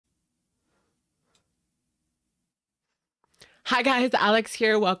Hi guys, Alex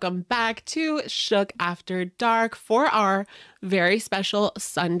here. Welcome back to Shook After Dark for our very special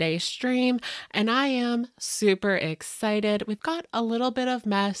Sunday stream. And I am super excited. We've got a little bit of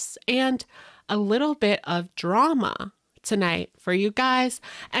mess and a little bit of drama tonight for you guys.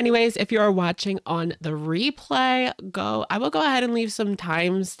 Anyways, if you are watching on the replay, I will go ahead and leave some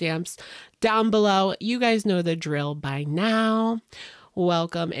timestamps down below. You guys know the drill by now.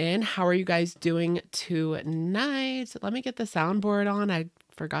 Welcome in. How are you guys doing tonight? Let me get the soundboard on. I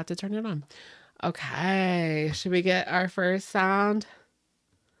forgot to turn it on. Okay, should we get our first sound?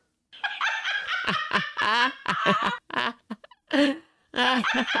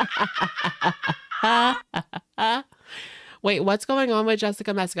 Wait, what's going on with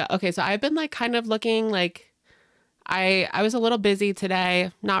Jessica Messica? Okay, so I've been like kind of looking like I was a little busy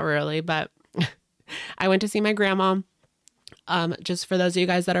today. Not really, but I went to see my grandma. Just for those of you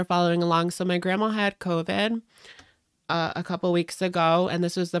guys that are following along. So my grandma had COVID a couple weeks ago, and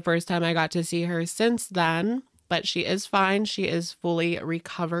this was the first time I got to see her since then, but she is fine. She is fully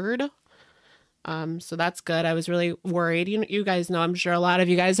recovered. So that's good. I was really worried. You guys know, I'm sure a lot of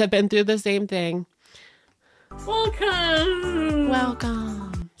you guys have been through the same thing. Welcome.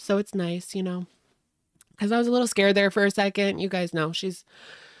 So it's nice, you know, because I was a little scared there for a second. You guys know she's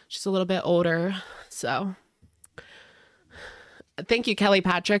a little bit older, so... Thank you, Kelly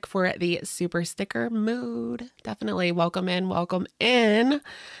Patrick, for the super sticker mood. Definitely welcome in, welcome in.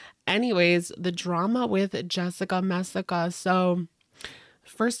 Anyways, the drama with Jessica Messica. So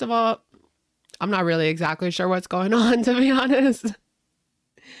first of all, I'm not really exactly sure what's going on, to be honest.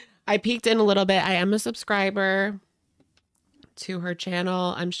 I peeked in a little bit. I am a subscriber to her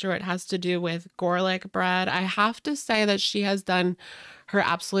channel. I'm sure it has to do with GorlicBread. I have to say that she has done her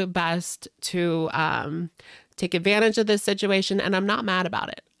absolute best to take advantage of this situation, and I'm not mad about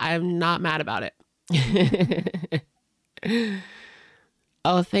it. I'm not mad about it.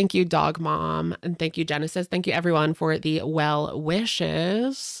 Oh, thank you, Dog Mom, and thank you, Genesis. Thank you, everyone, for the well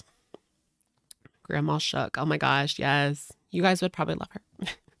wishes. Grandma Shook. Oh my gosh, yes. You guys would probably love her.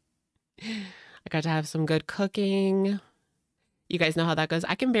 I got to have some good cooking. You guys know how that goes.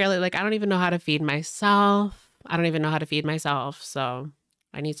 I can barely, I don't even know how to feed myself. So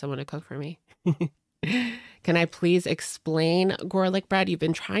I need someone to cook for me. Can I please explain GorlicBread? You've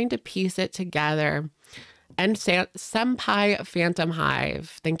been trying to piece it together. And Senpai Phantom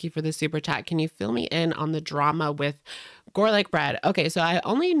Hive, thank you for the super chat. Can you fill me in on the drama with GorlicBread? Okay, so I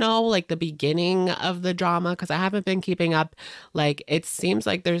only know like the beginning of the drama because I haven't been keeping up. Like, it seems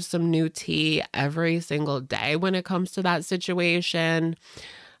like there's some new tea every single day when it comes to that situation.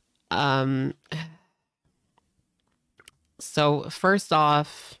 So first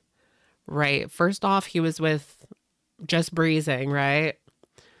off, he was with Just Breezing, right?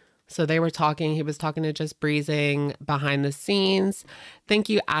 So they were talking, he was talking to Just Breezing behind the scenes. Thank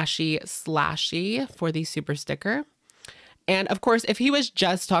you, Ashy Slashy, for the super sticker. And of course, if he was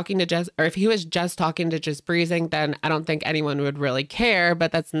just talking to Just Breezing, then I don't think anyone would really care,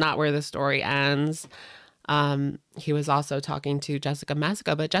 but that's not where the story ends. He was also talking to Jessica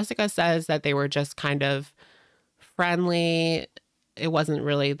Messica, but Jessica says that they were just kind of friendly. It wasn't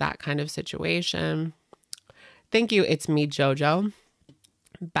really that kind of situation. Thank you. It's me, Jojo,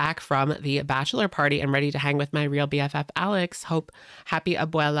 back from the bachelor party and ready to hang with my real BFF, Alex. Hope Happy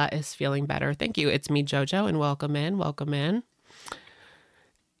Abuela is feeling better. Thank you. It's me, Jojo, and welcome in. Welcome in.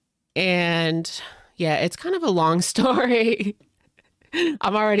 And yeah, it's kind of a long story.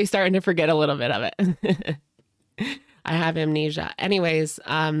 I'm already starting to forget a little bit of it. I have amnesia. Anyways,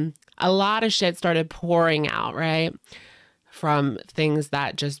 a lot of shit started pouring out, right? From things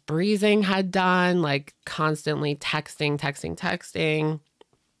that Just Breezing had done, like constantly texting.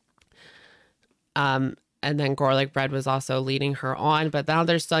 And then GorlicBread was also leading her on. But now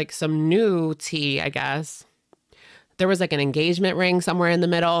there's like some new tea, I guess. There was like an engagement ring somewhere in the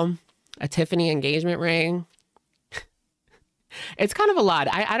middle, a Tiffany engagement ring. It's kind of a lot.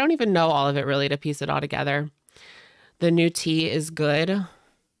 I don't even know all of it really to piece it all together. The new tea is good.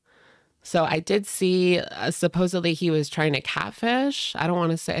 So I did see supposedly he was trying to catfish. I don't want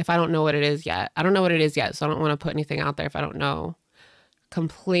to say if I don't know what it is yet. So I don't want to put anything out there if I don't know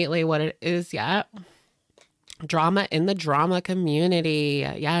completely what it is yet. Drama in the drama community.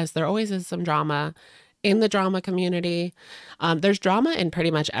 Yes, there always is some drama in the drama community. There's drama in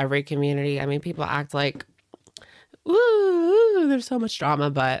pretty much every community. I mean, people act like, ooh, there's so much drama,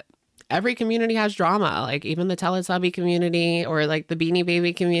 but every community has drama, like even the Teletubby community or like the Beanie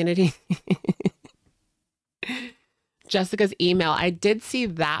Baby community. Jessica's email. I did see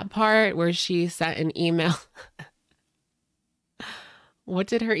that part where she sent an email. what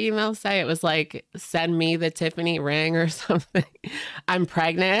did her email say? It was like, send me the Tiffany ring or something. I'm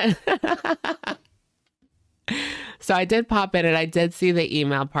pregnant. So I did pop in and I did see the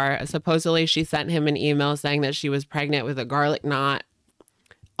email part. Supposedly she sent him an email saying that she was pregnant with a garlic knot.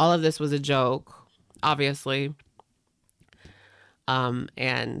 All of this was a joke, obviously.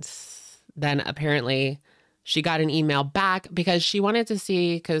 And then apparently she got an email back because she wanted to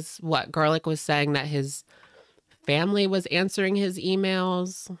see, because what Garlic was saying that his family was answering his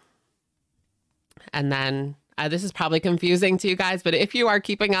emails. And then this is probably confusing to you guys, but if you are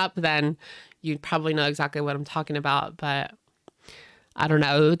keeping up, then you probably know exactly what I'm talking about. But I don't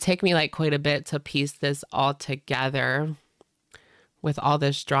know. It would take me like quite a bit to piece this all together with all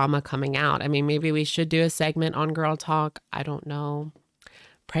this drama coming out. I mean, maybe we should do a segment on Girl Talk. I don't know.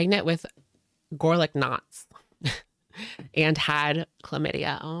 Pregnant with Gorlick knots and had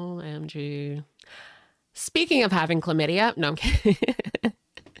chlamydia. OMG. Speaking of having chlamydia, no, I'm kidding.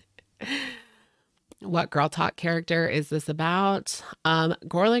 What Girl Talk character is this about?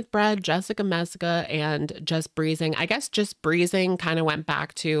 GorlicBread, Jessica Messica, and Just Breezing. I guess Just Breezing kind of went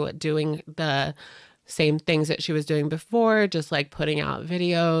back to doing the same things that she was doing before, just like putting out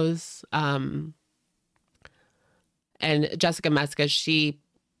videos. And Jessica Messica, she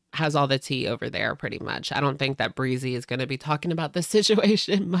has all the tea over there pretty much. I don't think that Breezy is going to be talking about this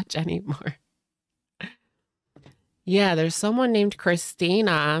situation much anymore. Yeah, there's someone named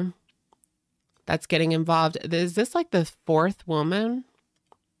Christina that's getting involved. Is this like the fourth woman?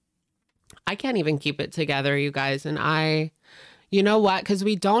 I can't even keep it together, you guys. And you know what? Because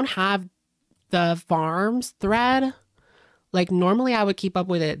we don't have the farms thread. Like normally I would keep up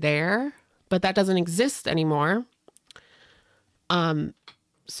with it there, but that doesn't exist anymore.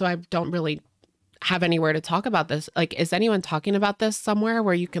 So I don't really have anywhere to talk about this. Like, is anyone talking about this somewhere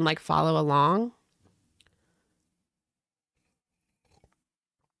where you can like follow along?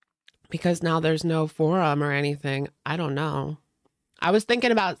 Because now there's no forum or anything. I don't know. I was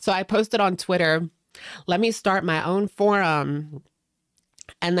thinking about, so I posted on Twitter, let me start my own forum.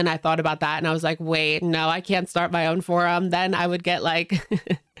 And then I thought about that and I was like, wait, no, I can't start my own forum. Then I would get like,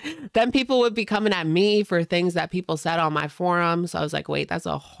 then people would be coming at me for things that people said on my forum. So I was like, wait, that's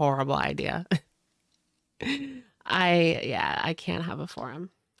a horrible idea. I can't have a forum.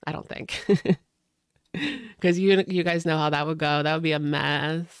 I don't think. Because you guys know how that would go. That would be a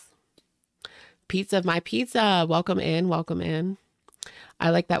mess. Pizza of my pizza. Welcome in. Welcome in. I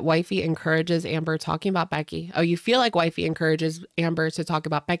like that Wifey encourages Amber talking about Becky. Oh, you feel like Wifey encourages Amber to talk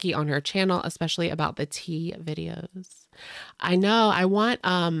about Becky on her channel, especially about the tea videos. I know. I want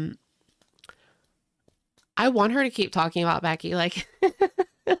her to keep talking about Becky. Like,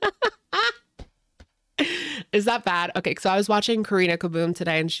 is that bad? Okay, so I was watching Karina Kaboom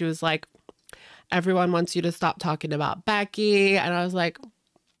today and she was like, everyone wants you to stop talking about Becky. And I was like,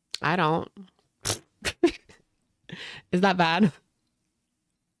 I don't. Is that bad?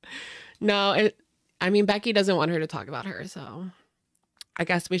 No, I mean, Becky doesn't want her to talk about her, so I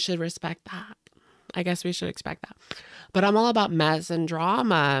guess we should respect that. I guess we should expect that. But I'm all about mess and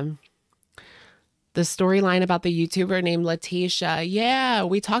drama. The storyline about the YouTuber named Letitia. Yeah,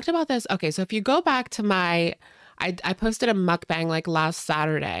 we talked about this. Okay, so if you go back to I posted a mukbang like last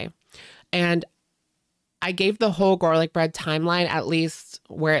Saturday, and I gave the whole GorlicBread timeline, at least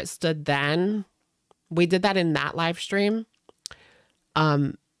where it stood then. We did that in that live stream.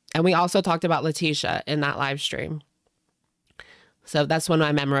 And we also talked about Letitia in that live stream. So that's when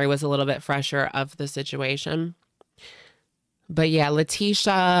my memory was a little bit fresher of the situation. But yeah,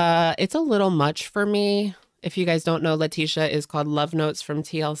 Letitia, it's a little much for me. If you guys don't know, Letitia is called Love Notes from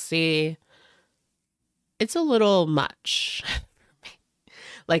TLC. It's a little much.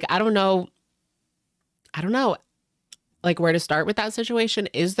 Like, I don't know like where to start with that situation.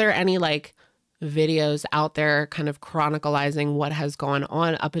 Is there any like videos out there kind of chronicalizing what has gone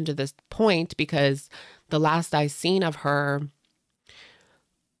on up until this point? Because the last I seen of her,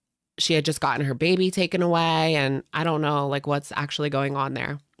 she had just gotten her baby taken away, and I don't know like what's actually going on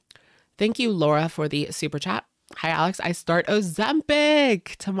there. Thank you, Laura, for the super chat. Hi, Alex. I start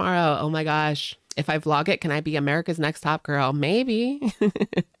Ozempic tomorrow. Oh my gosh. If I vlog it, can I be America's Next Top Girl? Maybe.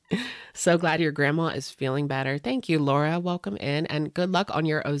 So glad your grandma is feeling better. Thank you, Laura. Welcome in, and good luck on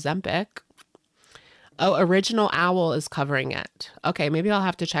your Ozempic. Oh, Original Owl is covering it. Okay, maybe I'll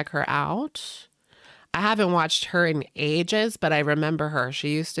have to check her out. I haven't watched her in ages, but I remember her.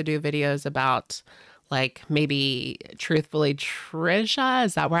 She used to do videos about, like, maybe Truthfully Trisha.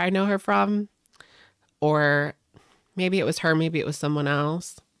 Is that where I know her from? Or maybe it was her, maybe it was someone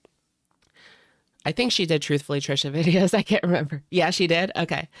else. I think she did Truthfully Trisha videos. I can't remember. Yeah, she did.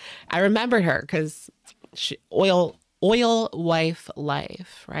 Okay. I remember her because oil Oil wife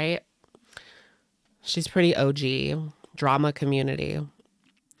life, right? She's pretty OG, drama community.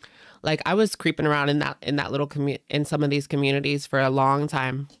 Like I was creeping around in that little in some of these communities for a long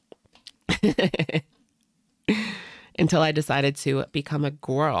time until I decided to become a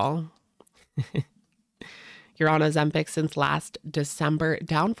girl. You're on Ozempic since last December,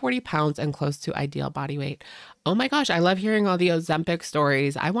 down 40 pounds and close to ideal body weight. Oh my gosh, I love hearing all the Ozempic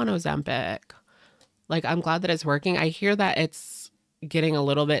stories. I want Ozempic. Like, I'm glad that it's working. I hear that it's getting a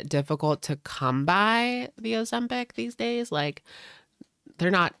little bit difficult to come by the Ozempic these days. Like,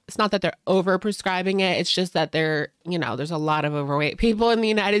 it's not that they're over prescribing it. It's just that there's a lot of overweight people in the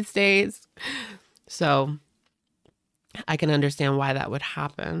United States. So I can understand why that would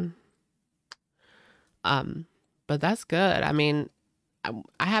happen. But that's good. I mean,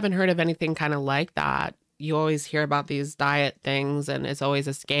 I haven't heard of anything kind of like that. You always hear about these diet things and it's always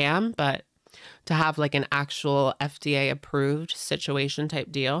a scam, but to have like an actual FDA approved situation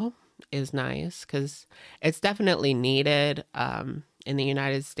type deal is nice because it's definitely needed in the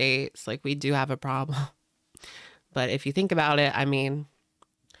United States. Like we do have a problem. But if you think about it, I mean,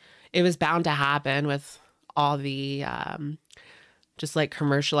 it was bound to happen with all the just like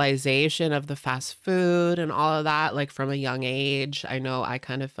commercialization of the fast food and all of that, like from a young age. I know I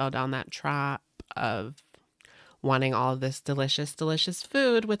kind of fell down that trap of wanting all of this delicious, delicious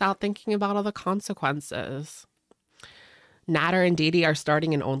food without thinking about all the consequences. Nader and Didi are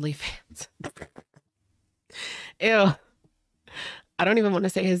starting an OnlyFans. Ew. I don't even want to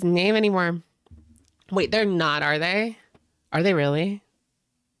say his name anymore. Wait, they're not, are they? Are they really?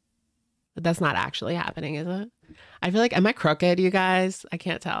 But that's not actually happening, is it? I feel like, am I crooked, you guys? I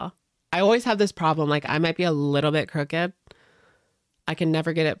can't tell. I always have this problem. Like, I might be a little bit crooked. I can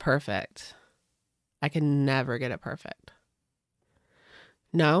never get it perfect. I can never get it perfect.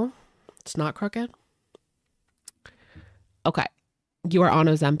 No, it's not crooked. Okay. You are on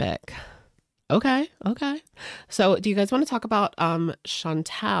Ozempic. Okay. So do you guys want to talk about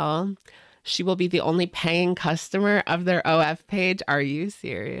Chantel? She will be the only paying customer of their OF page. Are you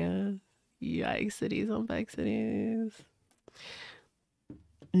serious? Yikesities on Bexities.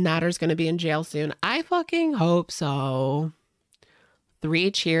 Nader's going to be in jail soon. I fucking hope so. 3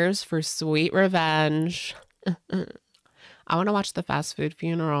 cheers for sweet revenge. I want to watch the fast food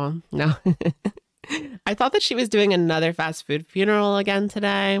funeral. No. I thought that she was doing another fast food funeral again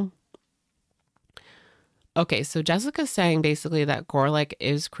today. Okay, so Jessica's saying basically that Gorlick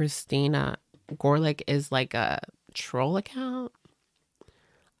is Christina. Gorlick is like a troll account.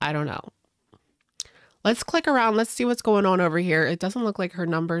 I don't know. Let's click around. Let's see what's going on over here. It doesn't look like her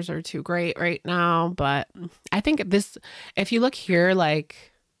numbers are too great right now, but I think if you look here, like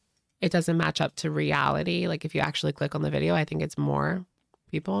it doesn't match up to reality. Like if you actually click on the video, I think it's more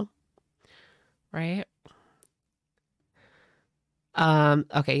people, right?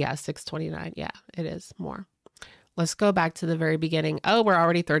 Okay, yeah, 629. Yeah, it is more. Let's go back to the very beginning. Oh, we're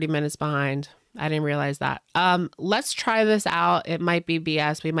already 30 minutes behind. I didn't realize that. Let's try this out. It might be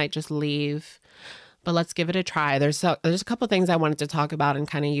BS. We might just leave. But let's give it a try. There's a couple things I wanted to talk about and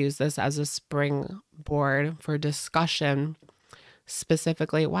kind of use this as a springboard for discussion.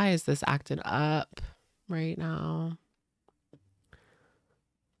 Specifically, why is this acting up right now?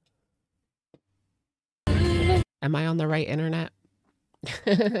 Am I on the right internet?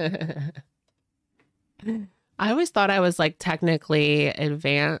 I always thought I was like technically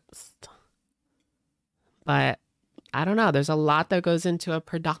advanced, but I don't know. There's a lot that goes into a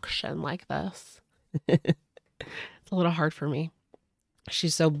production like this. It's a little hard for me.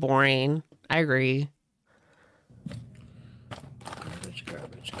 She's so boring. I agree.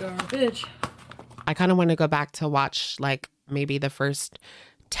 Garbage. I kind of want to go back to watch like maybe the first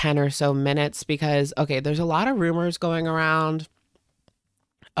 10 or so minutes because, okay, there's a lot of rumors going around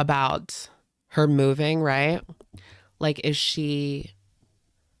about her moving, right? Like, is she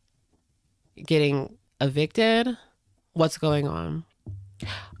getting evicted? What's going on?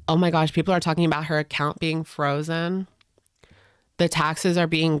 Oh my gosh, people are talking about her account being frozen. The taxes are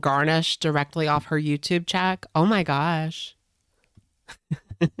being garnished directly off her YouTube check. Oh my gosh.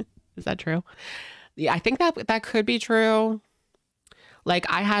 Is that true? Yeah, I think that could be true. Like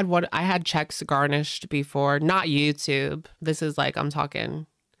I had checks garnished before, not YouTube. This is like, I'm talking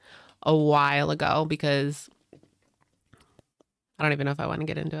a while ago because I don't even know if I want to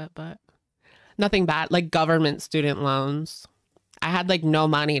get into it, but nothing bad. Like government student loans. I had like no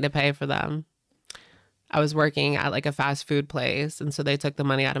money to pay for them. I was working at like a fast food place. And so they took the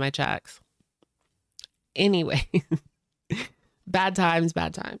money out of my checks. Anyway, bad times,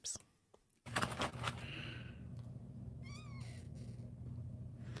 bad times.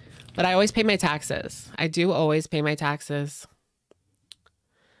 But I always pay my taxes. I do always pay my taxes.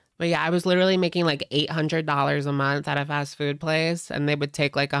 But yeah, I was literally making like $800 a month at a fast food place, and they would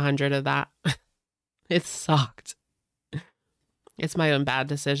take like 100 of that. It sucked. It's my own bad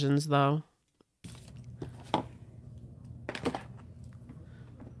decisions, though.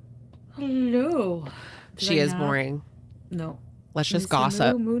 Hello. She is boring. No. Let's just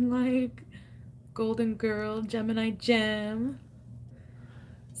gossip. Moonlight, Golden Girl, Gemini Gem.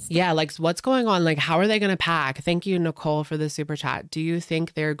 Yeah, like what's going on? Like, how are they going to pack? Thank you, Nicole, for the super chat. Do you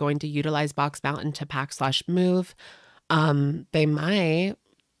think they're going to utilize Box Mountain to pack / move? They might.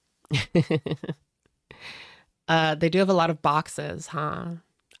 They do have a lot of boxes, huh?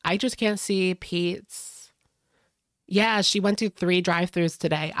 I just can't see Pete's. Yeah, she went to 3 drive-thrus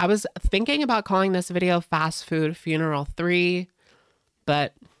today. I was thinking about calling this video Fast Food Funeral 3,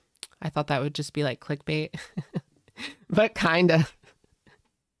 but I thought that would just be like clickbait. But kind of.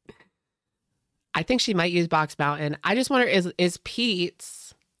 I think she might use Box Mountain. I just wonder, is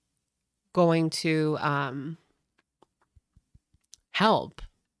Pete's going to help?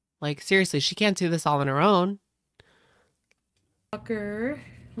 Like, seriously, she can't do this all on her own.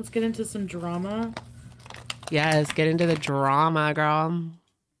 Let's get into some drama. Yes, get into the drama, girl.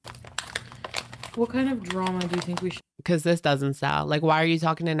 What kind of drama do you think we should? Because this doesn't sound like, why are you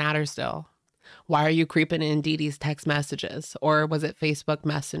talking to Nader still? Why are you creeping in Dee Dee's text messages? Or was it Facebook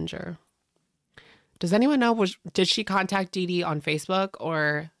Messenger? Does anyone know, did she contact Dee Dee on Facebook?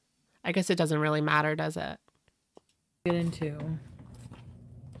 Or I guess it doesn't really matter, does it? Get into.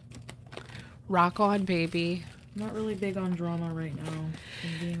 Rock on, baby. I'm not really big on drama right now, if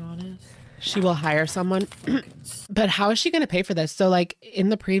I'm being honest. She will hire someone. But how is she going to pay for this? So like in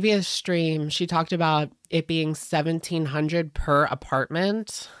the previous stream, she talked about it being $1,700 per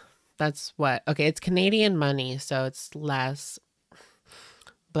apartment. That's what? Okay, it's Canadian money, so it's less.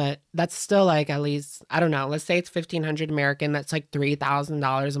 But that's still like at least, I don't know, let's say it's $1,500 American. That's like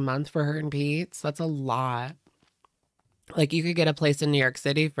 $3,000 a month for her and Pete's. That's a lot. Like you could get a place in New York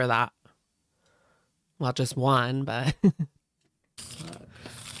City for that. Well, just one, but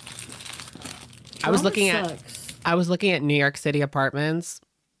I was looking at New York City apartments.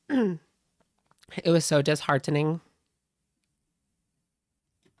 It was so disheartening.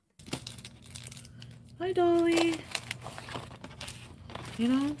 Hi, Dolly. You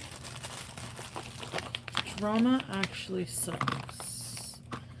know, drama actually sucks.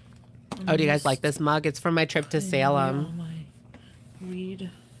 Oh, do you guys like this mug? It's from my trip to Salem. My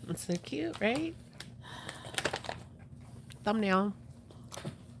weed. It's so cute, right? Thumbnail.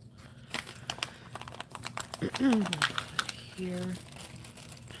 Here.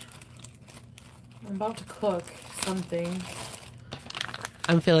 I'm about to cook something.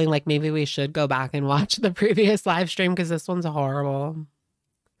 I'm feeling like maybe we should go back and watch the previous live stream because this one's horrible.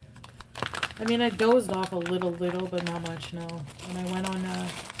 I mean, I dozed off a little, but not much, no. And I went on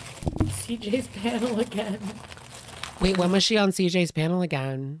CJ's panel again. Wait, when was she on CJ's panel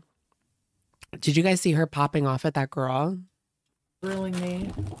again? Did you guys see her popping off at that girl? Grilling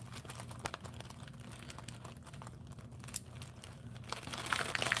me.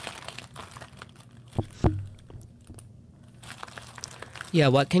 Yeah,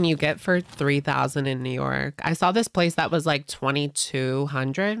 what can you get for $3,000 in New York? I saw this place that was like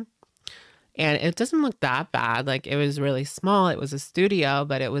 $2,200, and it doesn't look that bad. Like it was really small. It was a studio,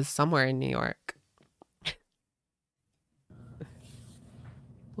 but it was somewhere in New York.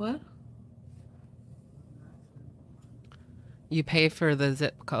 What? You pay for the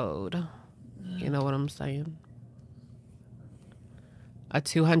zip code. You know what I'm saying? A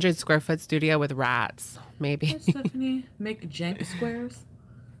 200 square foot studio with rats, maybe. Hi, Stephanie. Make jank squares?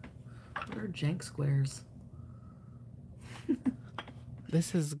 What are jank squares?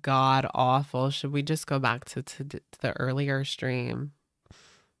 This is god awful. Should we just go back to the earlier stream?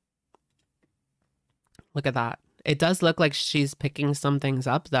 Look at that. It does look like she's picking some things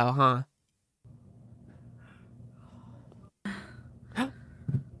up though, huh?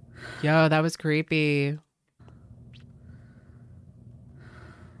 Yo, that was creepy.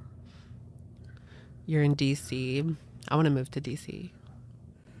 You're in DC. I want to move to DC.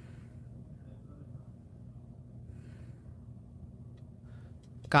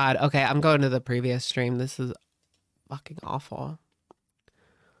 God, okay, I'm going to the previous stream. This is fucking awful.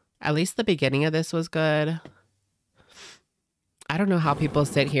 At least the beginning of this was good. I don't know how people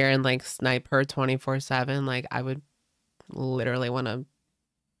sit here and like snipe her 24/7. Like I would literally want to,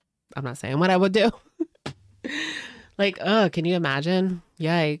 I'm not saying what I would do. Like, can you imagine?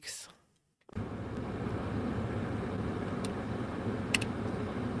 Yikes.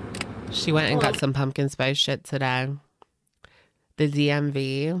 She went and got some pumpkin spice shit today. The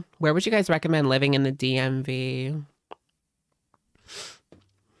DMV. Where would you guys recommend living in the DMV?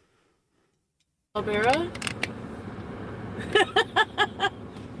 Alberta?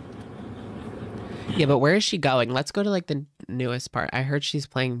 Yeah, but where is she going? Let's go to like the newest part. I heard she's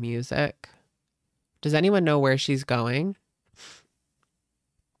playing music. Does anyone know where she's going?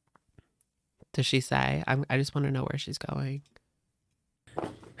 Does she say? I just want to know where she's going.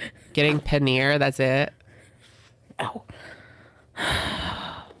 Getting paneer, that's it. Ow.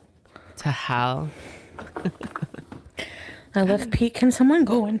 To hell. I left Pete. Can someone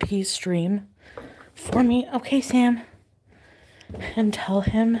go in Pete's stream for me? Okay, Sam. And tell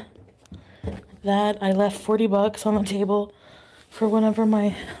him that I left $40 on the table for whenever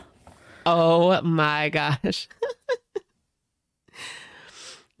my... Oh my gosh.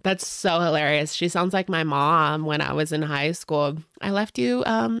 That's so hilarious. She sounds like my mom when I was in high school. I left you,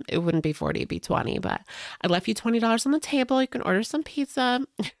 it wouldn't be 40, it'd be 20, but I left you $20 on the table. You can order some pizza.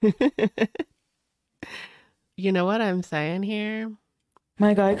 You know what I'm saying here?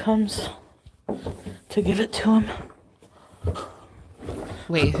 My guy comes to give it to him.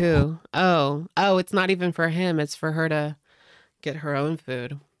 Wait, who? Oh, it's not even for him. It's for her to get her own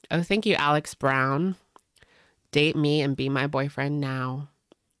food. Oh, thank you, Alex Brown. Date me and be my boyfriend now.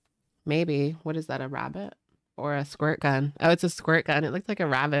 Maybe. What is that, a rabbit? Or a squirt gun? Oh, it's a squirt gun. It looks like a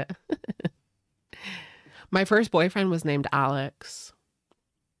rabbit. My first boyfriend was named Alex.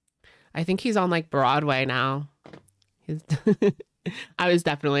 I think he's on like Broadway now. I was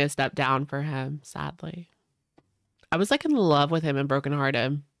definitely a step down for him, sadly. I was like in love with him and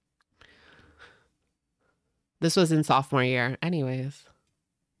brokenhearted. This was in sophomore year, anyways,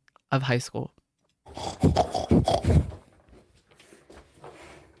 of high school.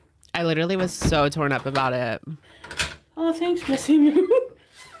 I literally was so torn up about it. Oh, thanks, Missy.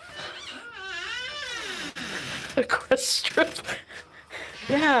 A crust strip.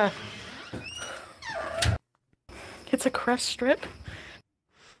 Yeah. It's a crust strip.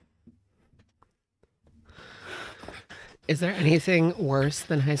 Is there anything worse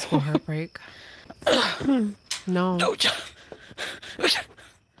than high school heartbreak? No.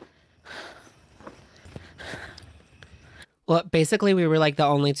 Well, basically, we were like the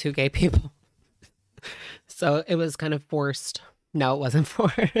only two gay people. So it was kind of forced. No, it wasn't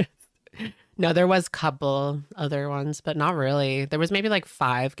forced. No, there was a couple other ones, but not really. There was maybe like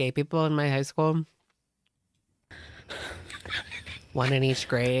 5 gay people in my high school. 1 in each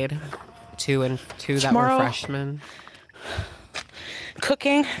grade. 2 that were freshmen.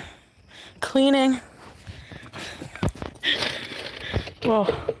 Cooking. Cleaning. Well.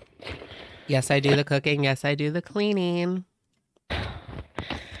 Yes, I do the cooking. Yes, I do the cleaning.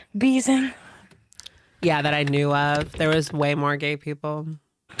 Beezing. Yeah, that I knew of. There was way more gay people.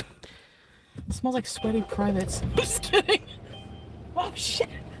 It smells like sweaty privates. Just kidding. Oh, shit.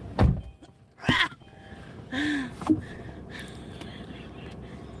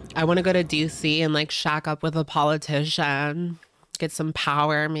 I want to go to DC and like shack up with a politician. Get some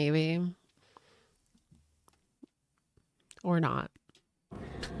power, maybe. Or not.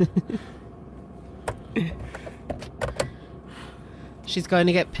 She's going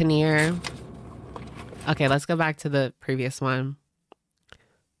to get paneer. Okay, let's go back to the previous one.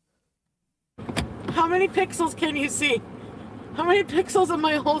 How many pixels can you see? How many pixels am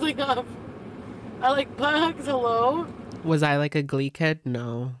I holding up? I like bugs. Hello? Was I like a Glee kid?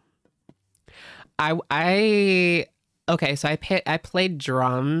 No. Okay, so I played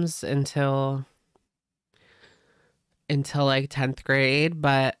drums until like 10th grade,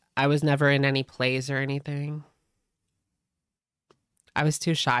 but I was never in any plays or anything. I was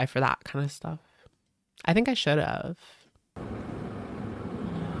too shy for that kind of stuff. I think I should have.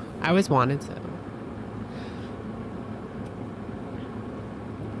 I always wanted to.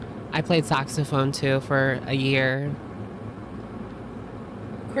 I played saxophone too for a year.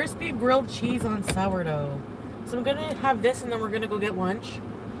 Crispy grilled cheese on sourdough. So I'm gonna have this and then we're gonna go get lunch.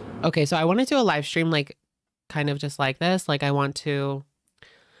 Okay, so I want to do a live stream like kind of just like this. Like I want to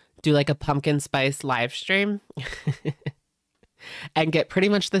do like a pumpkin spice live stream. And get pretty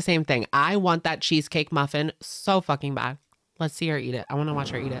much the same thing. I want that cheesecake muffin so fucking bad. Let's see her eat it. I want to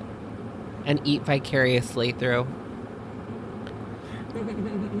watch her eat it. And eat vicariously through.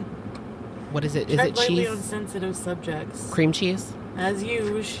 What is it? Is it cheese? On sensitive subjects. Cream cheese? As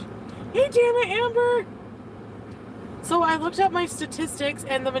usual. Hey, damn it, Amber! So I looked at my statistics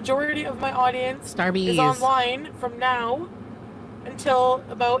and the majority of my audience is online from now until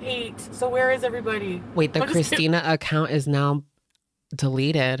about 8. So where is everybody? Wait, the Christina account is now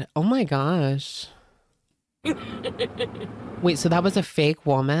deleted. Oh my gosh. Wait, so that was a fake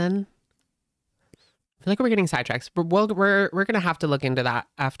woman? feel like we're getting sidetracked. We're gonna have to look into that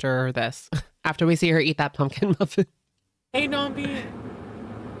after this. After we see her eat that pumpkin muffin. Hey, Nambi.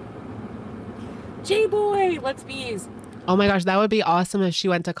 J-Boy, let's bees. Oh my gosh, that would be awesome if she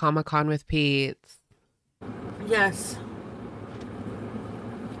went to Comic-Con with Pete. Yes.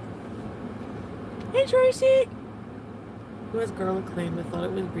 Hey, Tracy. Who has garlic claim? I thought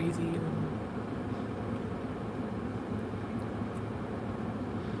it was breezy.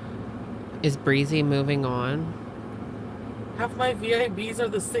 Is Breezy moving on? Half my VIBs are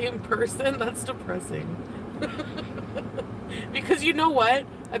the same person? That's depressing. Because you know what?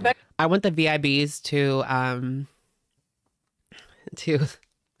 I want the VIBs to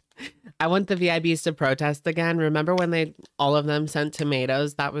I want the VIBs to protest again. Remember when all of them sent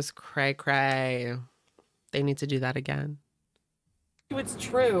tomatoes? That was cray cray. They need to do that again. It's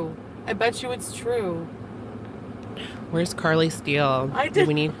true. I bet you it's true. Where's Carly Steele? Do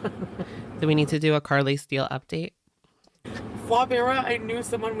we need to do a Carly Steele update? Flopera, I knew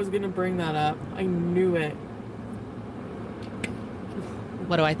someone was gonna bring that up. I knew it.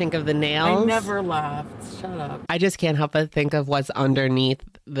 What do I think of the nails? I never laughed. Shut up. I just can't help but think of what's underneath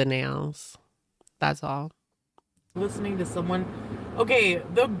the nails. That's all. Listening to someone. Okay,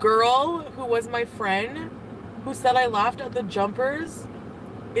 the girl who was my friend who said I laughed at the jumpers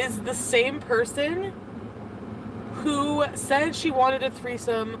is the same person who said she wanted a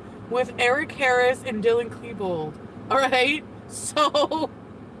threesome with Eric Harris and Dylan Klebold. All right? So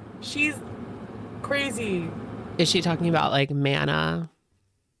she's crazy. Is she talking about like Manna?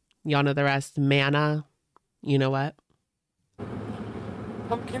 Y'all know the rest. Manna. You know what?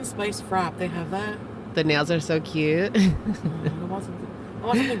 Pumpkin spice frap. They have that. The nails are so cute. I want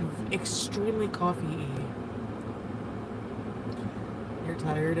something extremely coffee-y. You're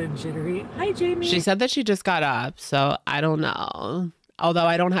tired and jittery. Hi, Jamie. She said that she just got up, so I don't know. Although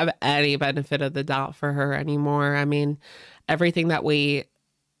I don't have any benefit of the doubt for her anymore. I mean, everything that we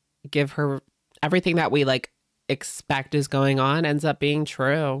give her, everything that we like expect is going on ends up being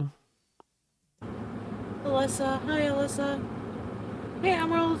true. Alyssa. Hi, Alyssa. Hey,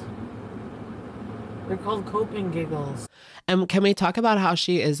 Emerald. They're called coping giggles. And can we talk about how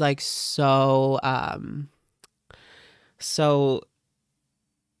she is like so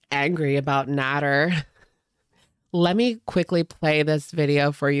angry about Nader? Let me quickly play this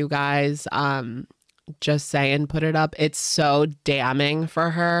video for you guys. Just saying, put it up. It's so damning for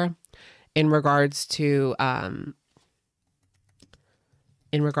her in regards to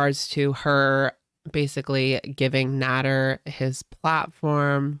her basically giving Nader his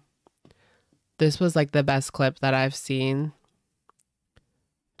platform. This was like the best clip that I've seen.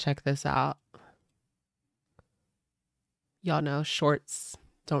 Check this out. Y'all know shorts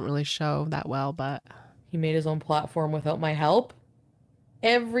don't really show that well, but he made his own platform without my help.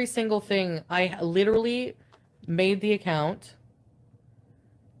 Every single thing. I literally made the account,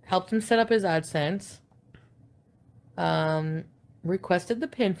 helped him set up his AdSense, requested the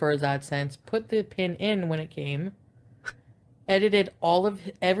pin for his AdSense, put the pin in when it came, edited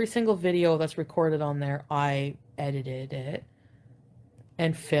every single video that's recorded on there. I edited it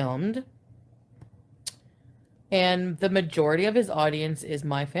and filmed. And the majority of his audience is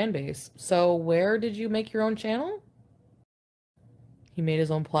my fan base. So where did you make your own channel? He made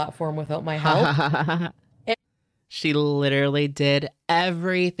his own platform without my help. She literally did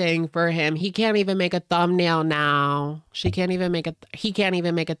everything for him. He can't even make a thumbnail now. He can't even make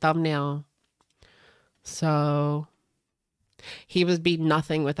a thumbnail. So he would be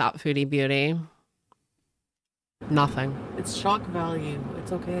nothing without Foodie Beauty. Nothing. It's shock value.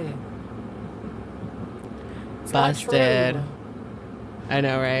 It's okay. It's busted. I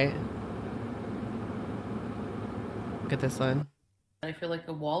know, right? Look at this one. I feel like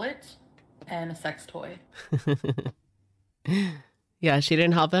a wallet and a sex toy. Yeah, she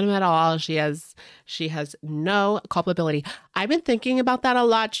didn't help him at all. She has no culpability. I've been thinking about that a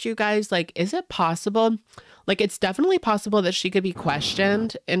lot, you guys. Like, is it possible? Like, it's definitely possible that she could be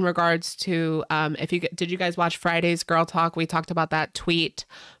questioned in regards to did you guys watch Friday's Girl Talk? We talked about that tweet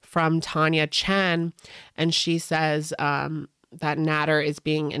from Tanya Chen, and she says that Nader is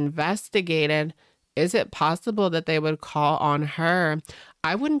being investigated. Is it possible that they would call on her?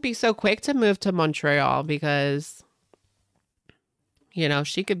 I wouldn't be so quick to move to Montreal because, you know,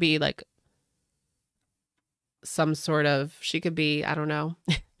 she could be like she could be, I don't know.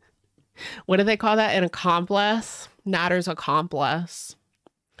 What do they call that? An accomplice? Nader's accomplice.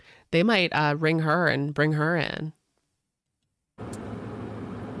 They might ring her and bring her in.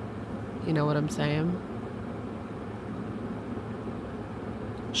 You know what I'm saying?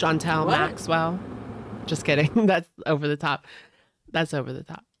 Chantel Maxwell. Just kidding. That's over the top. That's over the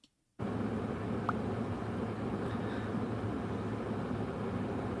top.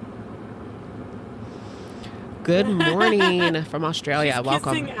 Good morning from Australia. She's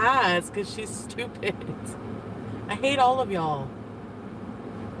welcome. Kissing ass because she's stupid. I hate all of y'all.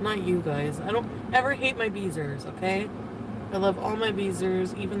 Not you guys. I don't ever hate my beezers, okay? I love all my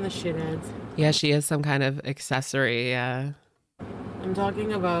beezers, even the shitheads. Yeah, she is some kind of accessory. Yeah. I'm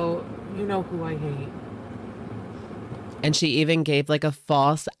talking about, you know who I hate. And she even gave like a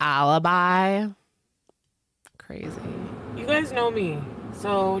false alibi. Crazy. You guys know me,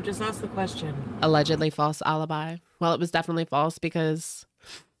 so just ask the question. Allegedly false alibi. Well, it was definitely false because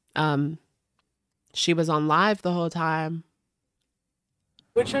she was on live the whole time.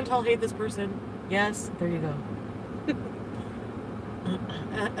 Would Chantal hate this person? Yes, there you go.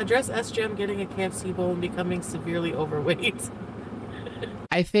 Address SGM getting a KFC bowl and becoming severely overweight.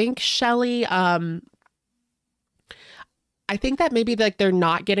 I think Shelly, I think that maybe like they're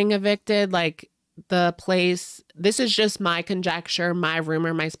not getting evicted. Like the place, this is just my conjecture, my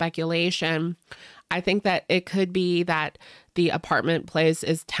rumor, my speculation. I think that it could be that the apartment place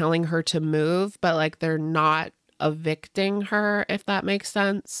is telling her to move, but like they're not evicting her, if that makes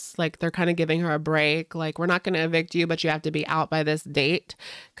sense. Like they're kind of giving her a break. Like, we're not going to evict you, but you have to be out by this date.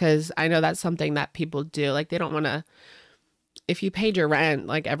 Because I know that's something that people do. Like they don't want to, if you paid your rent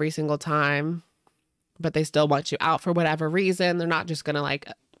like every single time, but they still want you out for whatever reason, they're not just going to like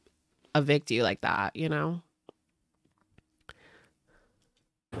evict you like that, you know?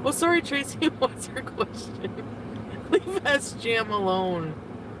 Well, sorry, Tracy. What's your question? Leave SGM alone.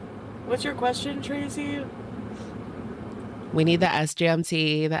 What's your question, Tracy? We need the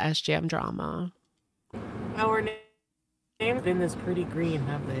SGMT, the SGM drama. Our names have been this pretty green,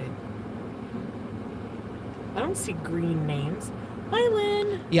 have they? I don't see green names. Hi,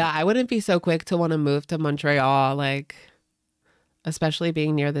 Lynn. Yeah, I wouldn't be so quick to want to move to Montreal, like, especially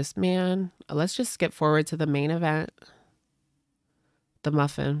being near this man. Let's just skip forward to the main event. The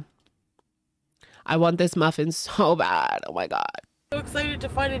muffin. I want this muffin so bad. Oh my God. So excited to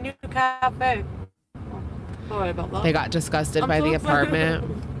find a new cafe. Sorry about that. They got disgusted by the apartment.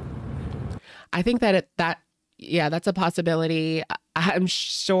 I think that yeah, that's a possibility. I'm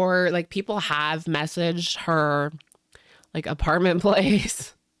sure like people have messaged her like apartment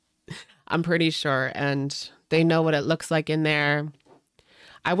place. I'm pretty sure. And they know what it looks like in there.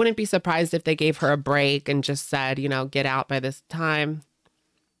 I wouldn't be surprised if they gave her a break and just said, you know, get out by this time.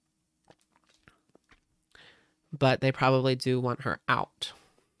 But they probably do want her out.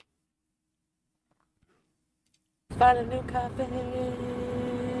 Find a new cafe.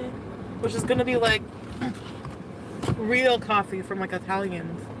 Which is going to be like real coffee from like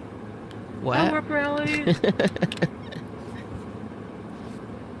Italians. What? Oh, work rally.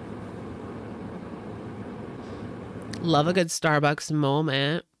 Love a good Starbucks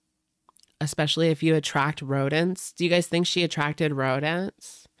moment, especially if you attract rodents. Do you guys think she attracted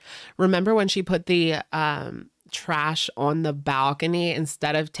rodents? Remember when she put the trash on the balcony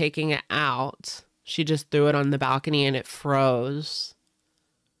instead of taking it out? She just threw it on the balcony and it froze.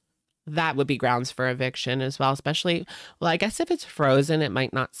 That would be grounds for eviction as well, especially, well, I guess if it's frozen, it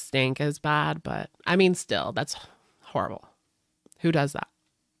might not stink as bad, but I mean, still, that's horrible. Who does that?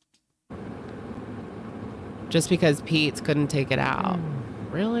 Just because Pete couldn't take it out.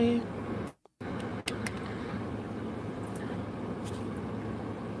 Really?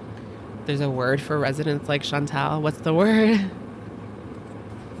 There's a word for residents like Chantal. What's the word?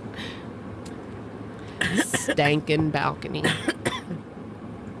 Stankin' balcony.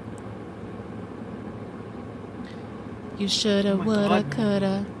 You shoulda, woulda,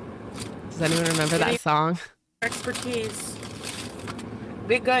 coulda. Does anyone remember that song? Expertise.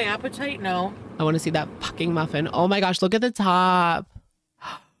 Big guy appetite? No. I want to see that fucking muffin. Oh my gosh, look at the top.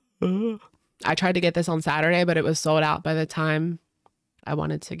 I tried to get this on Saturday, but it was sold out by the time I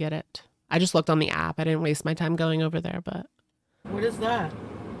wanted to get it. I just looked on the app. I didn't waste my time going over there, but. What is that?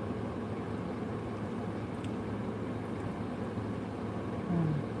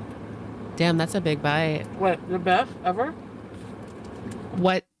 Damn, that's a big bite. What, the best ever?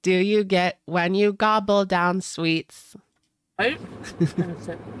 What do you get when you gobble down sweets? Right?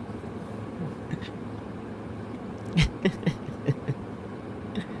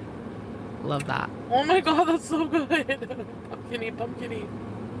 Love that. Oh my God, that's so good. Pumpkiny, pumpkiny.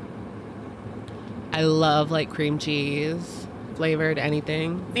 I love like cream cheese flavored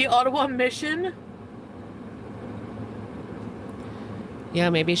anything. The Ottawa Mission? Yeah,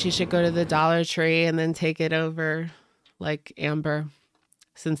 maybe she should go to the Dollar Tree and then take it over like Amber,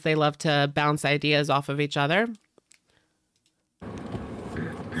 since they love to bounce ideas off of each other.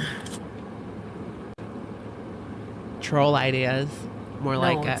 Troll ideas, more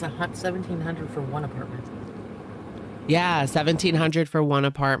like it. It's $1,700 for one apartment. Yeah, $1,700 for one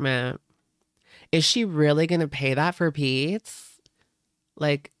apartment. Is she really going to pay that for Pete's?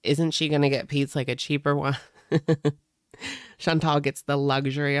 Like, isn't she going to get Pete's like a cheaper one? Chantal gets the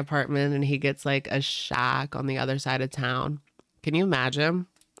luxury apartment and he gets like a shack on the other side of town. Can you imagine?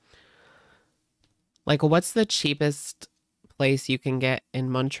 Like, what's the cheapest place you can get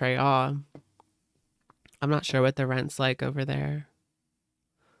in Montreal? I'm not sure what the rent's like over there.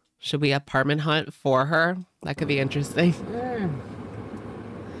 Should we apartment hunt for her? That could be interesting.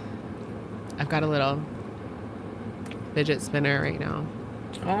 I've got a little fidget spinner right now.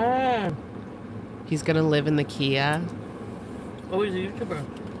 Oh. He's gonna live in the Kia. Oh, he's a YouTuber.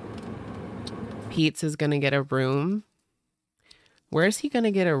 Pete's is gonna get a room. Where's he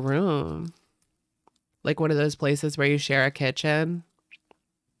gonna get a room? Like one of those places where you share a kitchen.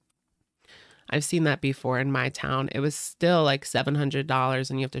 I've seen that before in my town. It was still like $700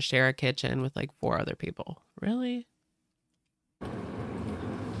 and you have to share a kitchen with like 4 other people. Really?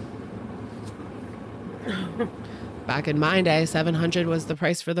 Back in my day, $700 was the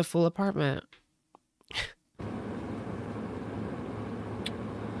price for the full apartment.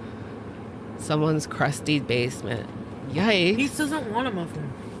 Someone's crusty basement. Yikes. Pete doesn't want a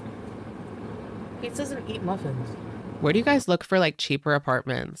muffin. Pete doesn't eat muffins. Where do you guys look for like cheaper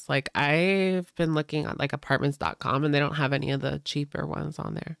apartments? Like I've been looking at like apartments.com and they don't have any of the cheaper ones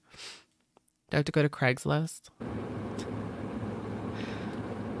on there. Do I have to go to Craigslist?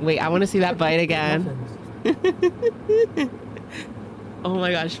 Wait, I want to see that bite again. Oh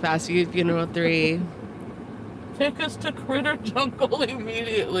my gosh, Fast Food Funeral 3. Take us to Critter Jungle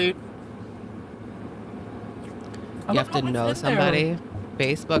immediately. You have to know somebody.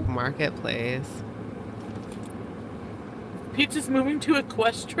 Facebook Marketplace. Pete's is moving to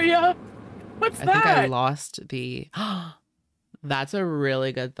Equestria? What's that? I think I lost the... That's a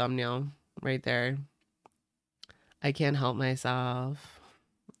really good thumbnail right there. I can't help myself.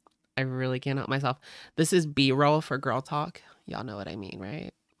 I really can't help myself. This is B-roll for Girl Talk. Y'all know what I mean,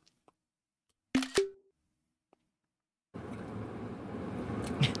 right?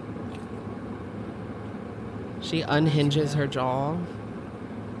 She unhinges her jaw.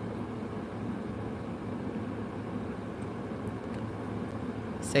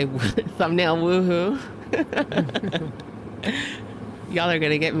 Say thumbnail woohoo. Y'all are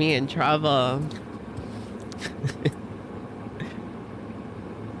gonna get me in trouble.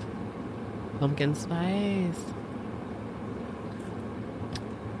 Pumpkin spice.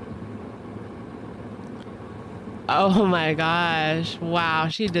 Oh my gosh. Wow,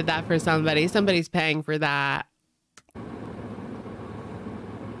 she did that for somebody. Somebody's paying for that.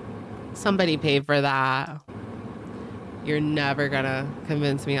 Somebody paid for that. You're never gonna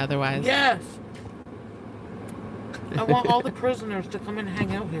convince me otherwise. Yes. I want all the prisoners to come and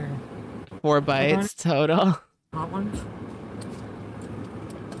hang out here. 4 bites total. Hot ones?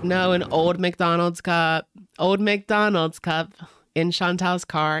 No, an old McDonald's cup. Old McDonald's cup in Chantal's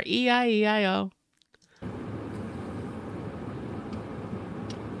car. E-I-E-I-O.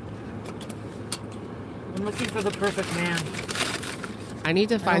 I'm looking for the perfect man. I need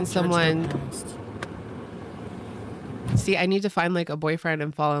to find someone. See, I need to find like a boyfriend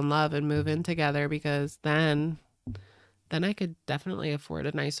and fall in love and move in together, because then I could definitely afford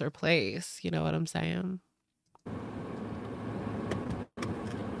a nicer place. You know what I'm saying?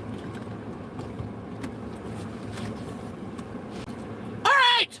 All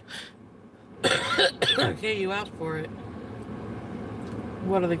right. Okay, you asked for it.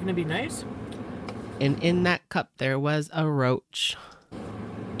 What, are they going to be nice? And in that cup, there was a roach.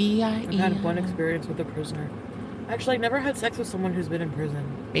 I've had one experience with a prisoner. Actually, I've never had sex with someone who's been in prison.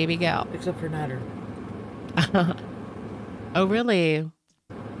 Baby gal. Except for Nader. Oh, really?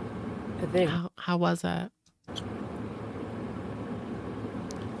 I think. How was it?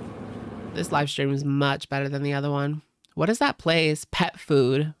 This live stream is much better than the other one. What is that place? Pet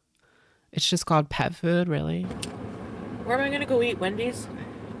food. It's just called pet food, really? Where am I going to go eat? Wendy's?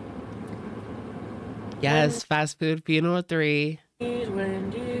 Yes, Fast Food Funeral 3.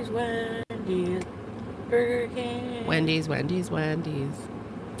 Wendy's, Burger King. Wendy's.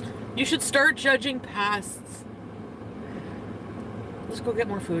 You should start judging pasts. Let's go get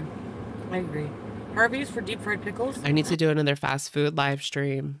more food. I agree. Harvey's for deep fried pickles. I need to do another fast food live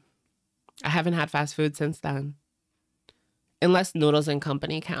stream. I haven't had fast food since then. Unless Noodles and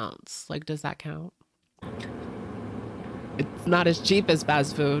Company counts. Like, does that count? It's not as cheap as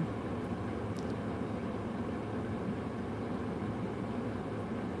fast food.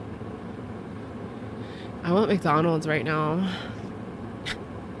 I want McDonald's right now.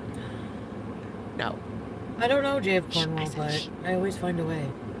 No. I don't know JF Cornwall, but I always find a way.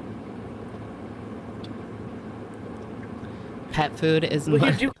 pet food is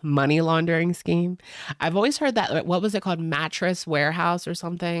money laundering scheme. I've always heard that. What was it called? Mattress Warehouse or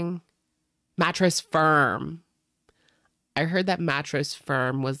something? Mattress Firm. I heard that Mattress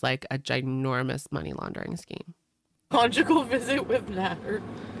Firm was like a ginormous money laundering scheme. Conjugal visit with Nader.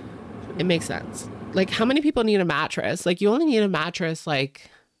 It makes sense. Like, how many people need a mattress? Like, you only need a mattress, like,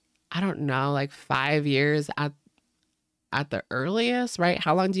 I don't know, like 5 years at the earliest, right?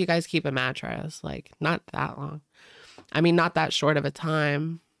 How long do you guys keep a mattress? Like, not that long. I mean, not that short of a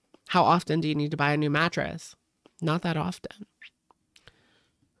time. How often do you need to buy a new mattress? Not that often.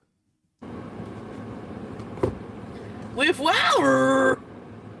 With wow!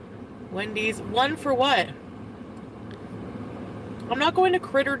 Wendy's, 1 for what? I'm not going to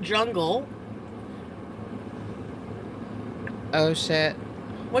Critter Jungle. Oh, shit.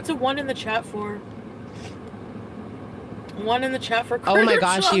 What's a 1 in the chat for? 1 in the chat for Critter Oh my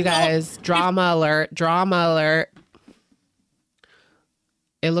gosh, Jungle. you guys. Drama alert. Drama alert.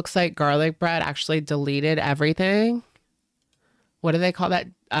 It looks like GorlicBread actually deleted everything. What do they call that?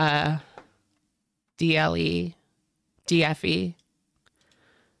 DLE? DFE?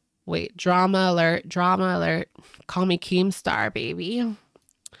 Wait, drama alert. Drama alert. Call me Keemstar, baby.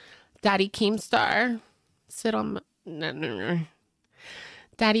 Daddy Keemstar. Sit on my... No.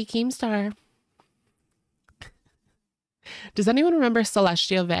 Daddy Keemstar. Does anyone remember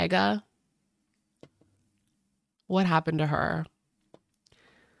Celestia Vega? What happened to her?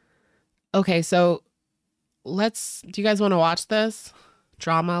 Okay, so do you guys want to watch this?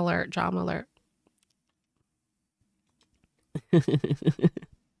 Drama alert, drama alert.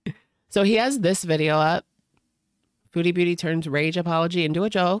 So he has this video up. Foodie Beauty turns rage apology into a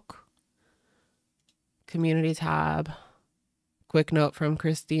joke. Community tab. Quick note from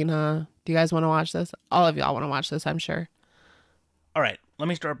Christina. Do you guys want to watch this? All of y'all want to watch this, I'm sure. All right, let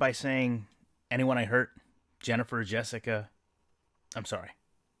me start by saying, anyone I hurt, Jennifer, Jessica, I'm sorry.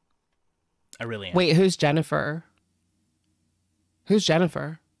 I really am. Wait, who's Jennifer? Who's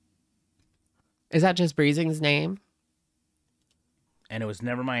Jennifer? Is that just Breezing's name? And it was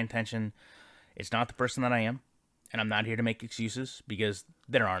never my intention. It's not the person that I am. And I'm not here to make excuses because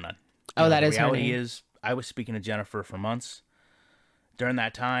there are none. Oh, that is her name. The reality is, I was speaking to Jennifer for months. During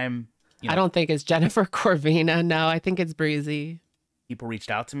that time... I don't think it's Jennifer Corvina. No, I think it's Breezy. People reached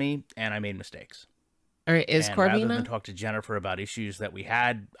out to me, and I made mistakes. Or is and Corvina? Rather than talk to Jennifer about issues that we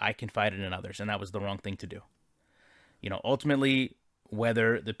had, I confided in others, and that was the wrong thing to do. Ultimately,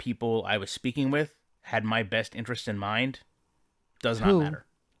 whether the people I was speaking with had my best interest in mind does not matter.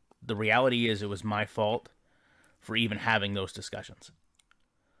 The reality is it was my fault for even having those discussions.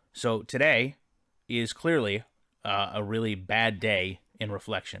 So today is clearly a really bad day in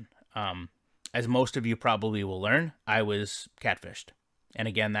reflection. As most of you probably will learn, I was catfished. And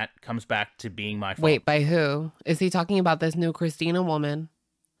again, that comes back to being my fault. Wait, by who? Is he talking about this new Christina woman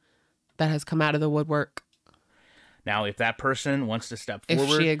that has come out of the woodwork? Now, if that person wants to step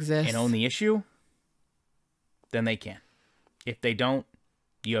forward and own the issue, then they can. If they don't,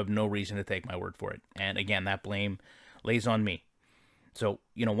 you have no reason to take my word for it. And again, that blame lays on me. So,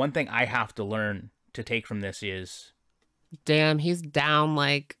 one thing I have to learn to take from this is... Damn, he's down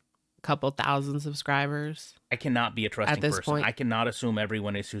like a couple thousand subscribers. I cannot be a trusting at this person. point. I cannot assume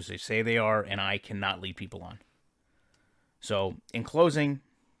everyone is who they say they are, and I cannot lead people on. So, in closing,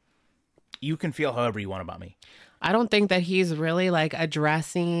 you can feel however you want about me. I don't think that he's really like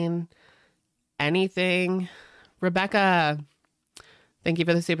addressing anything. Rebecca, thank you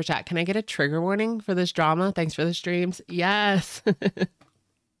for the super chat. Can I get a trigger warning for this drama? Thanks for the streams. Yes.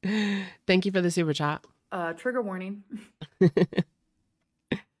 Thank you for the super chat. Trigger warning.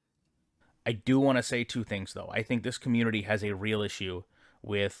 I do want to say 2 things, though. I think this community has a real issue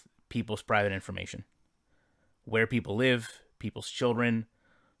with people's private information. Where people live, people's children,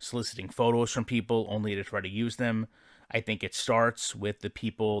 soliciting photos from people only to try to use them. I think it starts with the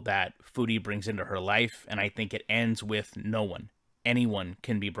people that Foodie brings into her life, and I think it ends with no one. Anyone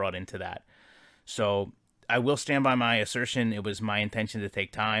can be brought into that. So I will stand by my assertion. It was my intention to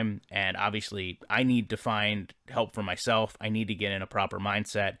take time, and obviously I need to find help for myself. I need to get in a proper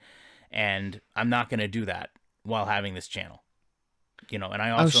mindset, and I'm not going to do that while having this channel. And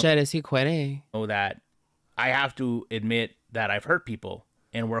I also... Oh shit, is he quitting? ...know that I have to admit that I've hurt people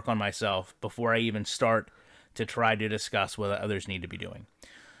and work on myself before I even start to try to discuss what others need to be doing.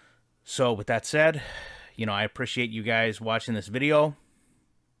 So with that said, I appreciate you guys watching this video.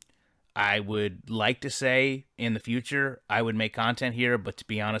 I would like to say in the future I would make content here, but to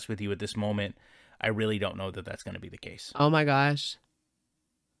be honest with you at this moment, I really don't know that that's going to be the case. Oh my gosh.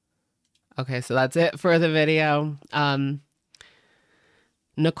 Okay, so that's it for the video.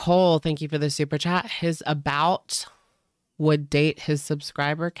 Nicole, thank you for the super chat. His about would date his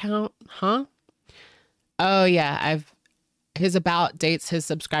subscriber count. Huh? Oh, yeah. His about dates his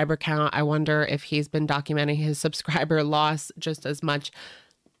subscriber count. I wonder if he's been documenting his subscriber loss just as much.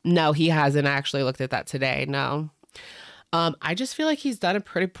 No, he hasn't. I actually looked at that today. No. I just feel like he's done a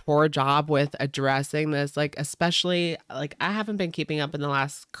pretty poor job with addressing this. Like, especially, like, I haven't been keeping up in the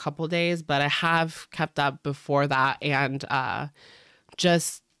last couple days, but I have kept up before that. And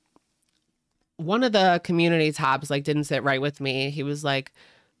just one of the community tabs, like, didn't sit right with me. He was like,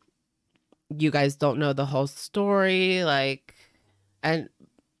 you guys don't know the whole story. Like,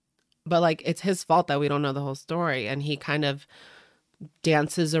 but like, it's his fault that we don't know the whole story. And he kind of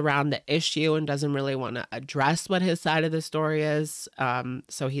dances around the issue and doesn't really want to address what his side of the story is.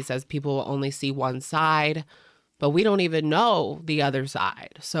 So he says people will only see one side, but we don't even know the other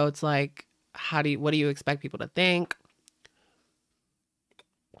side. So it's like, what do you expect people to think?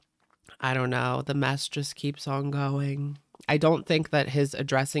 I don't know. The mess just keeps on going. I don't think that his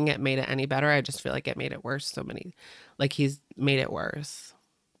addressing it made it any better. I just feel like it made it worse. He's made it worse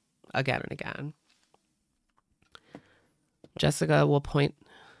again and again. Jessica will point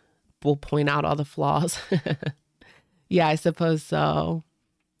out all the flaws. Yeah, I suppose so.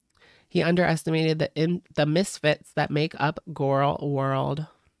 He underestimated the misfits that make up Girl World.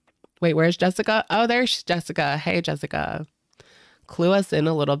 Wait, where's Jessica? Oh, there's Jessica. Hey, Jessica. Clue us in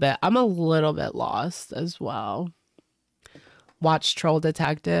a little bit. I'm a little bit lost as well. Watch Troll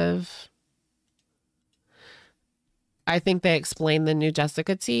Detective. I think they explained the new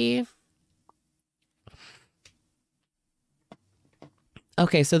Jessica tea.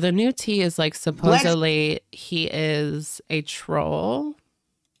 Okay, so the new tea is like supposedly he is a troll.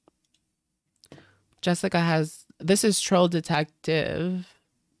 Jessica has, this is Troll Detective.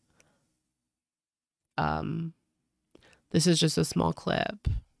 This is just a small clip.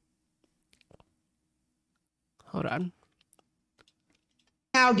 Hold on.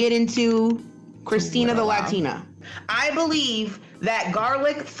 Now get into Christina the Latina. I believe that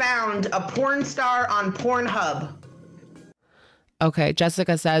Garlic found a porn star on Pornhub. Okay,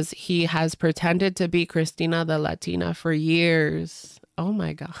 Jessica says he has pretended to be Christina the Latina for years. Oh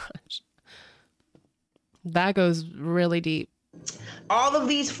my gosh. That goes really deep. All of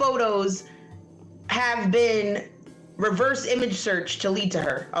these photos have been reverse image search to lead to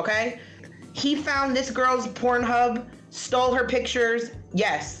her, okay? He found this girl's Pornhub, stole her pictures.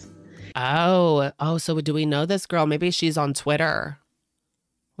 Yes. Oh, so do we know this girl? Maybe she's on Twitter.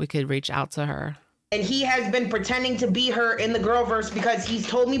 We could reach out to her. And he has been pretending to be her in the Girlverse because he's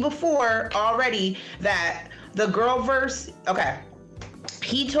told me before already that the Girlverse, okay.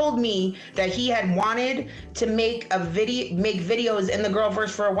 He told me that he had wanted to make videos in the Girlverse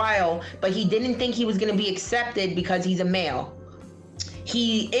for a while, but he didn't think he was going to be accepted because he's a male.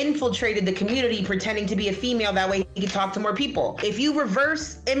 He infiltrated the community pretending to be a female. That way he could talk to more people. If you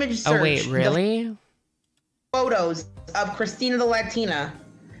reverse image search oh, wait, really? The photos of Christina the Latina,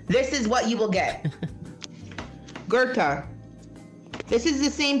 this is what you will get. Gerta. This is the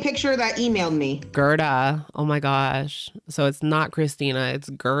same picture that emailed me. Gerda. Oh my gosh. So it's not Christina, it's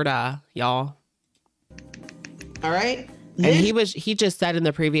Gerda, y'all. All right. And he just said in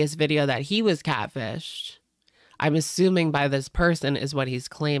the previous video that he was catfished. I'm assuming by this person is what he's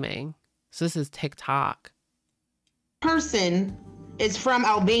claiming. So this is TikTok. Person is from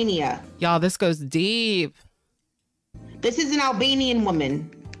Albania. Y'all, this goes deep. This is an Albanian woman.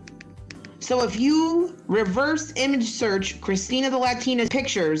 So if you reverse image search Christina the Latina's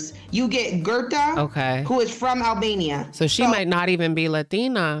pictures, you get Gerta, okay, who is from Albania. So she might not even be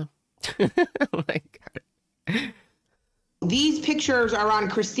Latina. Oh my God. These pictures are on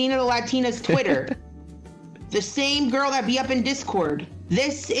Christina the Latina's Twitter. The same girl that be up in Discord.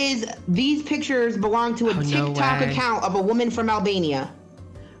 These pictures belong to a TikTok account of a woman from Albania.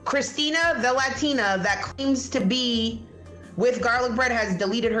 Christina the Latina that claims to be with GorlicBread has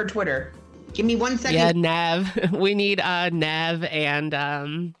deleted her Twitter. Give me 1 second. Yeah, Nev. We need Nev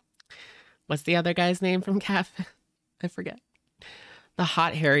and what's the other guy's name from Cafe? I forget. The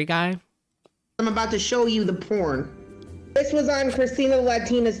hot hairy guy. I'm about to show you the porn. This was on Christina the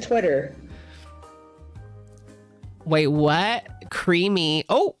Latina's Twitter. Wait, what? Creamy.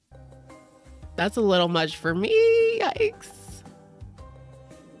 Oh, that's a little much for me. Yikes.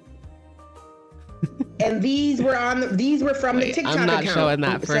 And these were from the TikTok account. I'm not showing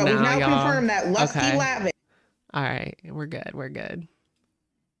that for now, we've now y'all. confirmed that Lusty Lavish. All right, we're good. We're good.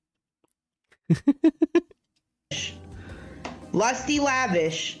 Lusty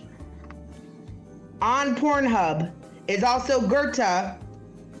Lavish on Pornhub is also Gerta.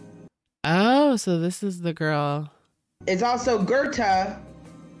 Oh, so this is the girl. It's also Gerta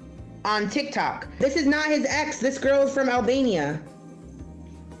on TikTok. This is not his ex. This girl is from Albania.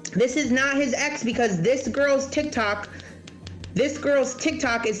 This is not his ex because this girl's TikTok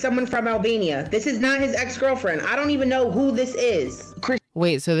is someone from Albania. This is not his ex-girlfriend. I don't even know who this is.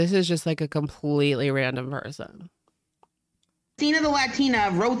 Wait, so this is just like a completely random person. Christina the Latina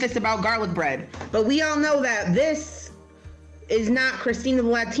wrote this about garlic bread, but we all know that this is not Christina the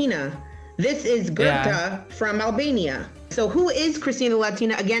Latina. This is Gurta from Albania. So who is Christina the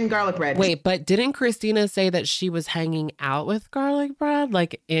Latina? Again, garlic bread. Wait, but didn't Christina say that she was hanging out with garlic bread,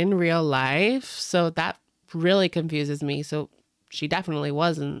 like in real life? So that really confuses me. So she definitely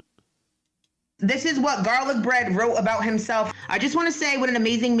wasn't. This is what garlic bread wrote about himself. I just want to say what an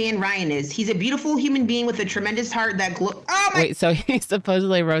amazing man Ryan is. He's a beautiful human being with a tremendous heart that Wait, so he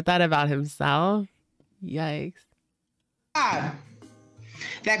supposedly wrote that about himself? Yikes. God.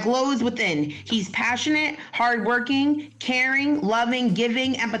 That glows within. He's passionate, hardworking, caring, loving,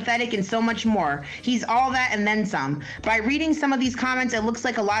 giving, empathetic, and so much more. He's all that and then some. By reading some of these comments, it looks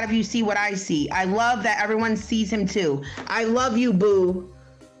like a lot of you see what I see. I love that everyone sees him too. I love you, boo.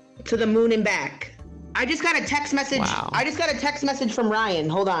 To the moon and back. I just got a text message. Wow. I just got a text message from Ryan.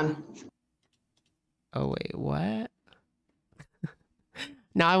 Hold on. Oh, wait, what?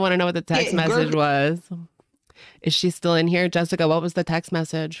 Now I want to know what the text message was. Is she still in here? Jessica, what was the text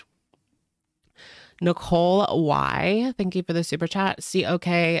message? Nicole Y, thank you for the super chat.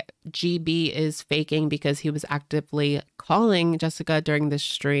 COKGB is faking because he was actively calling Jessica during the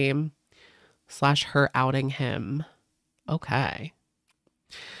stream / her outing him. Okay.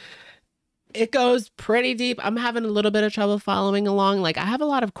 It goes pretty deep. I'm having a little bit of trouble following along. Like, I have a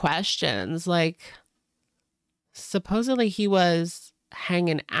lot of questions. Like, supposedly he was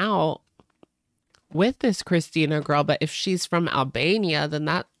hanging out with this Christina girl, but if she's from Albania, then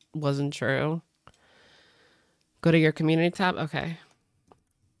that wasn't true. Go to your community tab. Okay.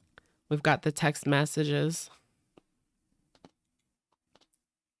 We've got the text messages.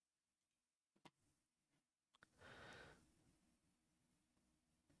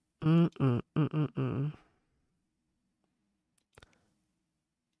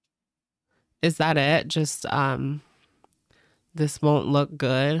 Is that it? Just, this won't look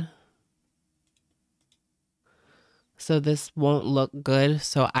good. So this won't look good,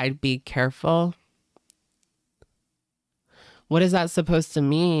 so I'd be careful. What is that supposed to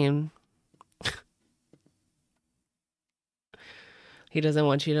mean? He doesn't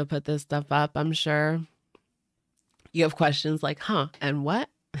want you to put this stuff up, I'm sure. You have questions like, huh, and what?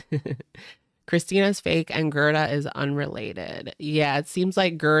 Christina's fake and Gerda is unrelated. Yeah, it seems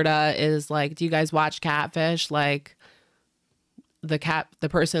like Gerda is like, do you guys watch Catfish? Like the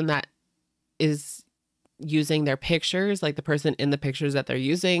person that is using their pictures, like the person in the pictures that they're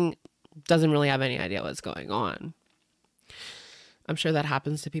using doesn't really have any idea what's going on. I'm sure that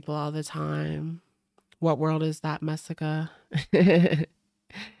happens to people all the time. What world is that, Messica?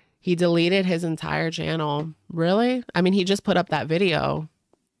 He deleted his entire channel. Really? I mean, he just put up that video.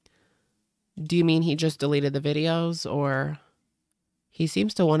 Do you mean he just deleted the videos, or he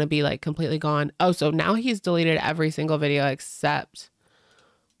seems to want to be like completely gone? Oh, so now he's deleted every single video except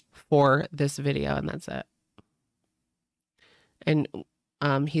for this video, and that's it. And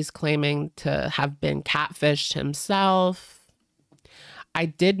he's claiming to have been catfished himself. I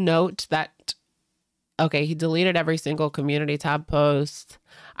did note that, okay, he deleted every single community tab post.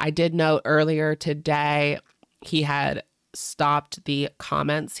 I did note earlier today he had stopped the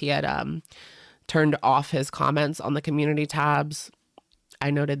comments. He had turned off his comments on the community tabs.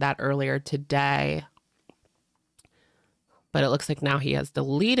 I noted that earlier today. But it looks like now he has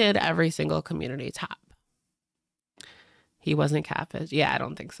deleted every single community tab. He wasn't catfished. Yeah, I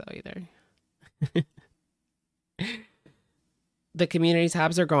don't think so either. The community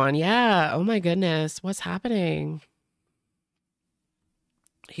tabs are gone. Yeah. Oh my goodness. What's happening?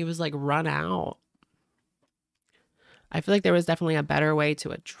 He was like run out. I feel like there was definitely a better way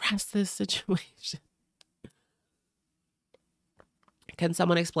to address this situation. Can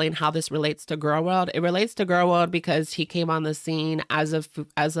someone explain how this relates to Girl World? It relates to Girl World because he came on the scene as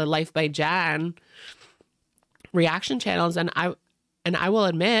a Life by Jan reaction channels, and I will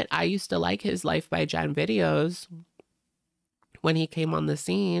admit I used to like his Life by Jan videos when he came on the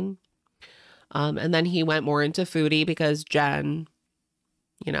scene. And then he went more into foodie because Jen,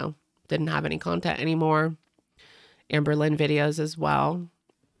 you know, didn't have any content anymore. Amber Lynn videos as well.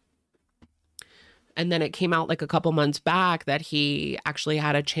 And then it came out like a couple months back that he actually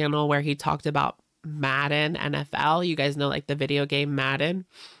had a channel where he talked about Madden NFL. You guys know, like the video game Madden.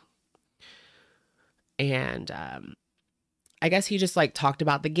 And I guess he just like talked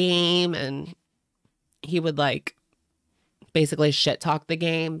about the game, and he would like basically shit talk the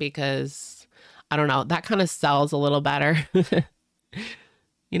game because, I don't know, that kind of sells a little better.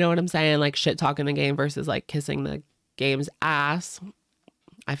 You know what I'm saying? Like shit talking the game versus like kissing the game's ass.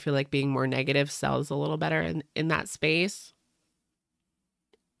 I feel like being more negative sells a little better in that space.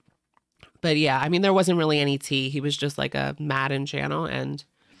 But yeah, I mean, there wasn't really any tea. He was just like a Madden channel. And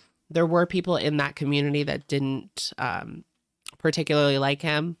there were people in that community that didn't particularly like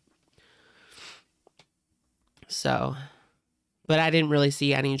him. So, but I didn't really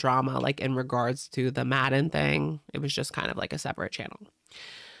see any drama like in regards to the Madden thing. It was just kind of like a separate channel.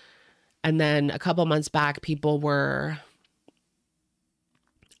 And then a couple months back, people were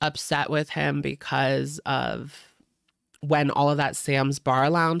upset with him because of when all of that Sam's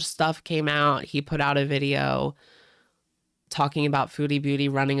Bar Lounge stuff came out. He put out a video talking about Foodie Beauty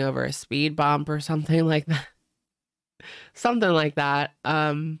running over a speed bump or something like that. Something like that.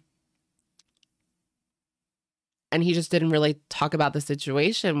 And he just didn't really talk about the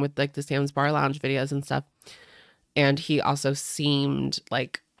situation with like the Sam's Bar Lounge videos and stuff. And he also seemed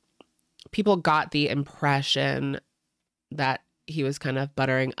like people got the impression that he was kind of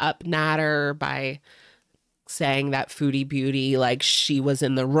buttering up Nader by saying that Foodie Beauty, like she was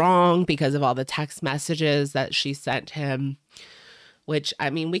in the wrong because of all the text messages that she sent him, which, I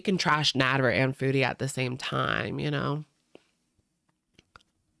mean, we can trash Nader and Foodie at the same time, you know?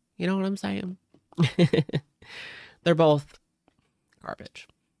 You know what I'm saying? They're both garbage.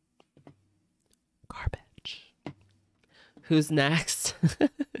 Garbage. Who's next?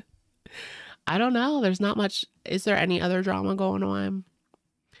 I don't know. There's not much. Is there any other drama going on?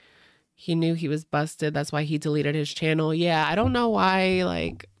 He knew he was busted. That's why he deleted his channel. Yeah, I don't know why,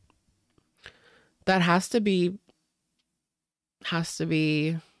 like, that has to be,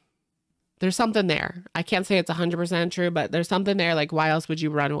 there's something there. I can't say it's 100% true, but there's something there. Like, why else would you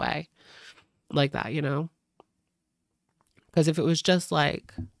run away like that, you know? Because if it was just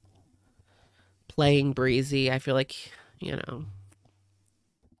like playing breezy, I feel like, you know,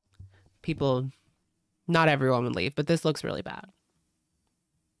 people, not everyone would leave, but this looks really bad.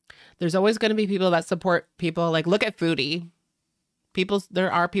 There's always going to be people that support people. Like, look at Foodie.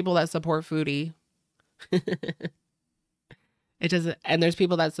 There are people that support Foodie. It doesn't, and there's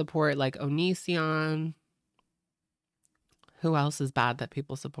people that support like Onision. Who else is bad that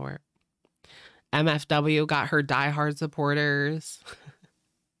people support? MFW got her diehard supporters.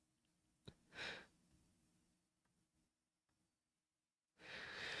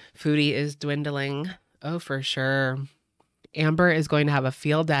 Foodie is dwindling. Oh, for sure. Amber is going to have a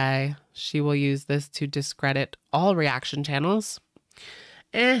field day. She will use this to discredit all reaction channels.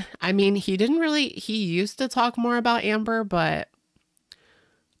 I mean, he used to talk more about Amber, but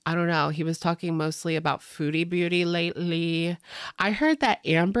I don't know. He was talking mostly about Foodie Beauty lately. I heard that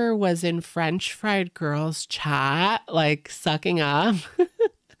Amber was in French Fried Girls chat, like sucking up.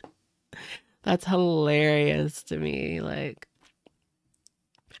 That's hilarious to me. Like,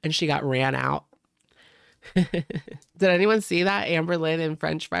 and she got ran out. Did anyone see that? Amber Lynn in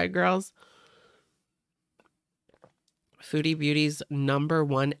French Fried Girls? Foodie Beauty's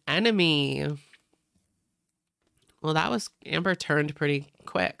 #1 enemy. Well, that was, Amber turned pretty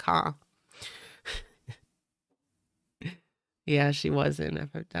quick, huh? Yeah, she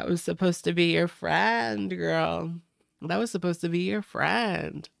wasn't. That was supposed to be your friend, girl. That was supposed to be your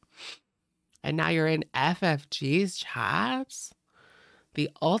friend. And now you're in FFG's chats? The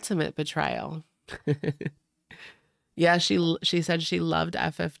ultimate betrayal. Yeah, she said she loved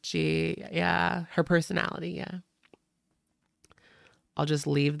FFG. Yeah, her personality, yeah. I'll just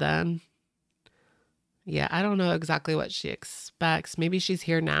leave then. Yeah, I don't know exactly what she expects. Maybe she's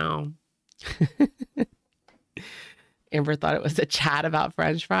here now. Amber thought it was a chat about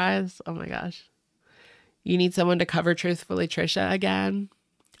French fries. Oh my gosh. You need someone to cover Truthfully Trisha again?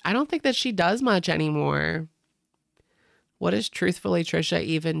 I don't think that she does much anymore. What does Truthfully Trisha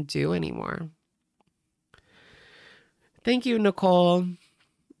even do anymore? Thank you, Nicole.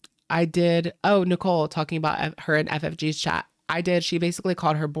 I did. Oh, Nicole, talking about her and FFG's chat. I did. She basically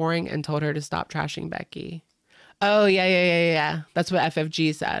called her boring and told her to stop trashing Becky. Oh, yeah. That's what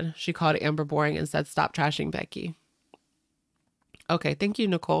FFG said. She called Amber boring and said, stop trashing Becky. Okay. Thank you,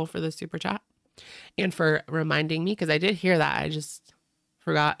 Nicole, for the super chat and for reminding me, because I did hear that. I just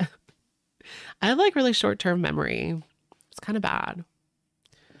forgot. I have like really short-term memory. It's kind of bad.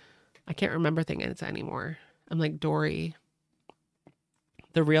 I can't remember things anymore. I'm like Dory.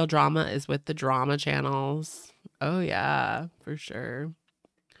 The real drama is with the drama channels. Oh, yeah, for sure.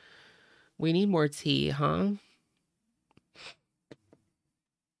 We need more tea, huh?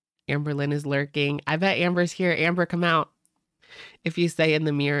 Amber Lynn is lurking. I bet Amber's here. Amber, come out. If you say in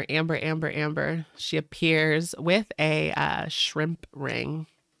the mirror, Amber, Amber, Amber, she appears with a shrimp ring.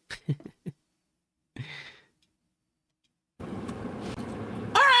 All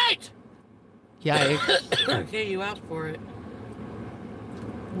right. Yikes. Okay, you asked for it.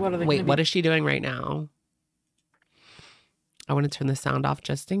 What are they? Wait, what is she doing right now? I want to turn the sound off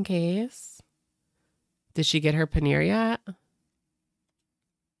just in case. Did she get her paneer yet?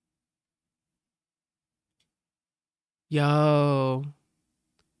 Yo.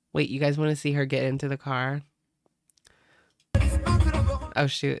 Wait, you guys want to see her get into the car? Oh,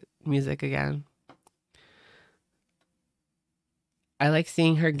 shoot. Music again. I like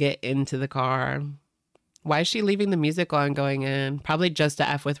seeing her get into the car. Why is she leaving the music on going in? Probably just to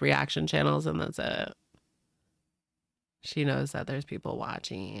F with reaction channels and that's it. She knows that there's people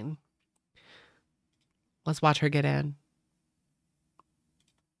watching. Let's watch her get in.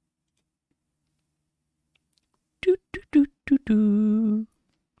 Do, do, do, do, do.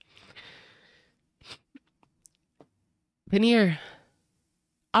 Paneer.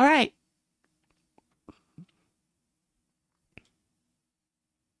 All right.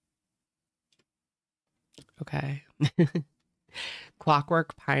 Okay.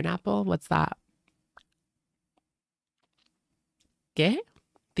 Clockwork pineapple. What's that? Get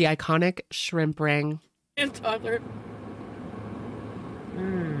the iconic shrimp ring. And toddler.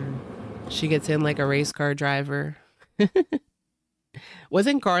 She gets in like a race car driver.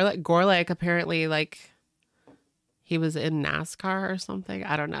 Wasn't Gorlick apparently like he was in NASCAR or something?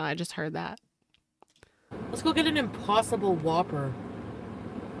 I don't know. I just heard that. Let's go get an Impossible Whopper.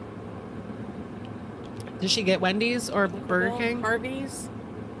 Did she get Wendy's or Burger King? Harvey's.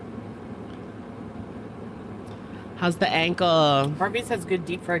 How's the ankle? Harvey's has good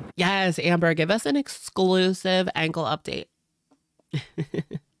deep fried. Yes, Amber, give us an exclusive ankle update.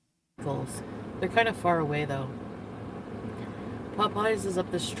 They're kind of far away though. Popeyes is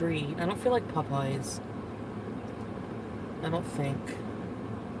up the street. I don't feel like Popeyes. I don't think.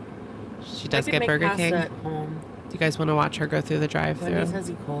 She does get Burger King. At home. Do you guys want to watch her go through the drive-thru? Wendy's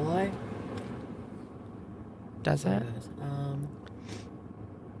has E. coli. Does it?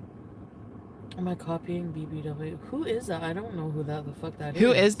 Am I copying BBW? Who is that? I don't know who the fuck that is.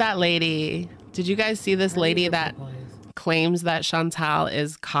 Who is that lady? Did you guys see this lady that claims that Chantal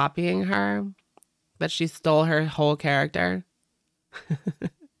is copying her? That she stole her whole character?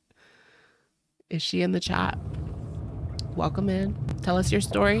 Is she in the chat? Welcome in. Tell us your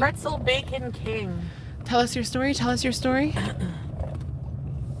story. Pretzel Bacon King. Tell us your story. Tell us your story.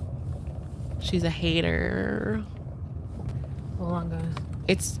 She's a hater. Hold on,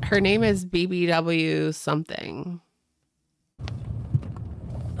 guys. Her name is BBW something.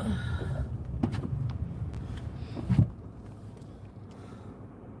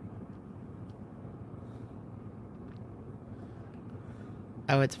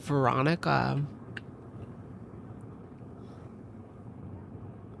 Oh, it's Veronica.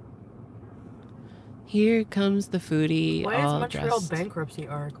 Here comes the foodie. Why is all Montreal dressed. bankruptcy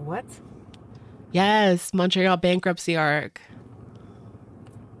arc? What? Yes, Montreal bankruptcy arc.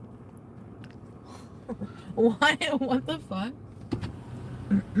 Why? What the fuck?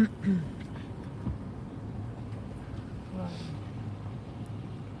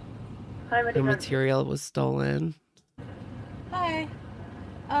 The material was stolen. Hi.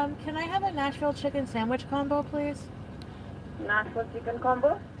 Can I have a Nashville chicken sandwich combo, please? Nashville chicken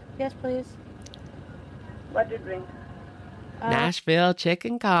combo? Yes, please. What do you drink? Nashville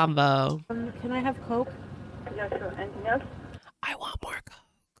chicken combo. Can I have Coke? Yeah, sure. Anything else? I want more Coke.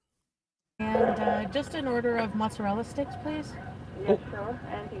 And just an order of mozzarella sticks, please. Yeah, sure.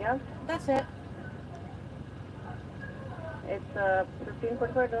 Anything else? That's it. It's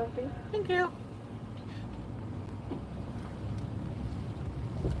 $15.45, please. Thank you.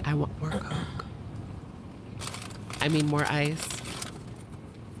 I want more Coke. I mean more ice.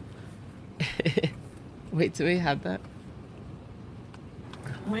 Wait till we have that.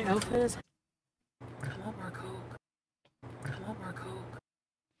 My outfit is... Come on, more Coke. Come on, more Coke.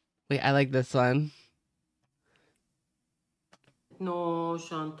 Wait, I like this one. No,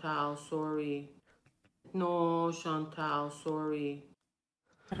 Chantal, sorry. No, Chantal, sorry.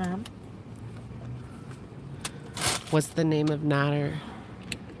 What's the name of Nader?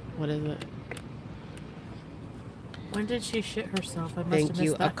 What is it? When did she shit herself? I must Thank have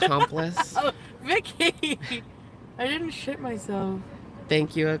you, missed that. accomplice. Oh, Vicky! I didn't shit myself.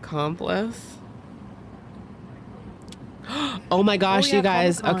 Thank you, accomplice. Oh my gosh, yeah, you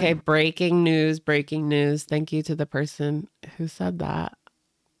guys. Comic-Con. Okay, breaking news, breaking news. Thank you to the person who said that.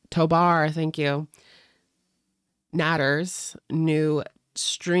 Tobar, thank you. Nader's new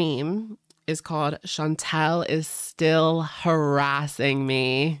stream is called Chantel is Still Harassing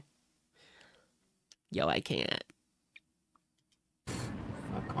Me. Yo, I can't.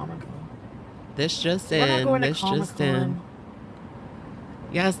 Fuck Comic-Con. This just We're not in. going to This just in. Comic-Con.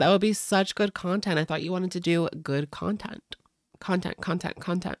 Yes, that would be such good content. I thought you wanted to do good content. Content.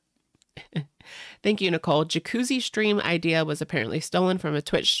 Thank you, Nicole. Jacuzzi stream idea was apparently stolen from a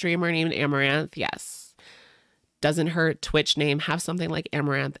Twitch streamer named Amaranth. Yes. Doesn't her Twitch name have something like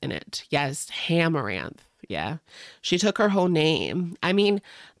Amaranth in it? Yes, Hamaranth. Yeah. She took her whole name. I mean,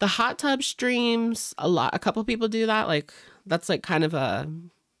 the hot tub streams, a couple people do that. Like, that's like kind of a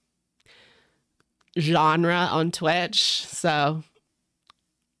genre on Twitch. So,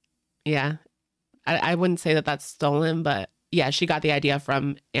 yeah. I wouldn't say that that's stolen, but yeah, she got the idea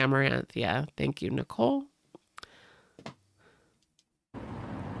from Amaranth. Yeah. Thank you, Nicole.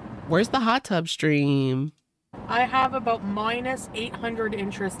 Where's the hot tub stream? I have about minus 800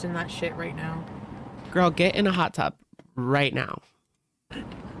 interest in that shit right now. Girl, get in a hot tub right now.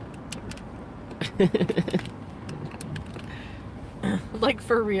 Like,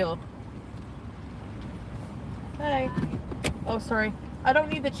 for real. Hey. Oh, sorry. I don't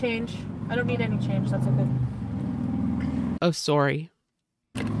need the change. I don't need any change. That's okay. Oh, sorry.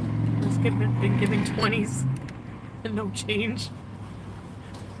 Just been giving 20s and no change.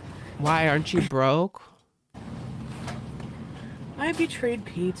 Why, aren't you broke? I betrayed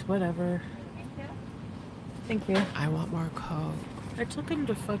Pete. Whatever. Thank you. I want more Coke. I took him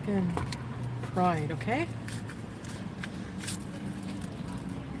to fucking Pride, okay?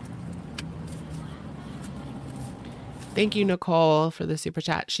 Thank you, Nicole, for the super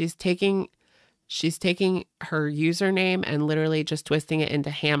chat. She's taking her username and literally just twisting it into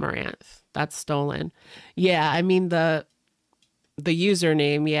Hamaranth. That's stolen. Yeah, I mean the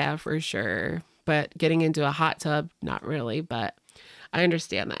username, yeah, for sure. But getting into a hot tub, not really, but I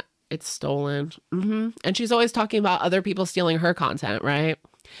understand that. It's stolen. And she's always talking about other people stealing her content, right?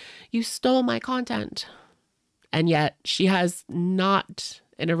 You stole my content. And yet she has not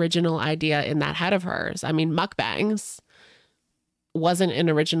an original idea in that head of hers. I mean, mukbangs wasn't an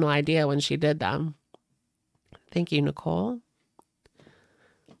original idea when she did them. Thank you, Nicole.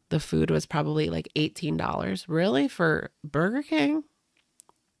 The food was probably like $18. Really? For Burger King?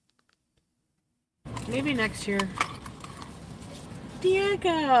 Maybe next year.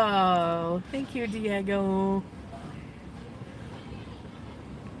 Diego! Thank you, Diego.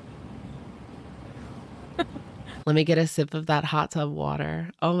 Let me get a sip of that hot tub water.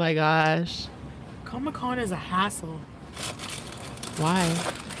 Oh my gosh. Comic-Con is a hassle. Why?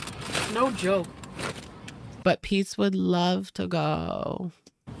 No joke. But Pete's would love to go.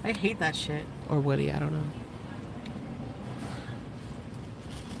 I hate that shit. Or Woody, I don't know.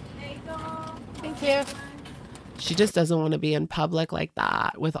 Thank you. She just doesn't want to be in public like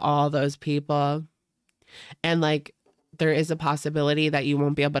that with all those people. And like, there is a possibility that you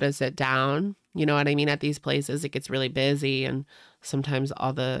won't be able to sit down. You know what I mean? At these places, it gets really busy and sometimes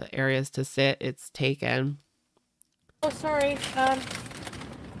all the areas to sit, it's taken. Oh, sorry.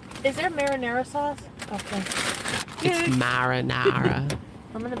 Is there marinara sauce? Okay. It's marinara.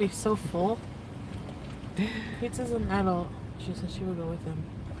 I'm gonna be so full. Pizza's an adult. She said she would go with him.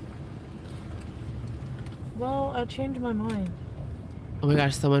 Well, I changed my mind. Oh my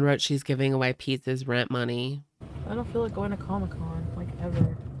gosh, someone wrote she's giving away Pizza's rent money. I don't feel like going to Comic-Con, like,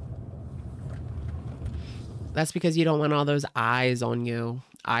 ever. That's because you don't want all those eyes on you,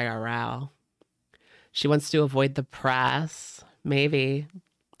 IRL. She wants to avoid the press. Maybe.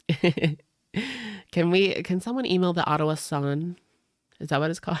 Can someone email the Ottawa Sun? Is that what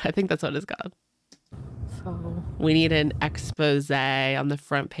it's called? I think that's what it's called. So We need an expose on the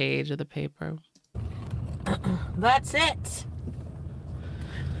front page of the paper. that's it.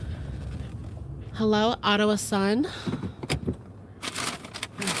 Hello, Ottawa Sun.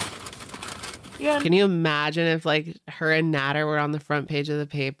 Yeah. Can you imagine if like her and Nader were on the front page of the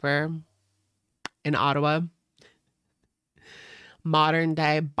paper in Ottawa? Modern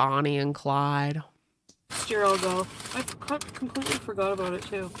day Bonnie and Clyde. Next year I'll go. I completely forgot about it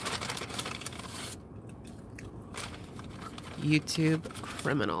too. YouTube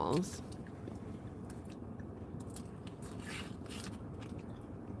criminals.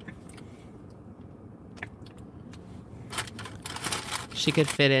 She could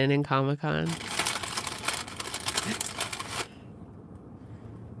fit in Comic-Con.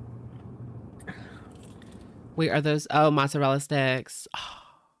 Wait, are those? Oh, mozzarella sticks. Oh,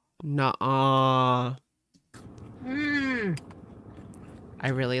 nuh-uh. I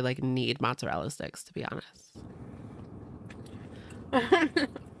really like need mozzarella sticks, to be honest.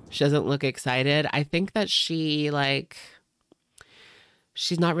 She doesn't look excited. I think that she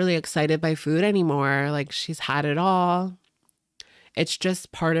she's not really excited by food anymore. Like, she's had it all. It's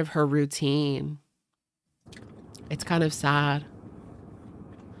just part of her routine. It's kind of sad.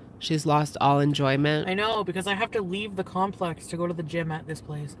 She's lost all enjoyment. I know, because I have to leave the complex to go to the gym at this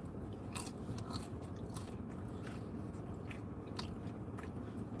place.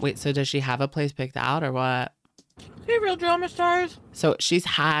 Wait, so does she have a place picked out or what? Hey, real drama stars. So she's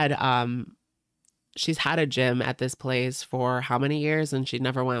had a gym at this place for how many years, and she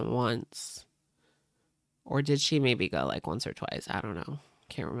never went once. Or did she maybe go like once or twice? I don't know.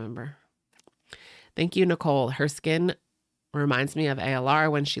 Can't remember. Thank you, Nicole. Her skin reminds me of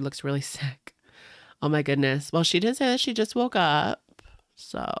ALR when she looks really sick. Oh my goodness. Well, she did say that she just woke up.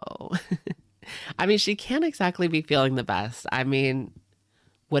 So, I mean, she can't exactly be feeling the best. I mean,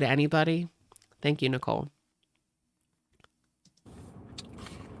 would anybody? Thank you, Nicole.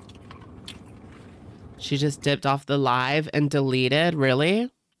 She just dipped off the live and deleted.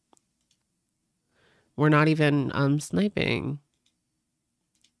 Really? We're not even sniping.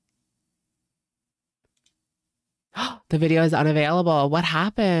 The video is unavailable. What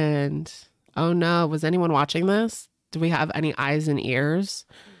happened? Oh no, was anyone watching this? Do we have any eyes and ears?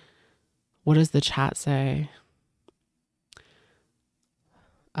 What does the chat say?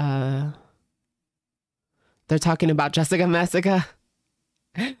 They're talking about Jessica Messica.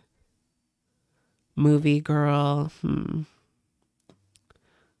 Movie girl.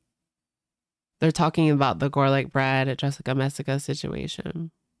 They're talking about the GorlicBread Jessica Messica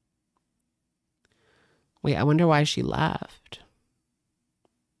situation. Wait, I wonder why she left.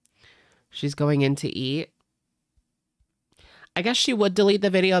 She's going in to eat. I guess she would delete the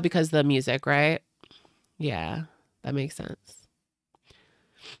video because of the music, right? Yeah, that makes sense.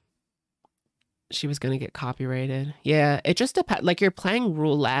 She was going to get copyrighted. Yeah, it just depends. Like, you're playing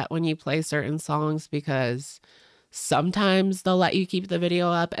roulette when you play certain songs because sometimes they'll let you keep the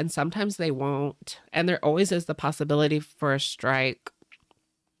video up and sometimes they won't. And there always is the possibility for a strike.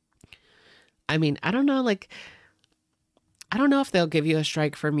 I mean, I don't know, like, I don't know if they'll give you a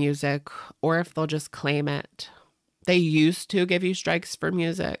strike for music or if they'll just claim it. They used to give you strikes for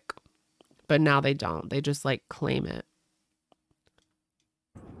music, but now they don't. They just like claim it.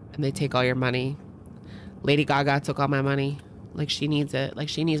 And they take all your money. Lady Gaga took all my money. Like, she needs it. Like,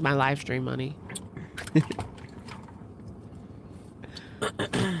 she needs my live stream money.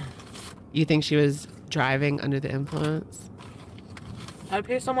 You think she was driving under the influence? I'd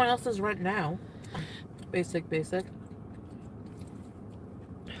pay someone else's rent now. Basic.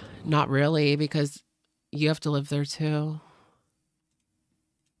 Not really, because you have to live there too.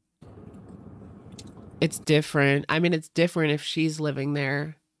 It's different. I mean, it's different if she's living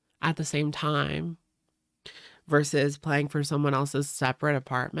there at the same time versus paying for someone else's separate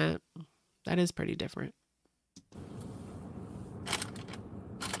apartment. That is pretty different.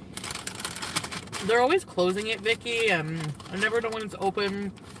 They're always closing it, Vicky. I never know when it's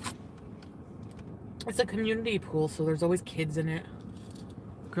open. It's a community pool, so there's always kids in it.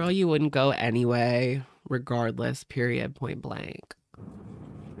 Girl, you wouldn't go anyway, regardless, period, point blank.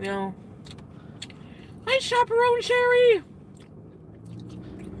 No. Hi, chaperone Sherry!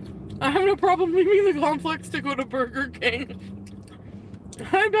 I have no problem leaving the complex to go to Burger King.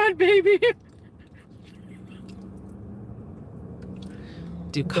 Hi, bad baby.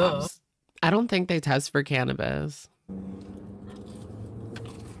 Do cops... I don't think they test for cannabis.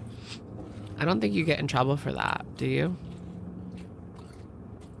 I don't think you get in trouble for that, do you?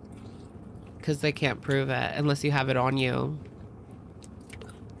 Because they can't prove it unless you have it on you.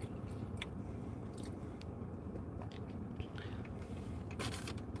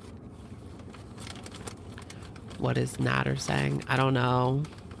 What is Nader saying? I don't know.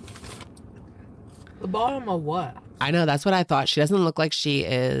 The bottom of what? I know, that's what I thought. She doesn't look like she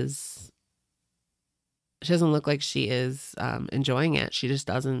is... She doesn't look like she is enjoying it. She just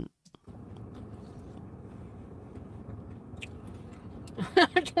doesn't.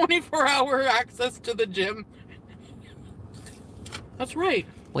 24-hour access to the gym. That's right.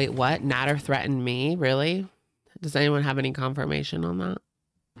 Wait, what? Nader threatened me? Really? Does anyone have any confirmation on that?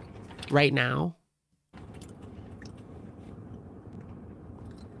 Right now?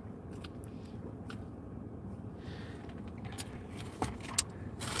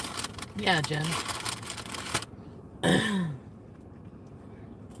 Yeah, Jen.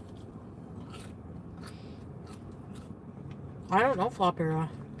 I don't know, Flopera.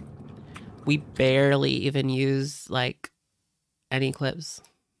 We barely even use, like, any clips.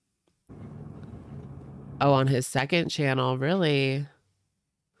 Oh, on his second channel, really?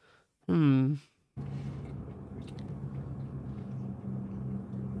 Who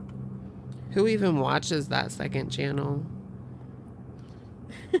even watches that second channel?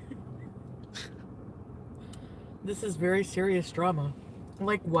 This is very serious drama.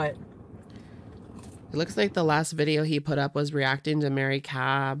 Like what? It looks like the last video he put up was reacting to Mary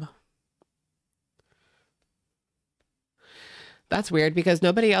Cab. That's weird because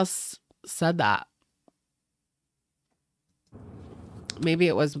nobody else said that. Maybe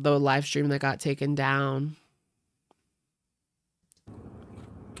it was the live stream that got taken down.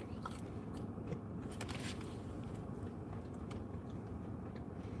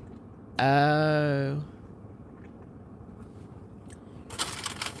 Oh.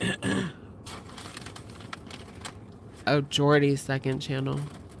 Oh, Jordy's second channel.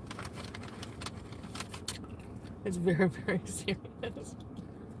 It's very, very serious.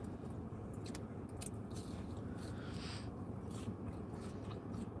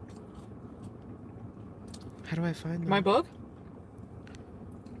 How do I find them? My book?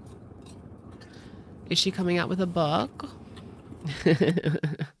 Is she coming out with a book?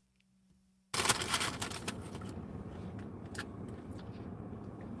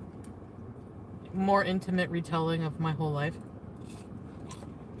 More intimate retelling of my whole life.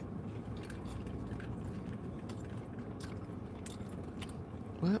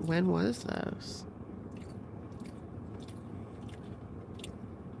 What? When was this?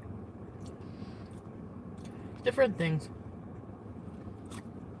 Different things.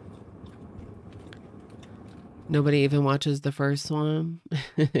 Nobody even watches the first one.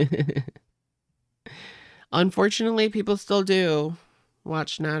 Unfortunately, people still do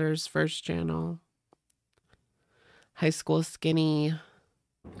watch Nader's first channel. High School Skinny.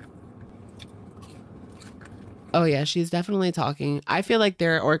 Oh yeah, she's definitely talking. I feel like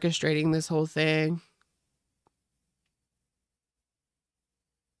they're orchestrating this whole thing.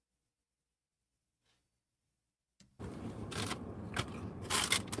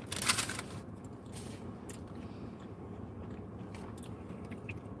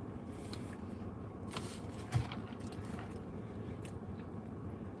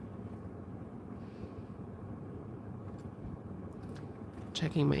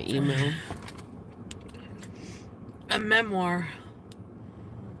 Checking my email. A memoir.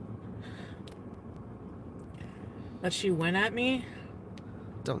 That she went at me?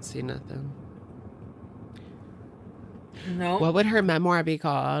 Don't see nothing. No. What would her memoir be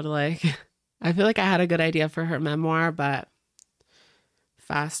called? Like, I feel like I had a good idea for her memoir, but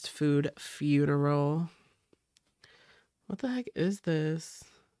fast food funeral. What the heck is this?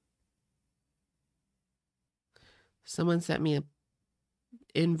 Someone sent me a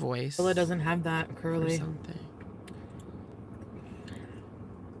invoice. Well, it doesn't have that, Curly. Or something.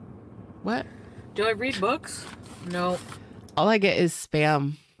 What? Do I read books? No. All I get is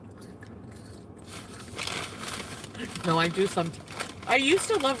spam. No, I do some. I used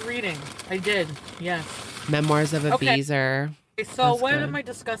to love reading. I did. Yes. Memoirs of a Beezer. Okay, so That's what good. am I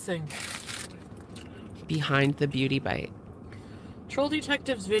discussing? Behind the Beauty Bite. Troll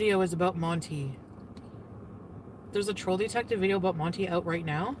Detective's video is about Monty. There's a Troll Detective video about Monty out right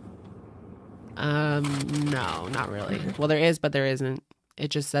now? No, not really. Well, there is, but there isn't.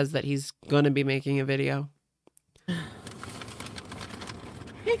 It just says that he's going to be making a video. Hey,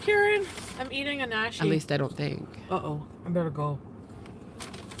 Karen. I'm eating a nashi. At least I don't think. Uh-oh. I better go.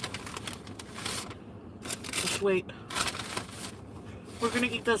 Just wait. We're going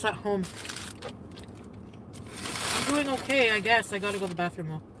to eat this at home. I'm doing okay, I guess. I got to go to the bathroom,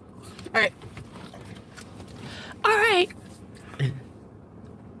 though. All right. All right.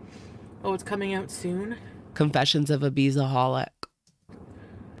 Oh, it's coming out soon? Confessions of a Beezaholic.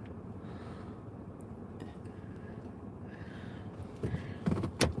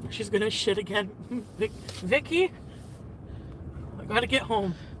 She's gonna shit again. Vicky? I gotta get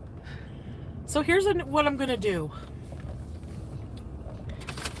home. So here's what I'm gonna do.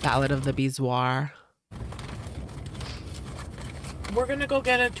 Ballad of the Bezoar. We're gonna go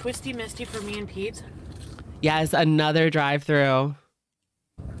get a Twisty Misty for me and Pete. Yes, another drive-through.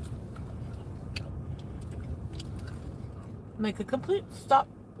 Make a complete stop.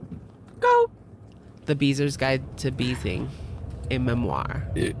 Go! The Beezer's Guide to Beezing. A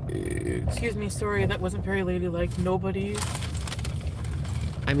memoir. Excuse me, sorry, that wasn't very ladylike. Nobody.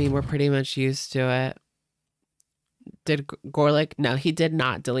 I mean, we're pretty much used to it. Did Gorlick? No, he did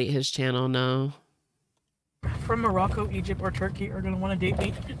not delete his channel, no. From Morocco, Egypt, or Turkey are gonna want to date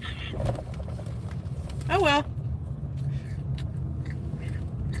me. Oh well.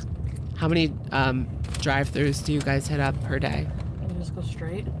 How many drive-thrus do you guys hit up per day? Let me just go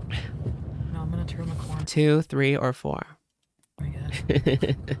straight. No, I'm gonna turn the corner. 2, 3, or 4? I guess.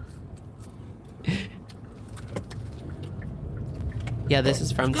 Yeah, this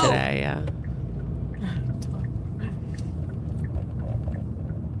is from today, yeah.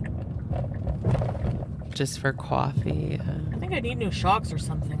 just for coffee. I think I need new shocks or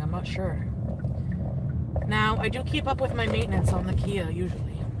something. I'm not sure. Now, I do keep up with my maintenance on the Kia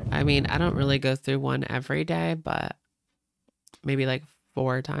usually. I mean, I don't really go through one every day, but maybe like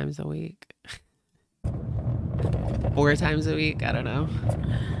 4 times a week. 4 times a week? I don't know.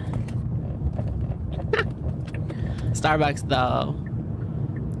 Starbucks, though.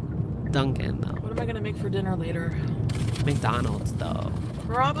 Dunkin', though. What am I going to make for dinner later? McDonald's, though.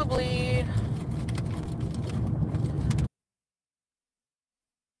 Probably...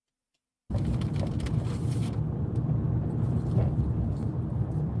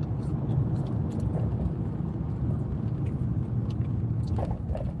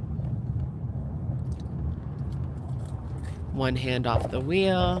 One hand off the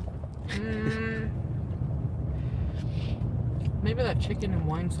wheel. Maybe that chicken and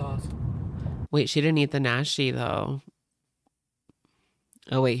wine sauce. Wait, she didn't eat the nashi, though.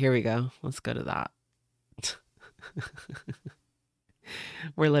 Oh, wait, here we go. Let's go to that.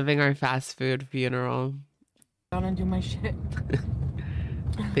 We're living our fast food funeral. Down and do my shit.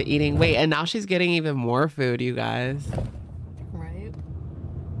 The eating. Wait, and now she's getting even more food, you guys. Right?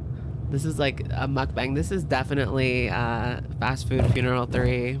 This is like a mukbang. This is definitely fast food funeral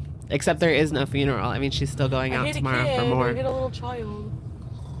 3. Except there is no funeral. I mean, she's still going out tomorrow for more. I hit a little child.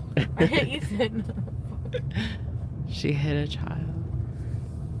 I hit Ethan. She hit a child.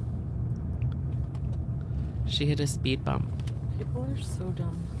 She hit a speed bump. People are so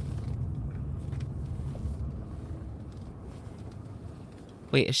dumb.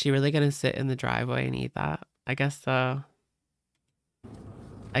 Wait, is she really gonna sit in the driveway and eat that? I guess so.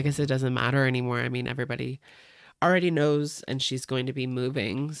 I guess it doesn't matter anymore. I mean, everybody already knows, and she's going to be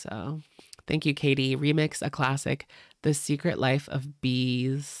moving. So thank you, Katie. Remix a classic, The Secret Life of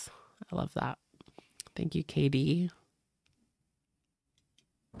Bees. I love that. Thank you, Katie.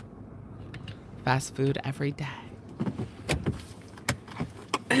 Fast food every day.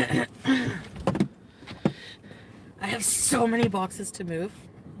 I have so many boxes to move.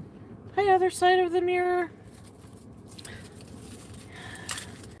 Hi, other side of the mirror.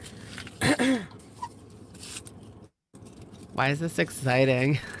 Why is this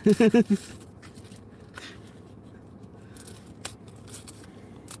exciting?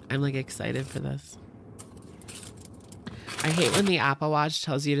 I'm like excited for this. I hate when the Apple Watch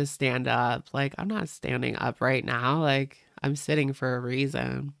tells you to stand up. Like, I'm not standing up right now. Like, I'm sitting for a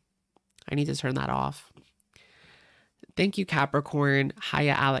reason. I need to turn that off. Thank you, Capricorn.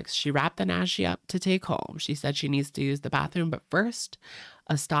 Hiya, Alex. She wrapped the nashi up to take home. She said she needs to use the bathroom, but first,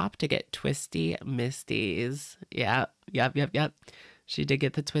 a stop to get twisty misties. Yep. She did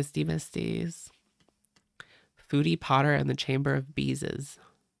get the twisty misties. Foodie Potter and the Chamber of Beeses.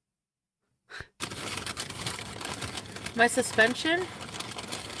 My suspension?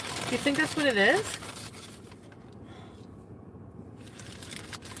 Do you think that's what it is?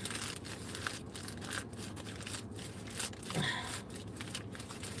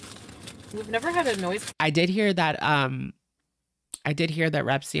 We've never had a noise. I did hear that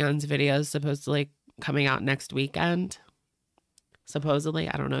Repsion's video is supposedly coming out next weekend. Supposedly,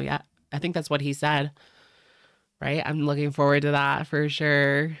 I don't know yet. I think that's what he said. Right? I'm looking forward to that for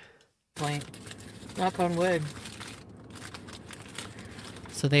sure. Like, knock on wood.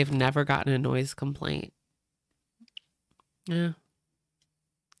 So they've never gotten a noise complaint. Yeah.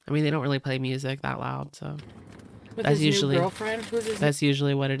 I mean, they don't really play music that loud, so With that's his usually new girlfriend? Who's his that's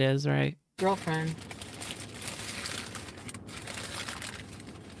usually what it is, right? girlfriend?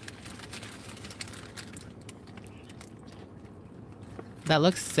 That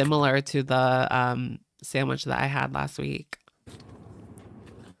looks similar to the sandwich that I had last week.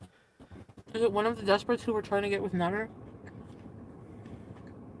 Is it one of the desperates who were trying to get with Nader?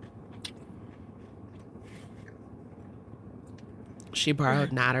 She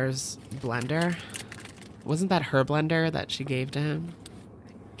borrowed Nader's blender. Wasn't that her blender that she gave to him?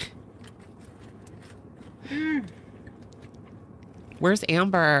 Where's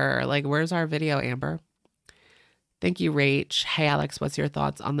Amber? Like, where's our video, Amber? Thank you, Rach. Hey, Alex, what's your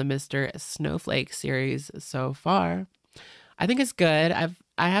thoughts on the Mr. Snowflake series so far? I think it's good.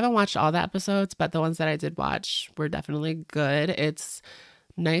 I haven't watched all the episodes, but the ones that I did watch were definitely good. It's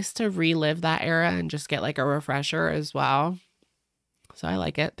nice to relive that era and just get like a refresher as well. So I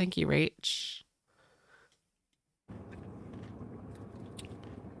like it. Thank you, Rach.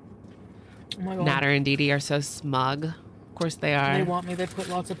 Oh my God. Nader and Didi are so smug. Of course they are. They want me. They put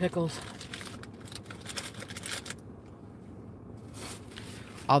lots of pickles.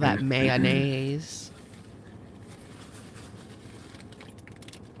 All that mayonnaise.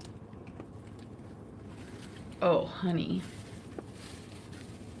 Oh, honey.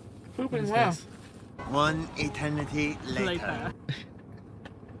 What is Wow. this? One eternity later.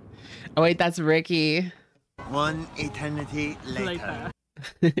 Oh, wait, that's Ricky. One eternity later.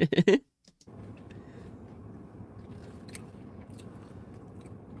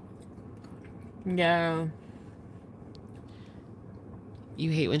 Yeah.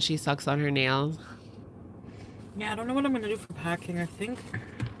 You hate when she sucks on her nails. Yeah, I don't know what I'm gonna do for packing. I think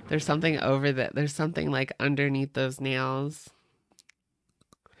There's something over that. There's something like underneath those nails.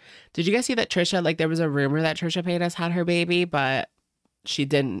 Did you guys see that Trisha, like there was a rumor that Trisha Paytas had her baby, but she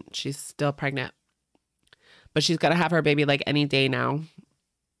didn't. She's still pregnant. But she's gonna have her baby like any day now.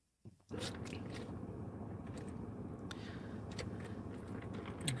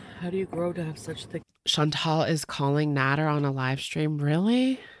 how do you grow to have such thick? Chantal is calling Nader on a live stream.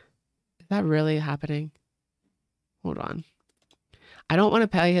 Really? Is that really happening? Hold on. I don't want to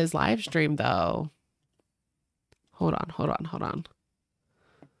play his live stream though. Hold on.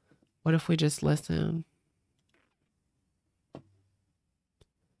 What if we just listen?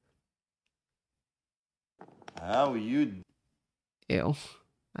 How you? Ew.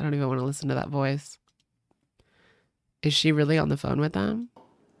 I don't even want to listen to that voice. Is she really on the phone with them?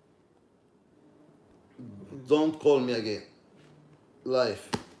 Don't call me again. Life.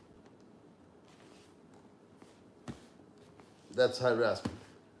 That's harassment.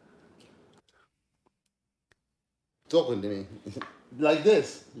 Talking to me like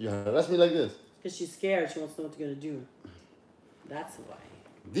this. You harass me like this. Because she's scared. She wants to know what you're going to do. That's why.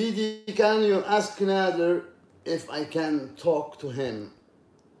 Didi, can you ask Nader if I can talk to him?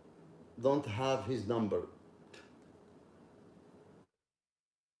 Don't have his number.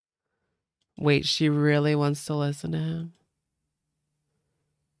 Wait, she really wants to listen to him?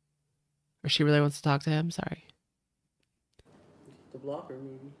 Or she really wants to talk to him? Sorry. The blocker,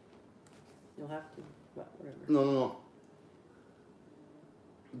 maybe. You'll have to. But whatever. No.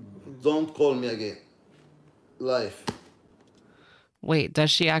 Don't call me again. Life. Wait,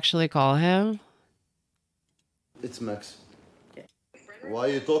 does she actually call him? It's Max. Okay. Why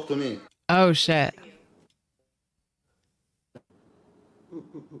you talk to me? Oh, shit.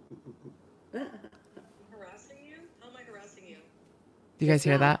 Harassing you? How am I harassing you? Do you guys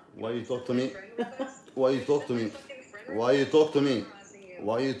hear that? Why you talk to me? Why you talk to me? Why you talk to me?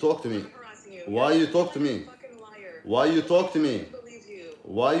 Why you talk to me? Why you talk to me? Why you talk to me?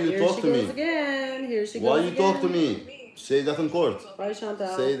 Why you talk to me? Again. Here she goes Why you again. talk to me? Say that in court. Bye,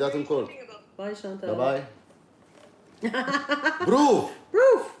 Chantal. Say that in court. Bye, Chantal. Bye-bye. Proof.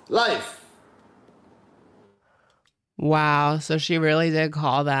 Life. Wow, so she really did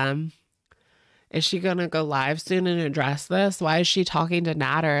call them. Is she gonna go live soon and address this? Why is she talking to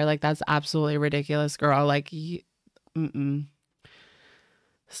Nader? Like, that's absolutely ridiculous, girl. Like,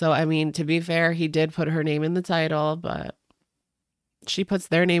 So, I mean, to be fair, he did put her name in the title, but she puts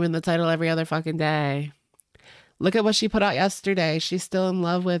their name in the title every other fucking day. Look at what she put out yesterday. She's still in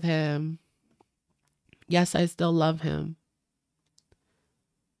love with him. Yes, I still love him.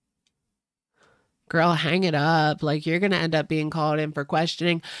 Girl, hang it up. Like, you're going to end up being called in for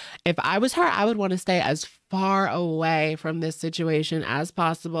questioning. If I was her, I would want to stay as far away from this situation as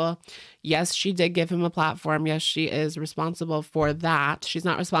possible. Yes, she did give him a platform. Yes, she is responsible for that. She's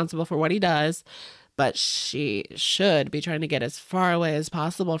not responsible for what he does, but she should be trying to get as far away as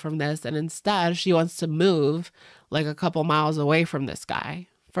possible from this. And instead, she wants to move like a couple miles away from this guy.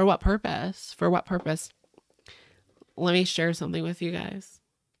 For what purpose? For what purpose? Let me share something with you guys.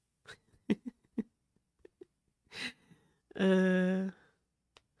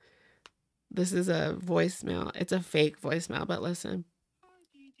 This is a voicemail. It's a fake voicemail, but listen.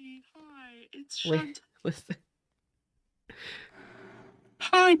 Hi, it's Wait, listen.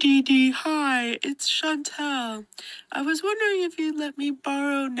 Hi, Dee Dee. Hi, it's Chantal. I was wondering if you'd let me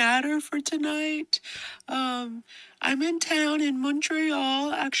borrow Nader for tonight. I'm in town in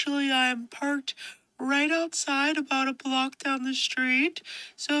Montreal. Actually, I'm parked right outside, about a block down the street.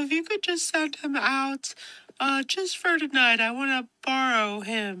 So if you could just send him out, just for tonight, I want to borrow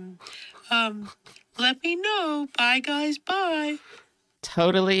him. Let me know. Bye, guys. Bye.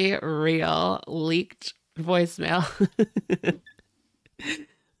 Totally real leaked voicemail.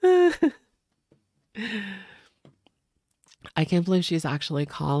 I can't believe she's actually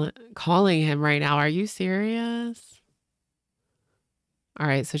calling him right now. Are you serious? All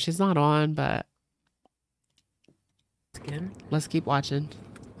right, so she's not on, but let's keep watching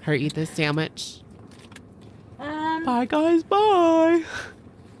her eat this sandwich. Bye, guys. Bye.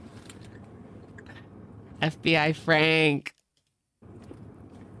 FBI Frank.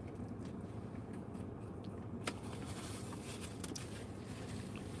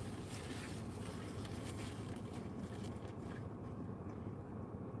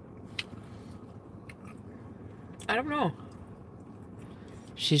 I don't know.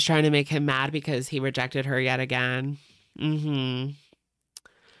 She's trying to make him mad because he rejected her yet again. Mm-hmm.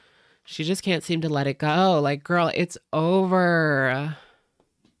 She just can't seem to let it go. Like, girl, it's over.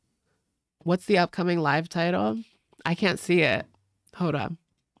 What's the upcoming live title? I can't see it. Hold on.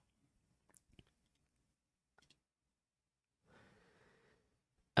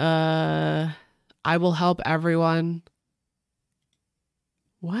 I will help everyone.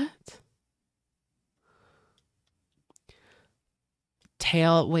 What?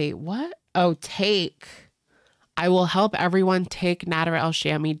 Wait, what? Oh, take. I will help everyone take Nader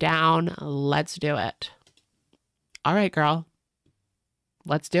El-Shami down. Let's do it. All right, girl.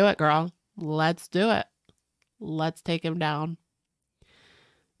 Let's do it, girl. Let's do it. Let's take him down.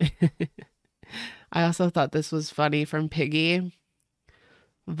 I also thought this was funny from Piggy.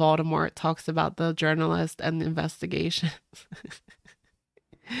 Voldemort talks about the journalist and the investigations.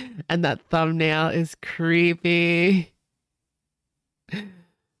 And that thumbnail is creepy.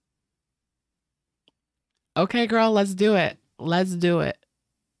 Okay, girl, let's do it. Let's do it.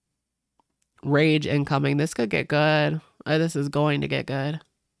 Rage incoming. This could get good. This is going to get good.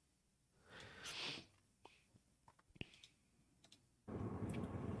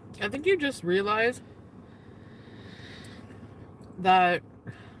 I think you just realized that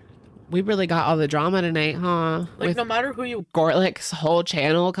we really got all the drama tonight, huh? Like, with no matter who you Gorlik's whole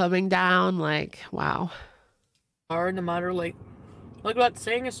channel coming down, like, wow. Or no matter, like what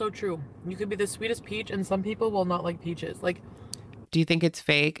saying is so true. You could be the sweetest peach and some people will not like peaches. Like, do you think it's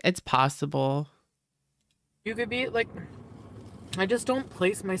fake? It's possible. You could be, like, I just don't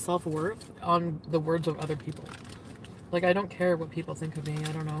place my self-worth on the words of other people. Like, I don't care what people think of me.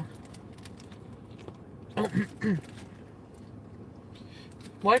 I don't know.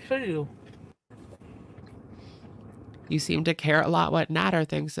 Why should you? You seem to care a lot what Nader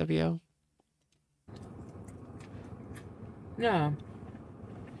thinks of you. Yeah.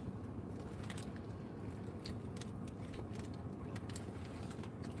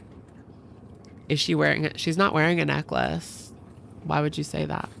 Is she wearing it? She's not wearing a necklace. Why would you say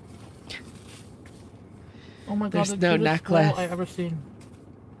that? Oh my god, there's no necklace I ever seen.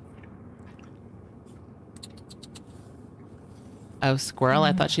 Oh, squirrel.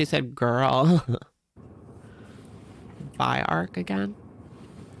 I thought she said girl. Buy arc again.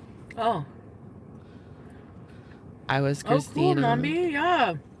 Oh. I was Christina. Oh, cool, Nambi.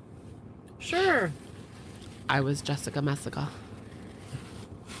 Yeah. Sure. I was Jessica Messica.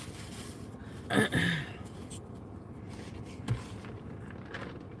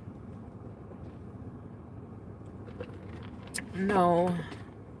 No.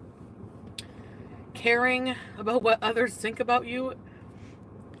 Caring about what others think about you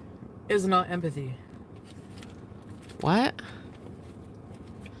is not empathy. What?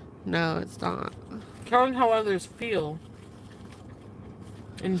 No, it's not. Caring how others feel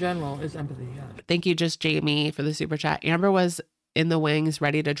in general is empathy, yeah. Thank you, Just Jamie, for the super chat. Amber was in the wings,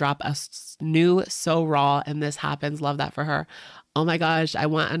 ready to drop a new So Raw, and this happens. Love that for her. Oh my gosh, I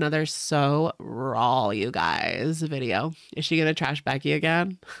want another So Raw, you guys, video. Is she gonna trash Becky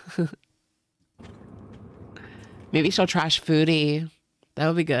again? Maybe she'll trash Foodie. That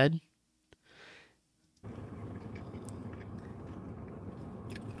would be good.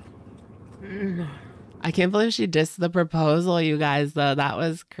 I can't believe she dissed the proposal, you guys, though. That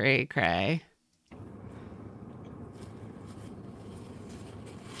was cray cray.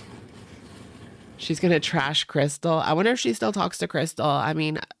 She's gonna trash Crystal. I wonder if she still talks to Crystal. I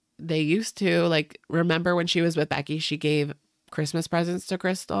mean, they used to. Like, remember when she was with Becky, she gave Christmas presents to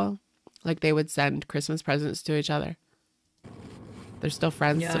Crystal? Like, they would send Christmas presents to each other. They're still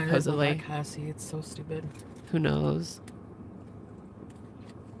friends, yeah, supposedly. I heard about that, Cassie. It's so stupid. Who knows?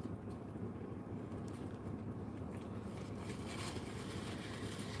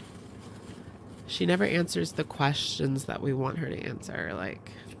 She never answers the questions that we want her to answer,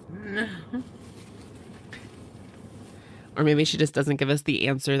 like... Or maybe she just doesn't give us the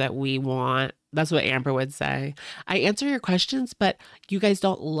answer that we want. That's what Amber would say. I answer your questions, but you guys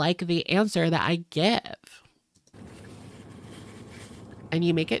don't like the answer that I give. And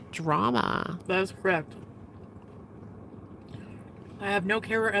you make it drama. That is correct. I have no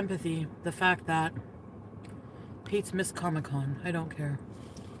care or empathy. The fact that Pete's missed Comic-Con. I don't care.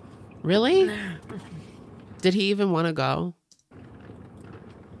 Really? Did he even want to go?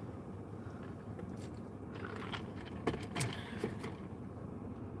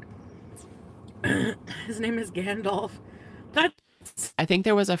 His name is Gandalf. I think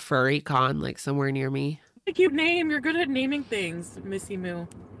there was a furry con like somewhere near me. A cute name. You're good at naming things, Missy Moo.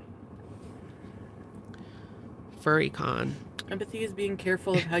 Furry con. Empathy is being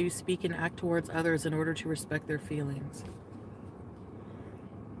careful of how you speak and act towards others in order to respect their feelings.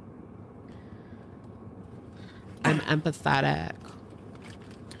 I'm empathetic.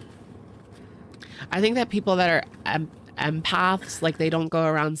 I think that people that are empaths, like, they don't go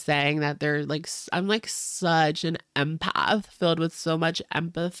around saying that they're like, I'm like such an empath filled with so much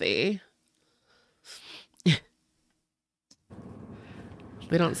empathy. They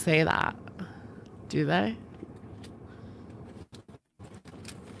don't say that, do they?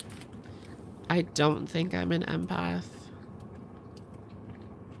 I don't think I'm an empath.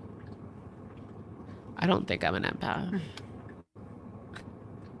 I don't think I'm an empath.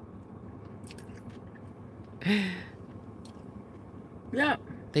 Yeah.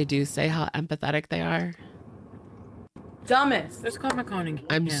 They do say how empathetic they are. Dumbest. There's Comic Con.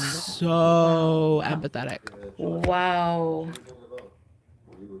 I'm so empathetic. Wow.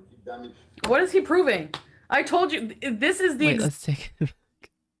 What is he proving? I told you, this is the let's take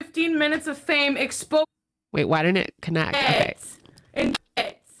 15 minutes of fame exposed. Wait, why didn't it connect? Okay.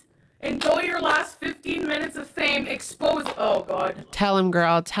 Enjoy your last 15 minutes of fame exposed. Oh, God. Tell him,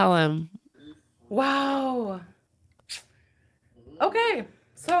 girl. Tell him. Wow. Okay,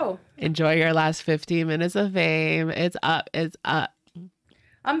 so. Enjoy your last 15 minutes of fame. It's up. It's up.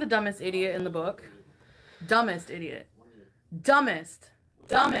 I'm the dumbest idiot in the book. Dumbest idiot. Dumbest.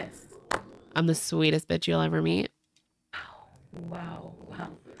 I'm the sweetest bitch you'll ever meet. Wow.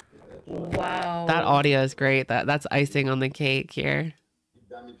 Wow. That audio is great. That's icing on the cake here.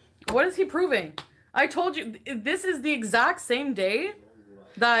 What is he proving? I told you, this is the exact same day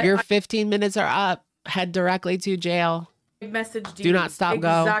that your 15 minutes are up. Head directly to jail. Message do not stop.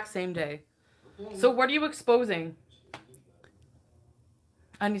 Go. Exact same day. So what are you exposing?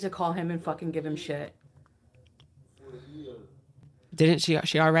 I need to call him and fucking give him shit. Didn't she?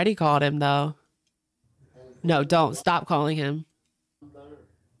 She already called him though. No, don't stop calling him.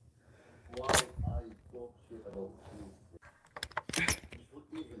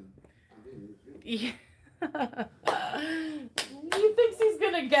 Yeah.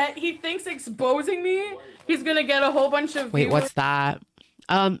 He thinks exposing me, he's gonna get a whole bunch of Wait, viewers. what's that?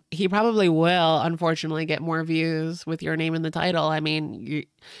 He probably will, unfortunately, get more views with your name in the title. I mean,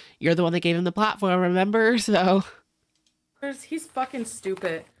 you're the one that gave him the platform, remember? So he's fucking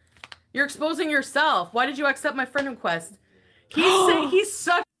stupid. You're exposing yourself. Why did you accept my friend request? He's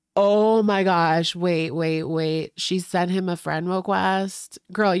such. Oh my gosh. Wait. She sent him a friend request.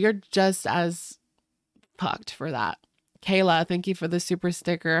 Girl, you're just as fucked for that. Kayla, thank you for the super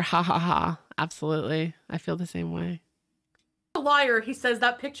sticker. Ha ha ha. Absolutely. I feel the same way. A liar. He says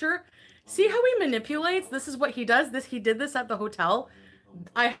that picture. See how he manipulates? This is what he does. He did this at the hotel.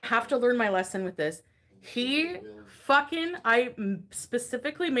 I have to learn my lesson with this. I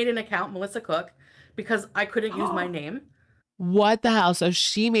specifically made an account, Melissa Cook, because I couldn't use my name. What the hell? So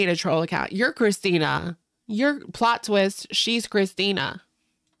she made a troll account. You're Christina. Your plot twist, she's Christina.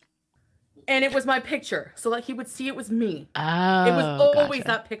 And it was my picture, so that he would see it was me. Oh, it was always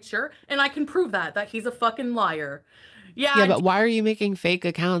that picture, and I can prove that he's a fucking liar. Yeah, but why are you making fake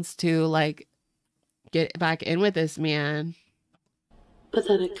accounts to, like, get back in with this man?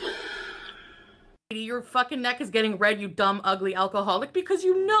 Pathetic. Your fucking neck is getting red, you dumb, ugly alcoholic, because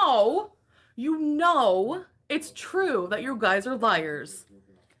you know it's true that you guys are liars.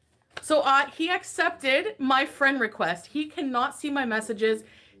 So he accepted my friend request. He cannot see my messages.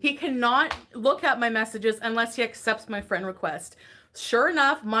 He cannot look at my messages unless he accepts my friend request. Sure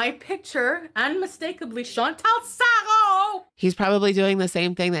enough, my picture, unmistakably Chantal Sarro. He's probably doing the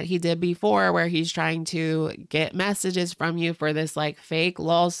same thing that he did before, where he's trying to get messages from you for this, like, fake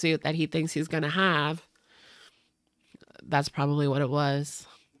lawsuit that he thinks he's going to have. That's probably what it was.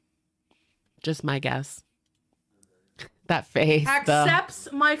 Just my guess. That face. Accepts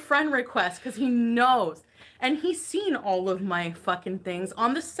my friend request because he knows. And he's seen all of my fucking things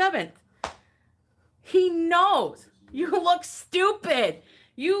on the 7th. He knows. You look stupid.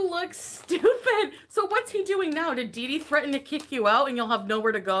 You look stupid. So what's he doing now? Did Dee Dee threaten to kick you out and you'll have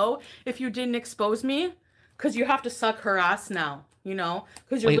nowhere to go if you didn't expose me? Because you have to suck her ass now, you know?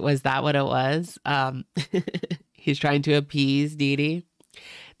 Wait, was that what it was? He's trying to appease Dee Dee.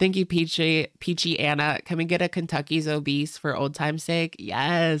 Thank you, Peachy Anna. Can we get a Kentucky's Obese for old time's sake?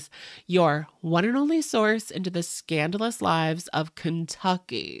 Yes. Your one and only source into the scandalous lives of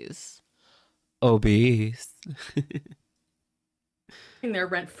Kentucky's Obese. They're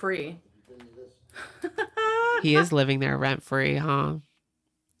rent free. He is living there rent free, huh?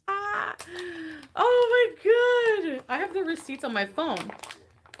 Oh my God. I have the receipts on my phone.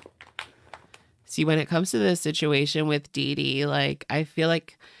 See, when it comes to this situation with Dee Dee, like, I feel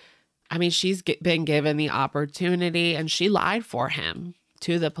like I mean, she's been given the opportunity and she lied for him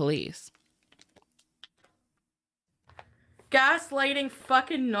to the police. Gaslighting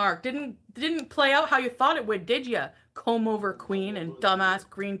fucking narc. Didn't play out how you thought it would, did ya? Comb over queen and dumbass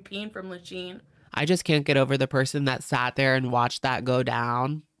green peen from Lachine. I just can't get over the person that sat there and watched that go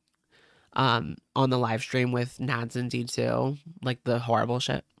down on the live stream with Nads and D2. Like the horrible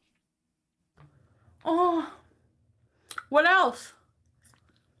shit. Oh. What else?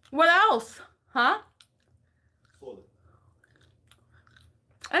 What else? Huh?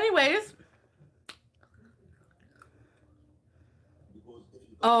 Anyways.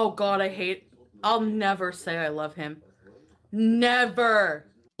 Oh God, I'll never say I love him. Never.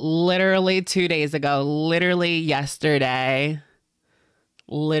 Literally 2 days ago. Literally yesterday.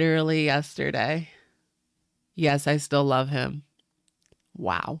 Literally yesterday. Yes, I still love him.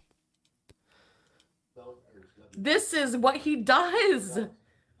 Wow. This is what he does.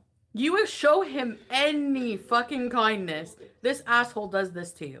 You show him any fucking kindness, this asshole does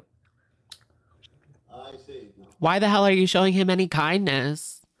this to you. Why the hell are you showing him any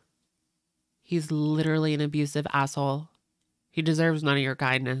kindness? He's literally an abusive asshole. He deserves none of your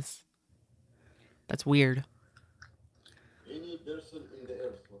kindness. That's weird.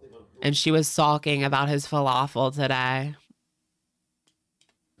 And she was sulking about his falafel today.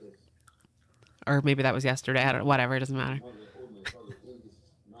 Or maybe that was yesterday. I don't know. Whatever. It doesn't matter.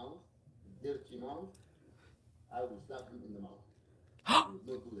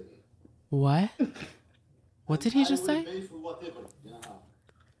 What? What did he just say?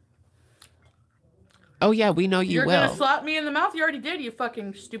 Oh, yeah. We know you will. You're going to slap me in the mouth? You already did, you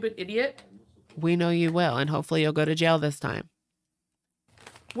fucking stupid idiot. We know you will. And hopefully you'll go to jail this time.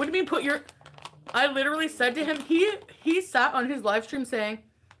 What do you mean put your... I literally said to him, he sat on his live stream saying,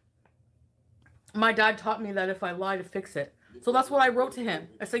 my dad taught me that if I lie to fix it. So that's what I wrote to him.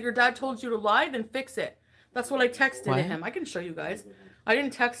 I said, your dad told you to lie, then fix it. That's what I texted to him. I can show you guys. I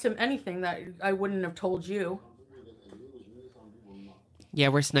didn't text him anything that I wouldn't have told you. Yeah,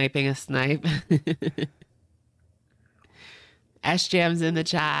 we're sniping a snipe. SGM's in the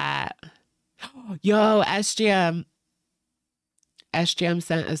chat. Yo, SGM. SGM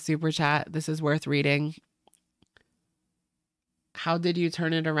sent a super chat. This is worth reading. How did you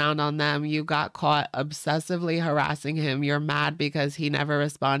turn it around on them? You got caught obsessively harassing him. You're mad because he never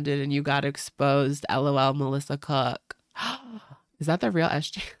responded and you got exposed. LOL, Melissa Cook. Is that the real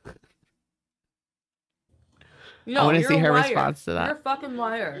SGM? No, I want to see her response to that. You're a fucking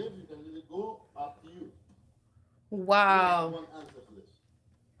liar. Wow.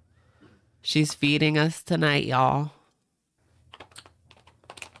 She's feeding us tonight, y'all.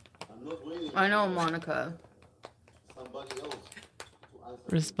 I know, Monica.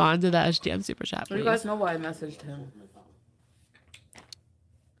 Respond to the SGM super chat, please. You guys know why I messaged him.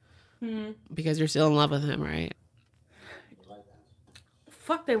 Because you're still in love with him, right?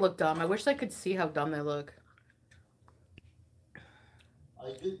 Fuck, they look dumb. I wish I could see how dumb they look.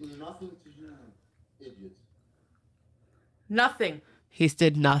 I did nothing to you, idiot. Nothing. He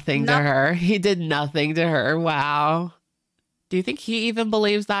did nothing to her. He did nothing to her. Wow. Do you think he even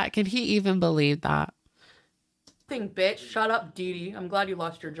believes that? Can he even believe that? Nothing, bitch. Shut up, Dee Dee. I'm glad you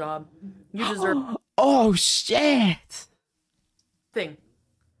lost your job. You deserve... Oh, shit. Nothing.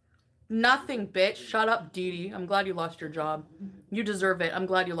 Nothing, bitch. Shut up, Dee Dee. I'm glad you lost your job. You deserve it. I'm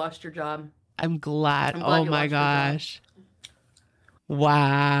glad you lost your job. I'm glad. Oh, my gosh.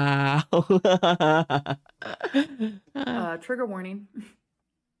 Wow. Trigger warning.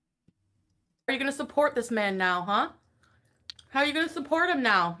 Are you going to support this man now, huh? How are you going to support him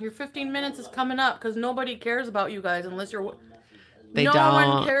now? Your 15 minutes is coming up because nobody cares about you guys unless you're... No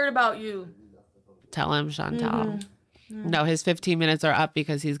one cared about you. Tell him, Chantal. No, his 15 minutes are up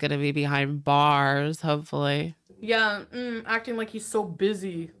because he's going to be behind bars, hopefully. Yeah, acting like he's so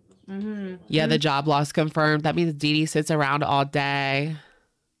busy. Yeah, the job loss confirmed. That means Dee Dee sits around all day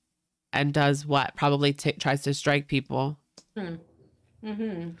and does what? Probably tries to strike people.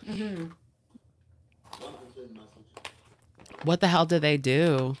 What the hell do they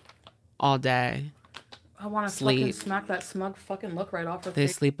do all day? I want to fucking smack that smug fucking look right off her They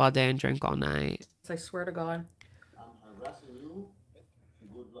face. sleep all day and drink all night. I swear to God.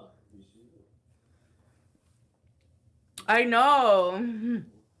 I know.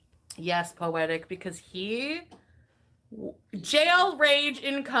 Yes, poetic, because he... Jail rage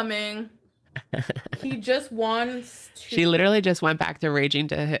incoming. He just wants to... She literally just went back to raging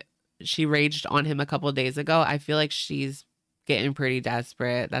to... She raged on him a couple of days ago. I feel like she's getting pretty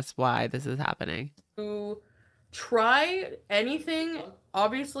desperate. That's why this is happening. To try anything,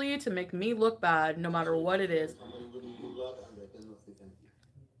 obviously, to make me look bad, no matter what it is.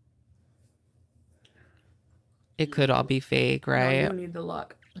 It could all be fake, No, right? you need the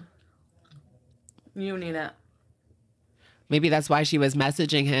luck. You need it. Maybe that's why she was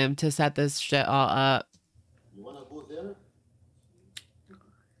messaging him to set this shit all up. You wanna go there?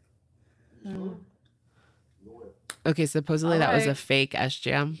 Okay, supposedly that was a Alright. fake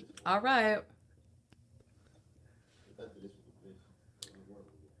SGM. All right.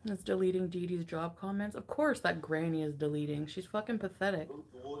 It's deleting Dee Dee's job comments. Of course that granny is deleting. She's fucking pathetic. Don't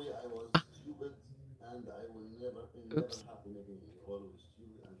worry, I was stupid and I will never Oops. happen again. You always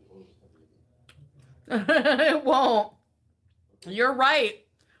stupid and you always happen again. It won't. You're right.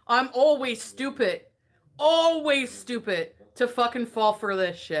 I'm always stupid. Always stupid to fucking fall for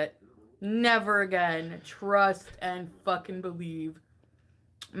this shit. Never again. Trust and fucking believe.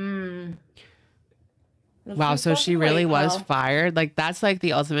 Wow, so she really was pal. fired. Like, that's like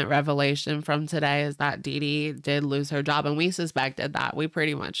the ultimate revelation from today is that Dee Dee did lose her job. And we suspected that. We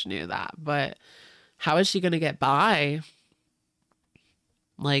pretty much knew that. But how is she going to get by?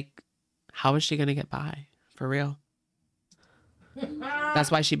 Like, how is she going to get by? For real. That's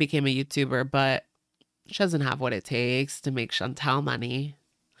why she became a YouTuber. But she doesn't have what it takes to make Chantel money.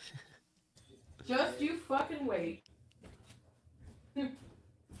 Just you fucking wait.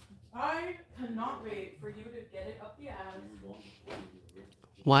 I cannot wait for you to get it up the ass.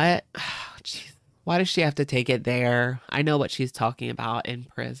 What? Jeez. Why does she have to take it there? I know what she's talking about in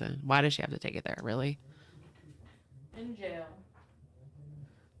prison. Why does she have to take it there? Really? In jail.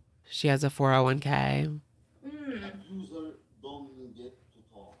 She has a 401k. User don't get to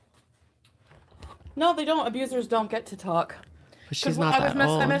talk. No, they don't. Abusers don't get to talk. But she's not that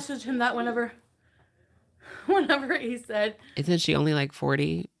old. I messaged him that whenever he said. Isn't she only like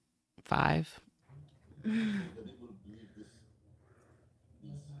 45?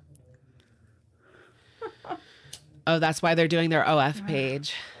 Oh, that's why they're doing their OF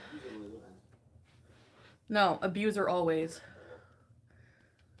page. No, abuser always.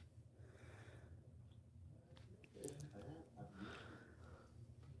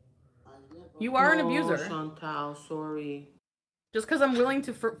 You are an abuser. Chantal, sorry. Just because I'm willing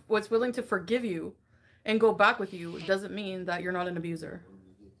to forgive you and go back with you doesn't mean that you're not an abuser.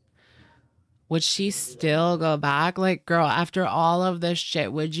 Would she still go back? Like, girl, after all of this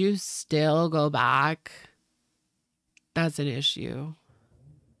shit, would you still go back? That's an issue.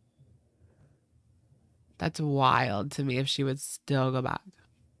 That's wild to me if she would still go back.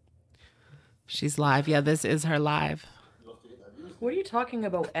 She's live. Yeah, this is her live. What are you talking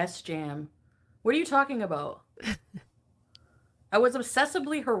about, S-Jam? What are you talking about? I was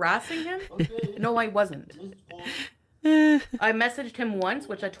obsessively harassing him? No, I wasn't. I messaged him once,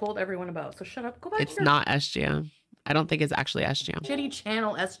 which I told everyone about. So shut up. Go back. It's not SGM. I don't think it's actually SGM. Shitty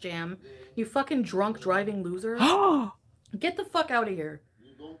channel, S-Jam. You fucking drunk driving loser. Get the fuck out of here.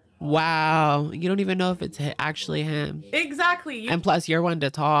 Wow. You don't even know if it's actually him. Exactly. And plus, you're one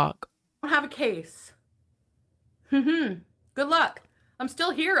to talk. I don't have a case. Good luck. I'm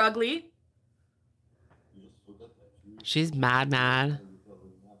still here, ugly. She's mad.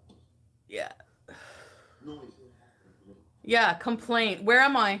 Yeah. Yeah, complaint. Where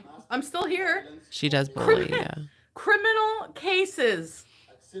am I? I'm still here. She does bully, yeah. Criminal cases.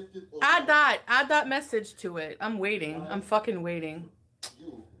 Add that message to it. I'm waiting. I'm fucking waiting.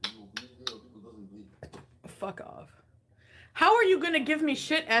 Fuck off. How are you gonna give me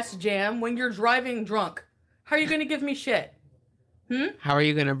shit, S-Jam, when you're driving drunk? How are you gonna give me shit? How are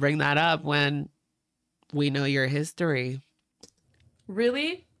you going to bring that up when we know your history?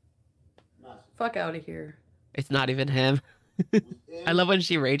 Really? Fuck out of here. It's not even him. I love when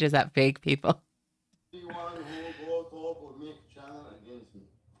she rages at fake people. Anyone who go talk or make channel against me.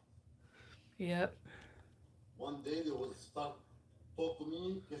 Yep. One day they will start talk to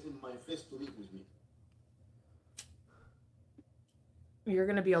me, kissing my face to meet with me. You're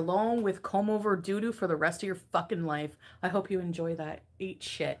gonna be alone with comb over doo-doo for the rest of your fucking life. I hope you enjoy that. Eat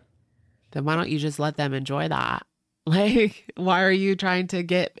shit. Then why don't you just let them enjoy that? Like, why are you trying to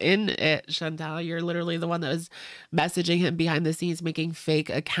get in it, Chantal? You're literally the one that was messaging him behind the scenes, making fake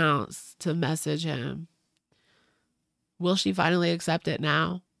accounts to message him. Will she finally accept it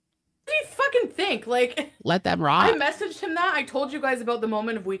now? What do you fucking think? Like, let them rock. I messaged him that. I told you guys about the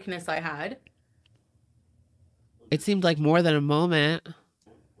moment of weakness I had. It seemed like more than a moment.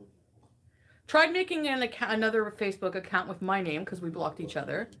 Tried making an account, another Facebook account with my name because we blocked each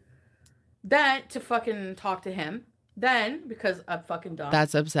other. Then to fucking talk to him. Then because I'm fucking dumb.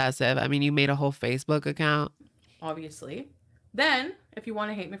 That's obsessive. I mean, you made a whole Facebook account. Obviously. Then, if you want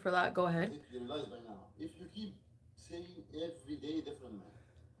to hate me for that, go ahead. You realize by now, if you keep saying every day different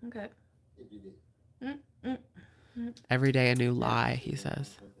man. Okay. Every day. Every day a new lie, he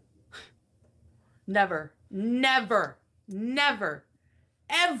says. Never. Never, never,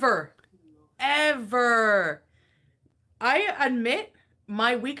 ever, ever. I admit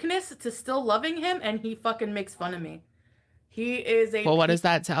my weakness to still loving him, and he fucking makes fun of me. He is a Well, what does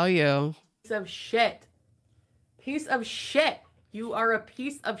that tell you? piece of shit. Piece of shit. You are a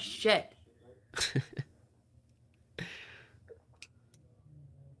piece of shit.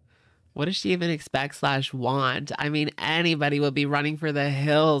 What does she even expect / want? I mean, anybody would be running for the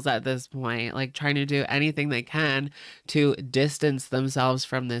hills at this point, like trying to do anything they can to distance themselves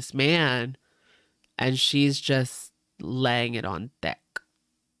from this man. And she's just laying it on thick.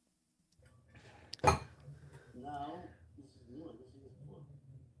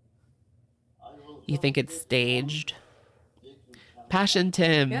 You think it's staged? Passion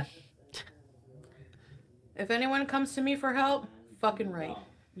Tim. Yep. If anyone comes to me for help, fucking right.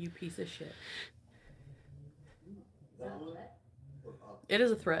 You piece of shit. It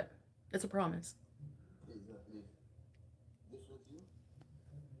is a threat. It's a promise.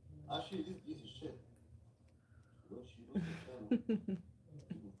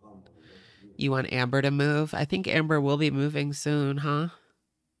 You want Amber to move? I think Amber will be moving soon, huh?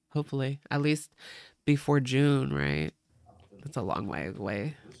 Hopefully. At least before June, right? That's a long way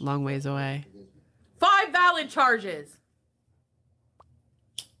away. Long ways away. 5 valid charges.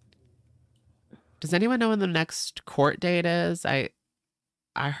 Does anyone know when the next court date is? I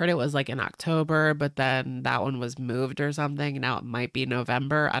heard it was like in October, but then that one was moved or something. Now it might be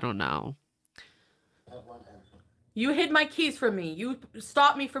November. I don't know. You hid my keys from me. You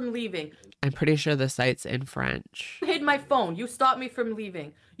stopped me from leaving. I'm pretty sure the site's in French. You hid my phone. You stopped me from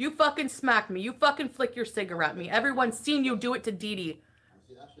leaving. You fucking smacked me. You fucking flicked your cigarette at me. Everyone's seen you do it to Dee Dee.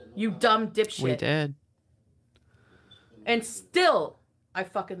 You dumb dipshit. We did. And still, I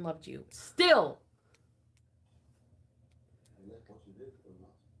fucking loved you. Still.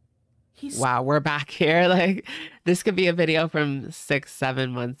 Wow, we're back here. Like, this could be a video from 6,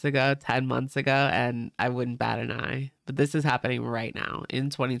 7 months ago, 10 months ago, and I wouldn't bat an eye. But this is happening right now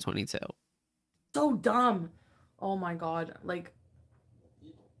in 2022. So dumb. Oh my God. Like,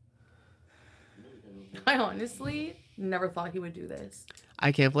 I honestly never thought he would do this.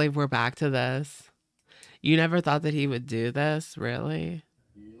 I can't believe we're back to this. You never thought that he would do this? Really?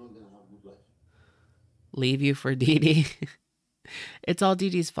 Leave you for Dee Dee? It's all Dee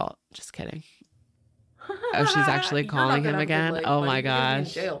Dee's fault. Just kidding. Oh, she's actually calling him again? Oh my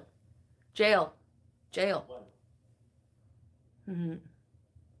gosh. Jail. Jail. Jail.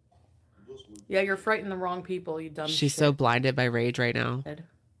 Yeah, you're frightening the wrong people, you dumb She's shit. so blinded by rage right now.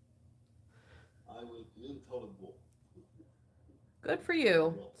 Good for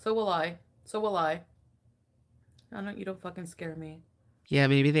you. So will I. So will I. You don't fucking scare me. Yeah,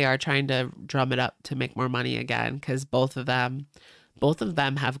 maybe they are trying to drum it up to make more money again, because both of them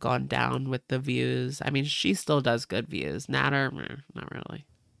have gone down with the views. I mean, she still does good views. Nader, not really.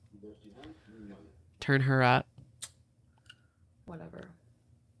 Turn her up. Whatever.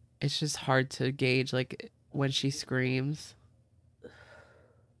 It's just hard to gauge, like, when she screams.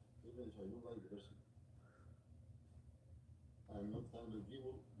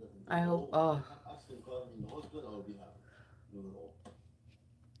 I hope. Oh.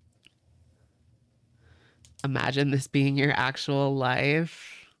 Imagine this being your actual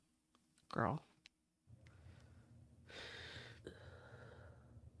life. Girl.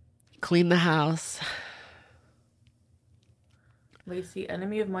 Clean the house. Lacey,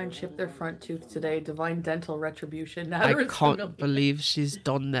 enemy of mine chipped their front tooth today. Divine dental retribution. Now I can't believe she's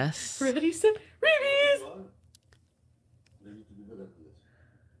done this. Ready, set, release!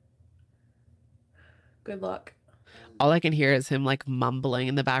 Good luck. All I can hear is him like mumbling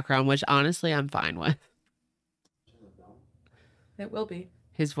in the background, which honestly I'm fine with. It will be.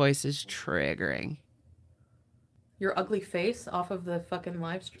 His voice is triggering. Your ugly face off of the fucking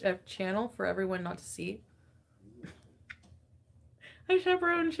live channel for everyone not to see. Hi,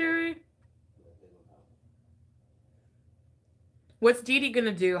 Chaperone Cherry. What's Dee Dee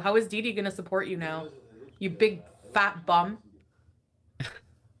gonna do? How is Dee Dee gonna support you now? You big fat bum.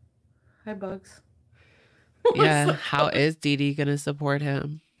 Hi, Bugs. Yeah, how is Dee Dee gonna support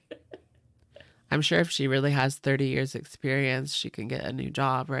him? I'm sure if she really has 30 years experience, she can get a new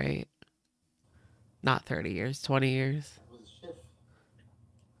job, right? Not 30 years, 20 years.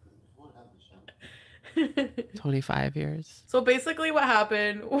 25 years. So basically what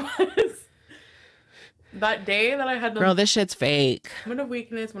happened was that day that I had the Girl, this shit's fake. moment of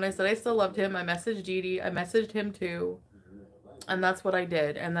weakness, when I said I still loved him, I messaged Dee Dee. I messaged him too. And that's what I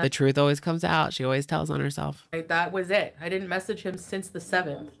did. And the truth always comes out. She always tells on herself. That was it. I didn't message him since the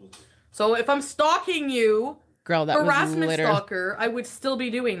 7th. So if I'm stalking you, girl, that harassment was literally stalker, I would still be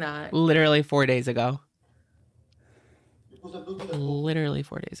doing that. Literally 4 days ago. literally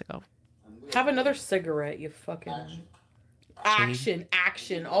 4 days ago. Have another cigarette, you fucking... Action.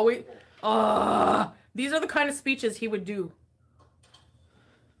 Always... these are the kind of speeches he would do.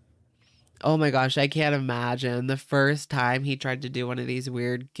 Oh my gosh, I can't imagine. The first time he tried to do one of these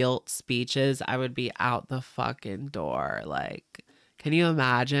weird guilt speeches, I would be out the fucking door. Like, can you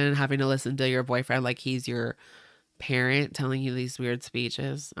imagine having to listen to your boyfriend like he's your parent telling you these weird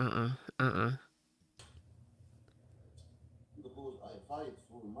speeches? Because I fight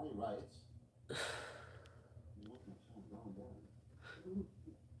for my rights.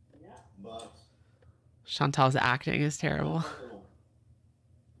 But Chantal's acting is terrible.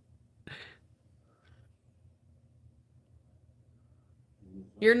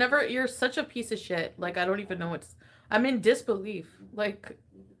 You're such a piece of shit. Like, I don't even know I'm in disbelief. Like,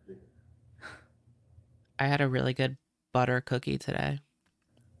 I had a really good butter cookie today.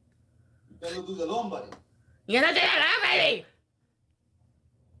 you cannot do the alone, buddy. You're not doing it, baby!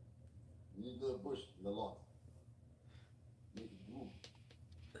 You need to push the lot. Make it move.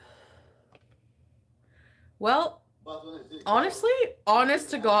 Well, But when I say honestly, honest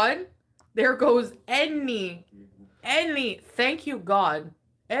to God, there goes any, thank you God,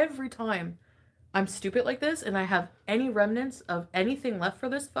 every time I'm stupid like this and I have any remnants of anything left for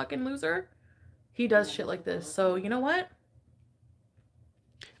this fucking loser, he does shit like this. So, you know what?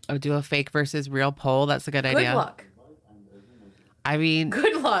 Oh, do a fake versus real poll. That's a good idea. Good luck. I mean,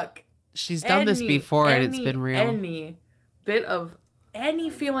 Good luck. she's done this before and it's been real. Any bit of any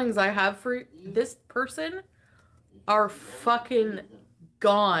feelings I have for this person are fucking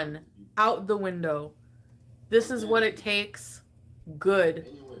gone out the window. This is what it takes. Good.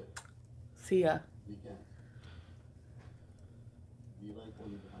 See ya.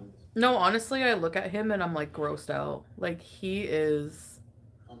 No, honestly, I look at him and I'm like grossed out. Like, he is...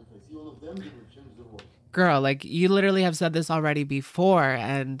 Girl, like, you literally have said this already before,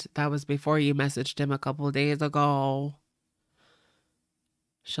 and that was before you messaged him a couple of days ago.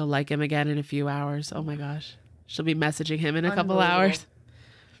 She'll like him again in a few hours. Oh my gosh. She'll be messaging him in a couple hours.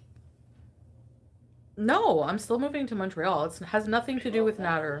 No, I'm still moving to Montreal. It has nothing to do with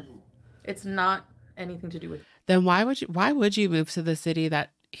Nader. It's not anything to do with... Then why would you move to the city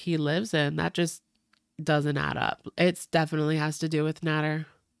that he lives in? That just doesn't add up. It definitely has to do with Nader.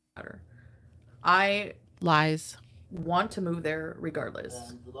 I lies. Want to move there regardless.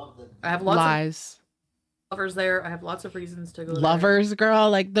 I have lots lies. Of lovers there. I have lots of reasons to go there. Lovers, girl,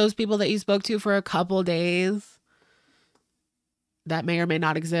 like those people that you spoke to for a couple days that may or may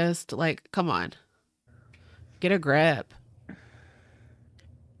not exist. Like, come on. Get a grip.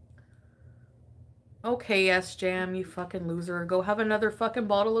 Okay, yes, Jam, you fucking loser. Go have another fucking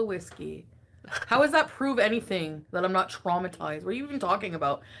bottle of whiskey. How does that prove anything that I'm not traumatized? What are you even talking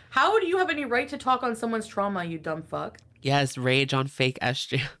about? How do you have any right to talk on someone's trauma, you dumb fuck? Yes, rage on fake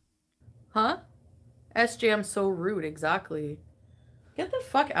SJ. Huh? SJM's so rude, exactly. Get the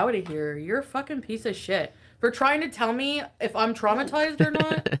fuck out of here. You're a fucking piece of shit. For trying to tell me if I'm traumatized or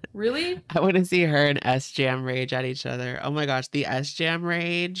not? Really? I want to see her and SJM rage at each other. Oh my gosh, the SJM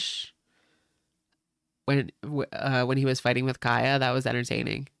rage when he was fighting with Kaya, that was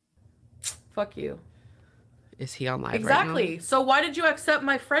entertaining. Fuck you. Is he on live exactly. right now? So why did you accept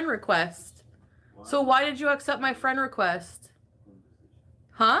my friend request? So why did you accept my friend request?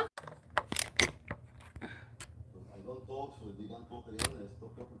 Huh?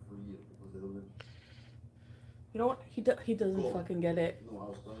 You know what? He doesn't fucking get it.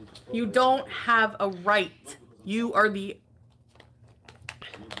 You don't have a right. You are the...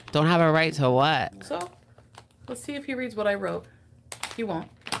 Don't have a right to what? So, let's see if he reads what I wrote. He won't.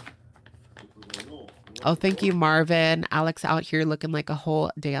 Oh, thank you, Marvin. Alex out here looking like a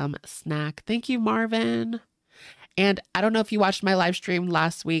whole damn snack. Thank you, Marvin. And I don't know if you watched my live stream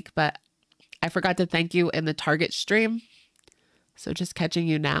last week, but I forgot to thank you in the Target stream. So just catching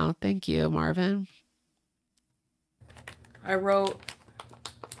you now. Thank you, Marvin. I wrote...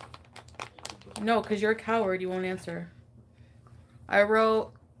 No, because you're a coward. You won't answer. I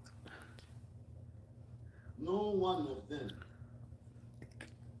wrote... No one of them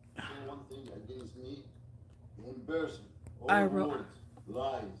say one thing against me. Embarrassment. I wrote... Words,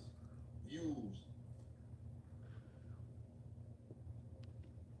 lies, views.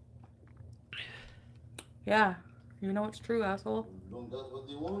 Yeah. You know it's true, asshole. You don't get what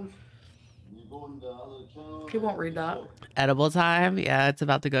they want. You go on the other channel. He won't read that. Edible time? Yeah, it's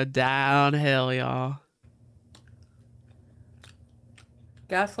about to go downhill, y'all.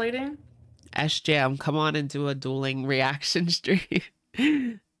 Gaslighting? SJam, come on and do a dueling reaction stream.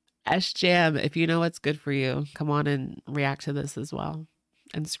 SJam, if you know what's good for you, come on and react to this as well.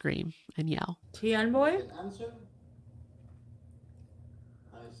 And scream and yell. TN boy?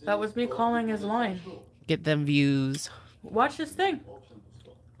 That was me calling his line. Get them views. Watch this thing.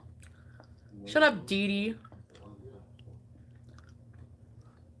 Shut up, Dee Dee.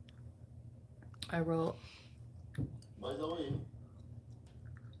 I wrote. By the way,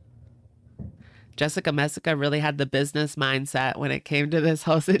 Jessica Messica really had the business mindset when it came to this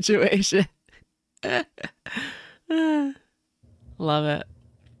whole situation. Love it.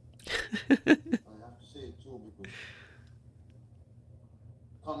 I have to say it too because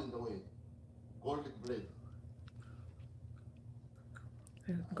come in the way. GorlicBread.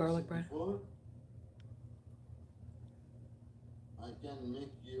 Garlic bread. Before, I can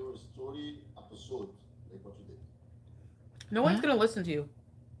make your story episode like what you did. No one's gonna listen to you.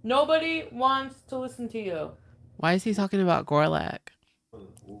 Nobody wants to listen to you. Why is he talking about Gorlick? Over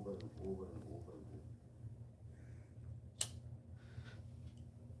and over and over and over.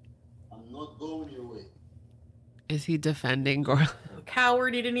 I'm not going your way. Is he defending Gorlick?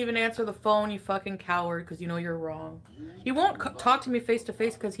 Coward, he didn't even answer the phone, you fucking coward, because you know you're wrong. He won't talk to me face to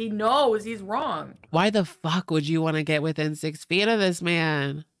face because he knows he's wrong. Why the fuck would you want to get within 6 feet of this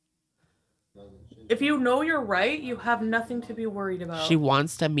man? If you know you're right, you have nothing to be worried about. She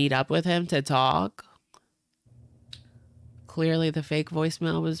wants to meet up with him to talk. Clearly the fake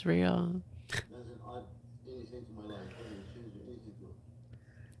voicemail was real.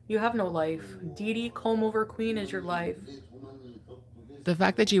 You have no life. Dee Dee, comb over queen is your life. The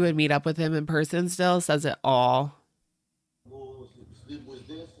fact that you would meet up with him in person still says it all.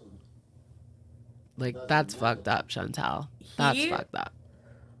 Like, that's fucked up, Chantal. That's fucked up.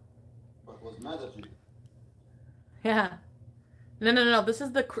 Yeah. No. This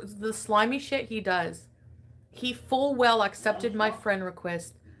is the slimy shit he does. He full well accepted my friend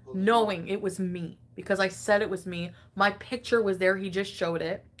request, knowing it was me. Because I said it was me. My picture was there. He just showed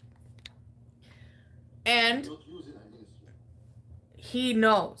it. And he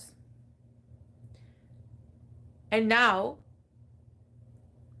knows. And now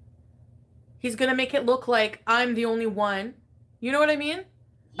he's gonna make it look like I'm the only one. You know what I mean?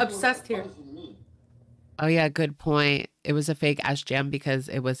 Obsessed here. Oh yeah, good point. It was a fake SGM because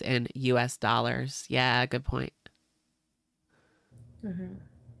it was in US dollars. Yeah, good point. Mm-hmm.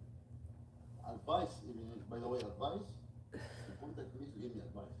 Advice, by the way, advice. You contact me to give me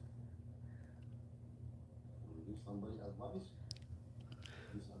advice. When you give somebody advice,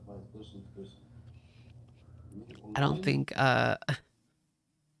 this advice person to person.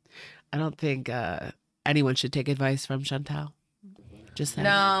 I don't think anyone should take advice from Chantal. Just saying.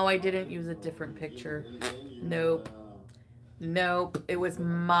 No, I didn't use a different picture. Nope. It was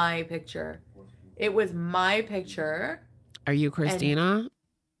my picture. It was my picture. Are you Christina?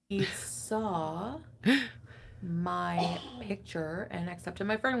 He saw my picture and accepted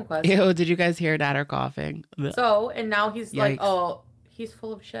my friend request. Ew, did you guys hear Nader coughing? So, and now he's like, oh, he's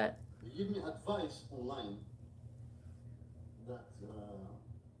full of shit. You give me advice online that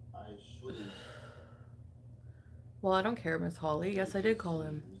I shouldn't. Well, I don't care, Miss Holly. Yes, I did call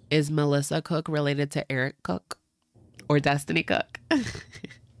him. Is Melissa Cook related to Eric Cook or Destiny Cook?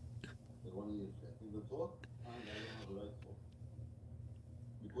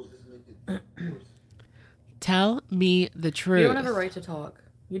 Tell me the truth. You don't have a right to talk.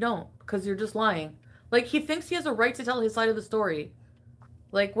 You don't, because you're just lying. Like, he thinks he has a right to tell his side of the story.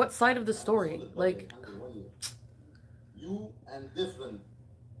 Like, what side of the story? Like, you and different,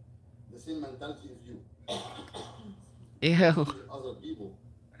 the same mentality as you. Ew. Other people.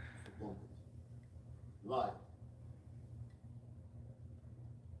 Lie.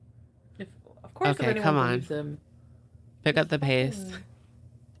 Of course, okay, come on. Him. Pick up the pace.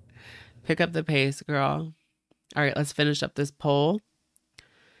 Pick up the pace, girl. All right, let's finish up this poll.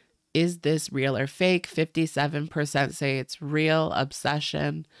 Is this real or fake? 57% say it's real,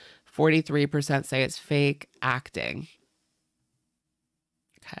 obsession. 43% say it's fake, acting.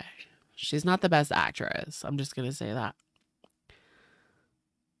 Okay. She's not the best actress. I'm just going to say that.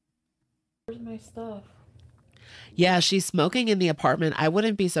 Where's my stuff? Yeah, she's smoking in the apartment. I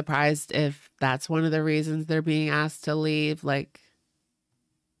wouldn't be surprised if that's one of the reasons they're being asked to leave. Like,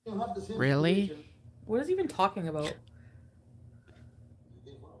 really? What is he even talking about?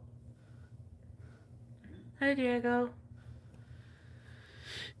 Hi, Diego.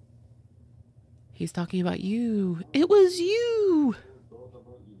 He's talking about you. It was you,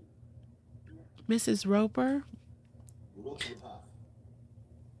 Mrs. Roper.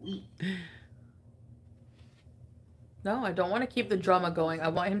 No, I don't want to keep the drama going. I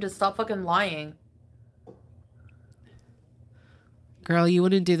want him to stop fucking lying. Girl, you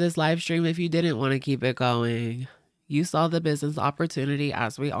wouldn't do this live stream if you didn't want to keep it going. You saw the business opportunity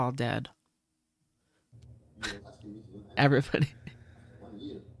as we all did. Everybody.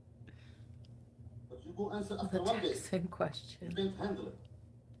 Go answer after 1 day. Same question. You can't handle it.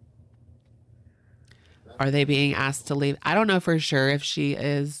 Are they being asked to leave? I don't know for sure if she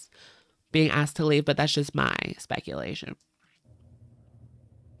is being asked to leave, but that's just my speculation.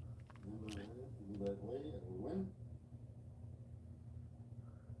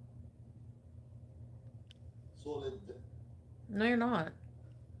 No, you're not.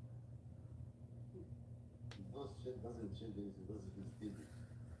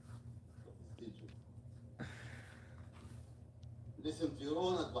 Listen to your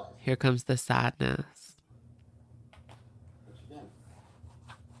own advice. Here comes the sadness.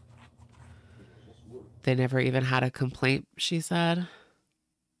 They never even had a complaint, she said.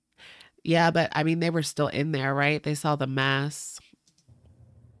 Yeah, but I mean, they were still in there, right? They saw the mess.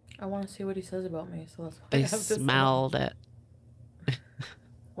 I want to see what he says about me, so that's why They I have this smelled it.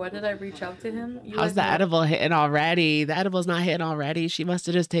 Why did I reach out to him? How's the edible hitting already? The edible's not hitting already. She must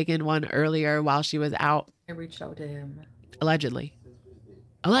have just taken one earlier while she was out. I reached out to him. Allegedly.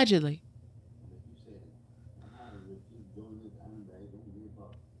 Allegedly.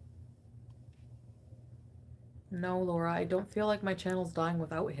 No, Laura, I don't feel like my channel's dying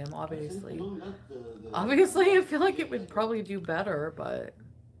without him, obviously. Obviously, I feel like it would probably do better, but...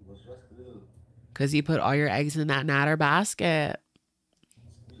 Because you put all your eggs in that Nader basket.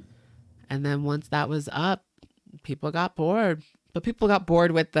 And then once that was up, people got bored. But people got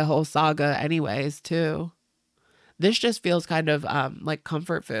bored with the whole saga anyways, too. This just feels kind of like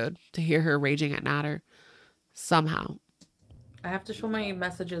comfort food to hear her raging at Nader. Somehow. I have to show my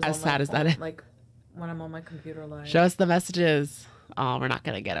messages As on sad my as that phone, is. like when I'm on my computer live. Show us the messages. Oh, we're not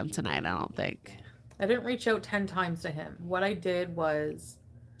going to get them tonight, I don't think. I didn't reach out 10 times to him. What I did was...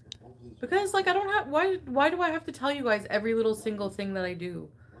 Because, like, I don't have... Why do I have to tell you guys every little single thing that I do?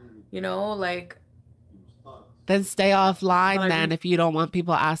 You know, like... Then stay offline then if you don't want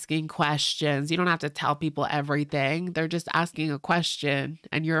people asking questions. You don't have to tell people everything. They're just asking a question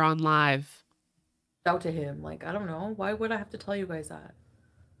and you're on live. Out to him. Like, I don't know. Why would I have to tell you guys that?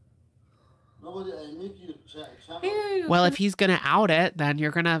 Well, if he's going to out it, then you're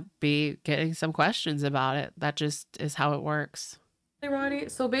going to be getting some questions about it. That just is how it works. Hey, Roddy.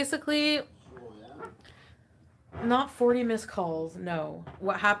 So basically, not 40 missed calls. No.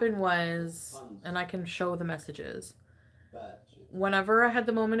 What happened was, and I can show the messages. Whenever I had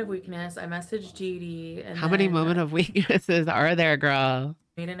the moment of weakness, I messaged Dee Dee. And how many moment of weaknesses are there, girl?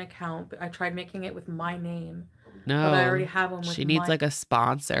 Made an account. I tried making it with my name. No, but I already have one with she needs like a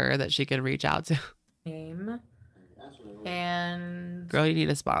sponsor that she can reach out to. Name. And girl, you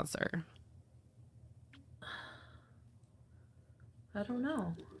need a sponsor. I don't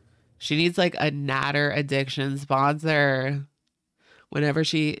know. She needs like a Nader addiction sponsor. Whenever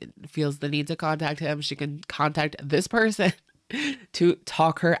she feels the need to contact him, she can contact this person to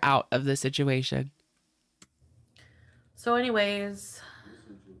talk her out of the situation. So anyways,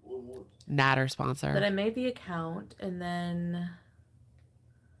 Nader sponsor. Then I made the account, and then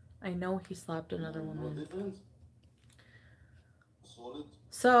I know he slapped another woman.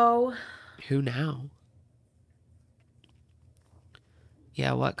 So who now?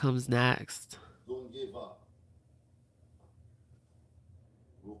 Yeah, what comes next? Don't give up.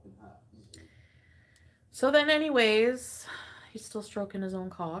 So then anyways, he's still stroking his own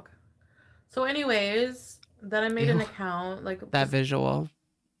cock. So anyways, then I made an account, like that visual.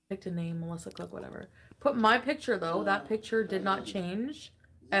 Picked a name, Melissa Cook, whatever. Put my picture though. That picture did not change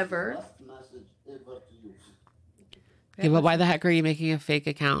ever. Yeah, but why the heck are you making a fake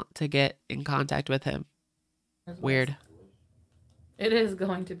account to get in contact with him? Weird. It is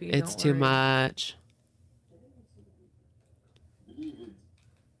going to be. It's too much.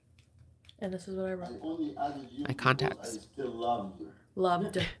 And this is what I wrote. My contacts. I still love you.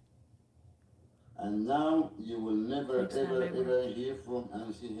 Loved. And now you will never, ever hear from, and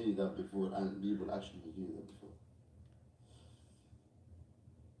I've seen hear that before, and people actually hear that before.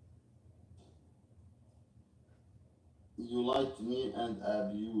 You lied to me and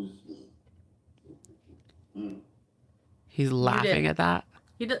abused me. He's laughing at that.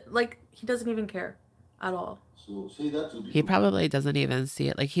 He doesn't even care at all. So say that to he probably doesn't even see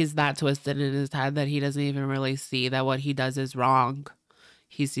it. Like he's that twisted in his head that he doesn't even really see that what he does is wrong.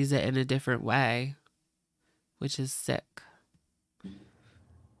 He sees it in a different way, which is sick.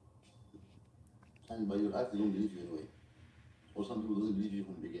 And by your act, they don't believe you anyway. Or some people don't believe you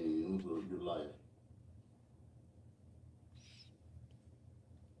from the beginning. You know, you're lying.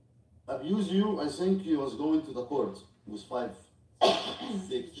 Abuse you, I think he was going to the court with 5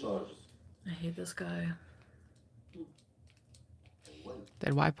 fake charges. I hate this guy.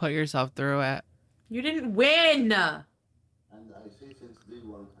 Then why put yourself through it? You didn't win! And I say since day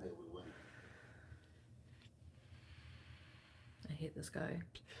one, I will win. hate this guy.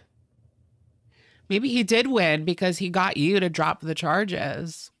 Maybe he did win because he got you to drop the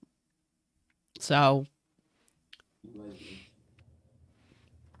charges. So,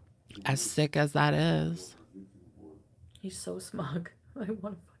 as sick as that is. He's so smug. I want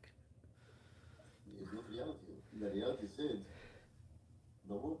to fuck him. It's not reality. The reality said,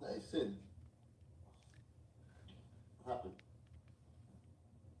 the word I said happened.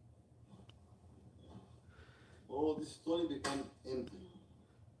 Oh, this story became empty.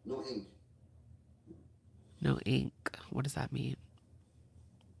 No ink. No ink. What does that mean?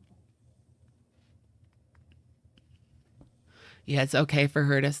 Yeah, it's okay for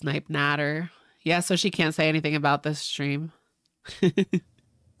her to snipe Nader. Yeah, so she can't say anything about this stream.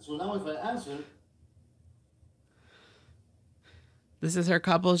 So now if I answer... This is her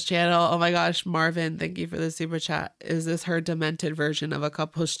couples channel. Oh my gosh, Marvin, thank you for the super chat. Is this her demented version of a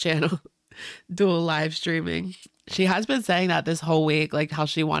couples channel? Dual live streaming. She has been saying that this whole week, like how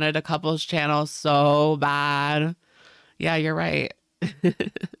she wanted a couples channel so bad. Yeah, you're right.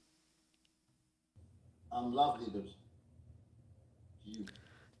 I'm love leaders.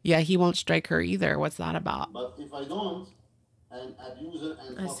 Yeah, he won't strike her either. What's that about? But if I don't, and abuser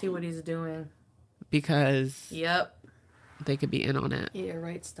and I see what he's doing. Because yep, they could be in on it. Yeah,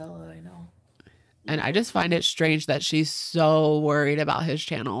 right, Stella, I know. And I just find it strange that she's so worried about his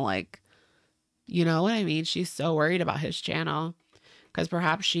channel. Like, you know what I mean? She's so worried about his channel. Because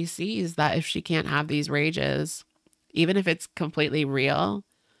perhaps she sees that if she can't have these rages, even if it's completely real,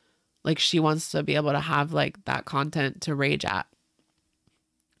 like she wants to be able to have like that content to rage at.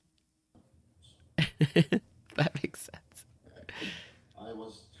 That makes sense. I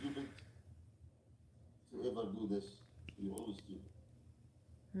was stupid to ever do this. You always do.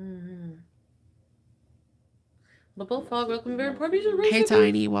 Little Fog, welcome very probably. Hey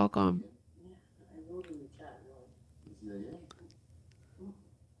Tiny, welcome.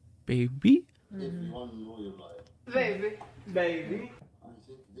 Baby. If you want to know your life. Baby. Baby. I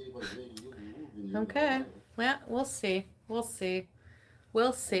think day by day you move in your Okay. life. Yeah, we'll see. We'll see.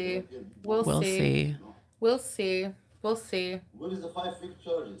 We'll see. We'll We'll see. see. We'll see. We'll see. What is the 5 fixed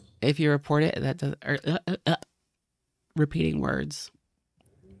charges? If you report it, that does repeating words.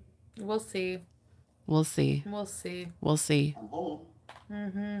 We'll see. We'll see. We'll see. We'll see. I'm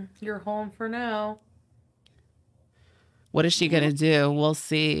home. You're home for now. What is she gonna do? We'll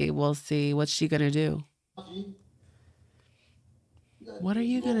see. We'll see. What's she gonna do? What are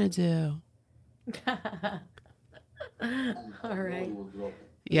you gonna do? All right.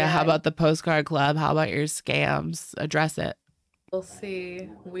 Yeah, how about the postcard club? How about your scams? Address it. We'll see.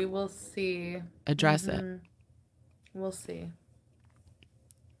 We will see. Address it. We'll see.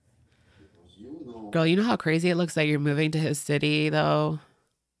 Girl, you know how crazy it looks that you're moving to his city, though?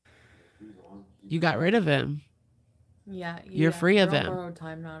 You got rid of him. Yeah. You're free of him. Borrowed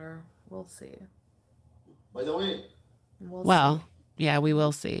time, Nader. We'll see. By the way, well, yeah, we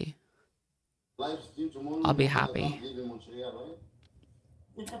will see. I'll be happy.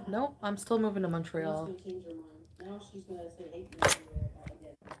 Nope, I'm still moving to Montreal. You will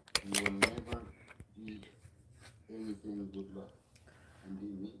never be anything good luck.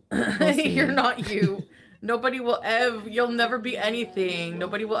 You're not you. Nobody will ever. You'll never be anything.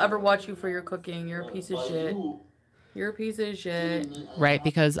 Nobody will ever watch you for your cooking. You're a piece of shit. You're a piece of shit. Right,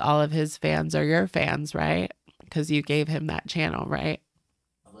 because all of his fans are your fans, right? Because you gave him that channel, right?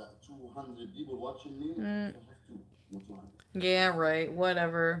 About 200 people watching me. Yeah, right.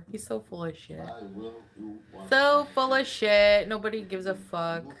 Whatever. He's so full of shit. I will do So full of shit. Nobody gives a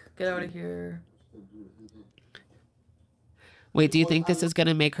fuck. Get out of here. Wait, do you think this is going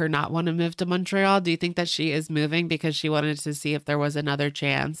to make her not want to move to Montreal? Do you think that she is moving because she wanted to see if there was another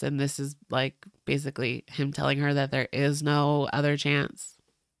chance? And this is like basically him telling her that there is no other chance.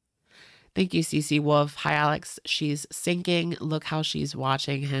 Thank you, CC Wolf. Hi, Alex. She's sinking. Look how she's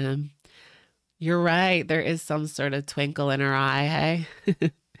watching him. You're right. There is some sort of twinkle in her eye.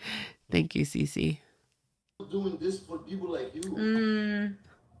 Hey, thank you, CC. Doing this for people like you.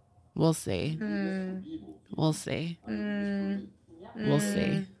 We'll see. We'll see. We'll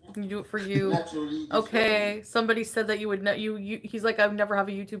see. You do it for you. Okay. Somebody said that you would not. He's like, I would never have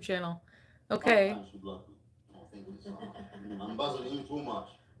a YouTube channel. Okay. I'm buzzing you too much.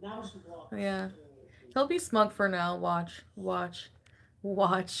 Yeah. He'll be smug for now. Watch. Watch.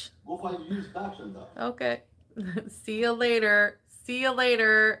 Watch. Go find use back and that. Okay. See you later. See you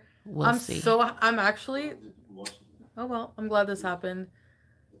later. We'll see. I'm actually. Oh well. I'm glad this happened.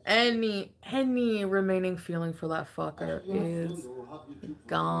 Any remaining feeling for that fucker is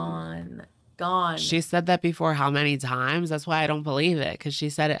gone. Gone. She said that before how many times? That's why I don't believe it, because she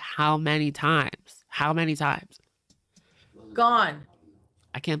said it how many times? How many times? Gone.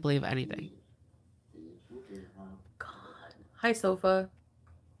 I can't believe anything. God. Hi, Sofa.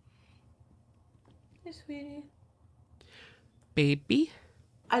 Hey, sweetie. Baby.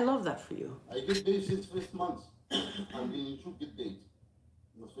 I love that for you. I get paid since first month. I'm being you get paid.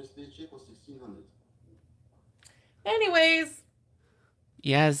 My first paycheck was 1,600. Anyways.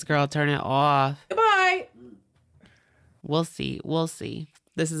 Yes, girl, turn it off. Goodbye. We'll see. We'll see.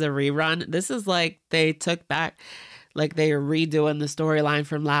 This is a rerun. This is like they took back, like they are redoing the storyline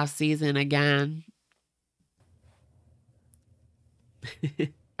from last season again.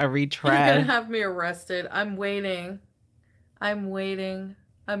 A retread. You're gonna have me arrested. I'm waiting. I'm waiting.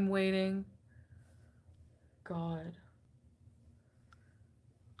 I'm waiting. God.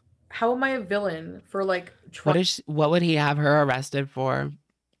 How am I a villain for like... What would he have her arrested for?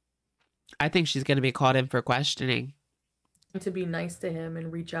 I think she's going to be called in for questioning. To be nice to him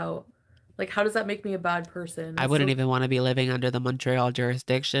and reach out. Like, how does that make me a bad person? I wouldn't even want to be living under the Montreal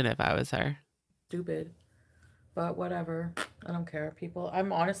jurisdiction if I was her. Stupid. But whatever. I don't care, people.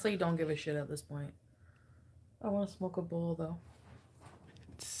 I'm honestly don't give a shit at this point. I want to smoke a bowl, though.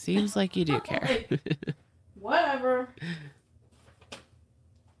 Seems like you do care. Whatever.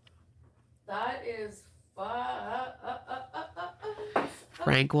 That is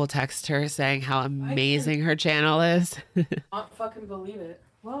Frank will text her saying how amazing her channel is. Not fucking believe it.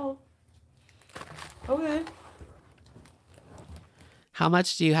 Well, okay. How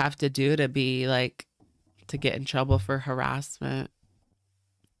much do you have to do to be like to get in trouble for harassment?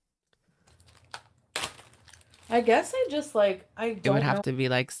 I guess I just like I don't It would have know. to be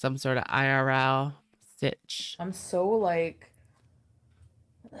like some sort of IRL stitch. I'm so like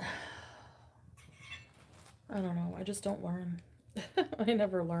I don't know. I just don't learn. I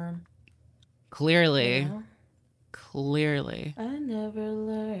never learn. Clearly. You know? Clearly. I never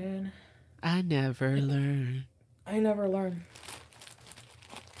learn. I never learn. I never learn.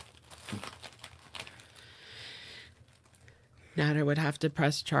 Nader would have to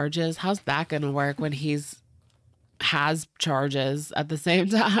press charges. How's that going to work when has charges at the same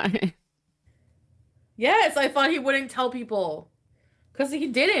time? Yes, I thought he wouldn't tell people. Because he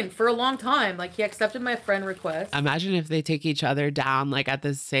didn't for a long time. Like, he accepted my friend request. Imagine if they take each other down, like, at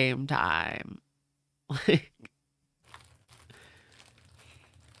the same time. Like...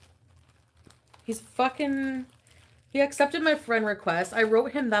 He's fucking... He accepted my friend request. I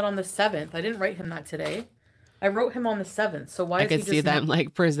wrote him that on the 7th. I didn't write him that today. I wrote him on the 7th. So why I is he could just see them, not...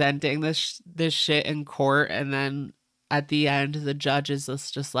 like, presenting this shit in court, and then at the end, the judge is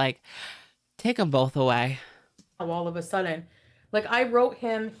just like, take them both away. All of a sudden... Like, I wrote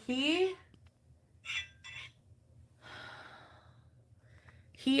him, he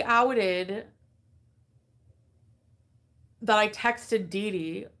outed that I texted Dee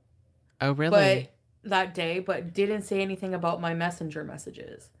Dee. Oh, really? But that day, but didn't say anything about my messenger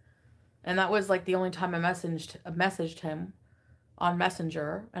messages. And that was, like, the only time I messaged him on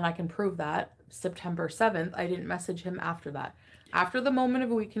Messenger, and I can prove that. September 7th, I didn't message him after that. After the moment of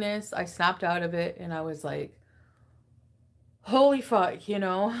weakness, I snapped out of it, and I was like... Holy fuck, you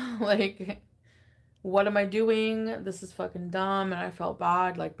know, like, what am I doing? This is fucking dumb, and I felt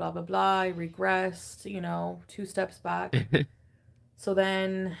bad, like, blah, blah, blah. I regressed, you know, 2 steps back. So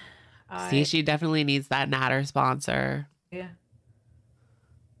then See, she definitely needs that Nader sponsor. Yeah.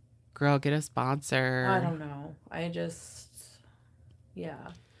 Girl, get a sponsor. I don't know. I just, yeah.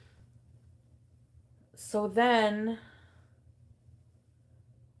 So then...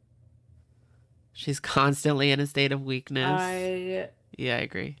 She's constantly in a state of weakness. Yeah, I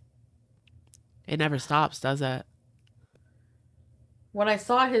agree. It never stops, does it? When I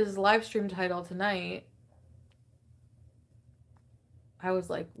saw his live stream title tonight, I was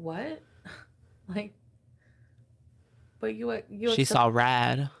like, what? Like, but you She saw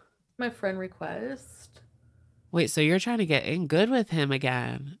red. My friend request. Wait, so you're trying to get in good with him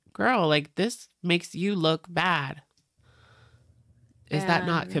again. Girl, like, this makes you look bad. Is that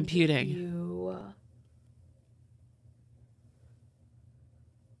not computing? You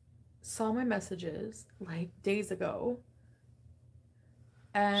saw my messages like days ago.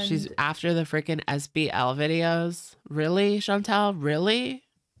 And she's after the freaking SBL videos. Really, Chantal? Really?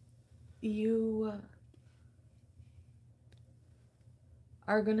 You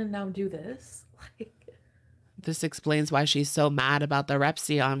are gonna now do this? Like, this explains why she's so mad about the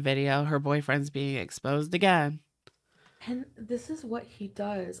Repsion video. Her boyfriend's being exposed again. And this is what he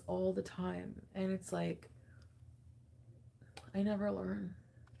does all the time. And it's like, I never learn.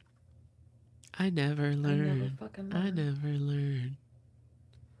 I never learn. I never fucking learn. I never learn.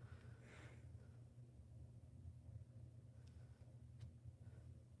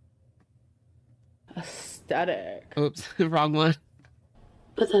 Pathetic. Oops, wrong one.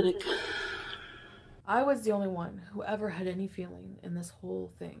 Pathetic. I was the only one who ever had any feeling in this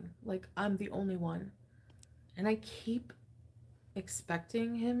whole thing. Like, I'm the only one. And I keep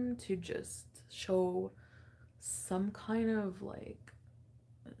expecting him to just show some kind of, like,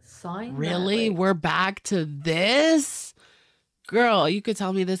 sign. Really? That, like, we're back to this? Girl, you could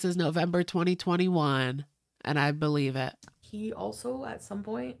tell me this is November 2021, and I believe it. He also, at some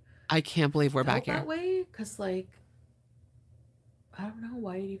point, I can't believe we're felt back here. that way, because, like, I don't know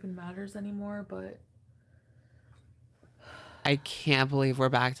why it even matters anymore, but I can't believe we're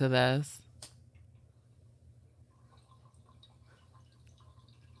back to this.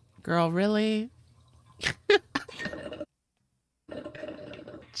 Girl, really?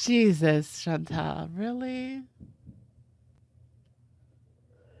 Jesus, Chantal, really?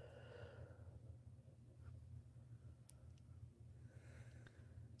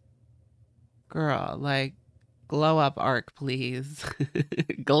 Girl, like, glow up arc, please.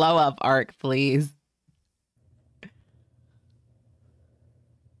 Glow up arc, please.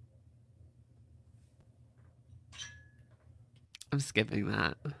 I'm skipping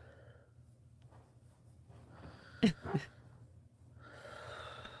that.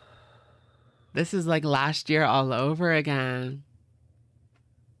 This is like last year all over again.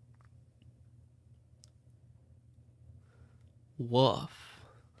 Woof.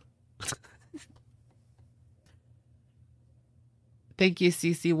 Thank you,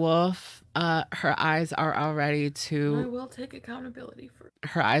 Cece Wolf. Her eyes are already I two. will take accountability for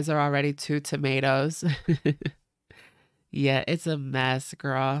Her eyes are already 2 tomatoes. Yeah, it's a mess,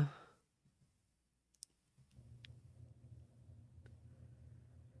 girl.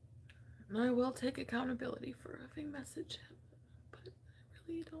 I will take accountability for having messaged him, but I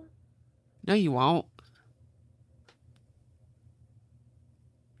really don't. No, you won't.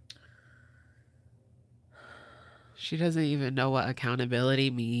 She doesn't even know what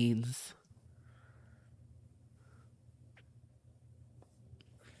accountability means.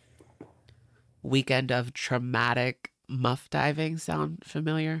 Weekend of traumatic muff diving sound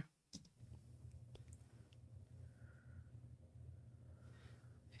familiar?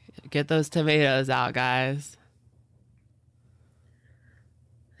 Get those tomatoes out, guys.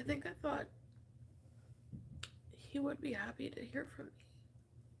 I think I thought he would be happy to hear from me.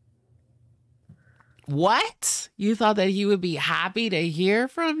 What? You thought that he would be happy to hear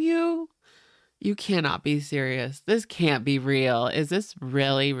from you? You cannot be serious. This can't be real. Is this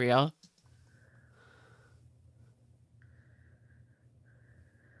really real?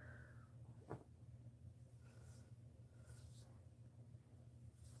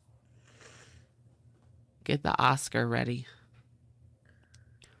 Get the Oscar ready.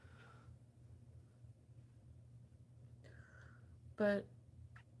 But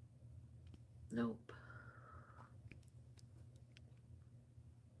nope.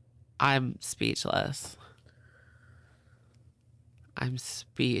 I'm speechless. I'm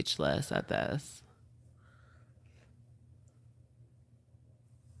speechless at this.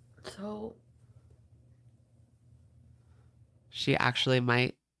 So She actually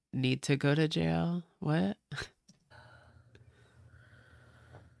might need to go to jail. What?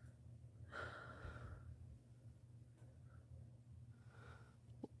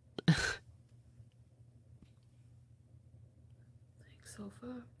 thanks,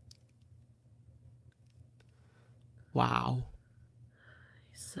 Sofa. Wow.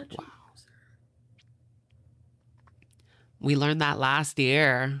 He's such a loser. We learned that last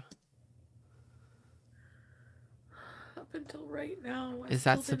year. Up until right now. Is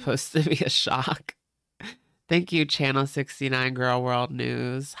that supposed to be a shock? Thank you, Channel 69 Girl World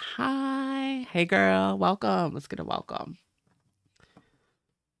News. Hi. Hey, girl. Welcome. Let's get a welcome.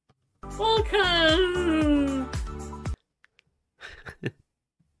 Welcome.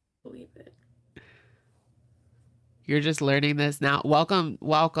 Believe it. You're just learning this now. Welcome,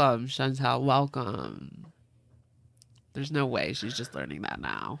 welcome, Chantal. Welcome. There's no way she's just learning that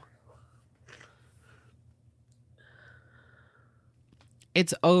now.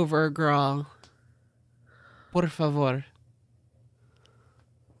 It's over, girl. Por favor.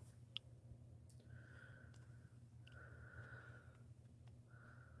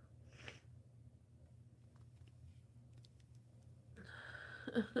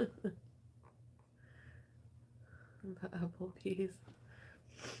 Applebee's.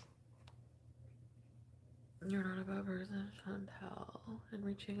 You're not a bad person, Chantal. And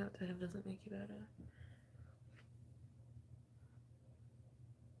reaching out to him doesn't make you better.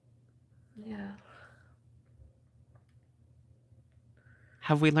 Yeah.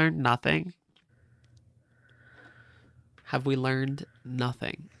 Have we learned nothing? Have we learned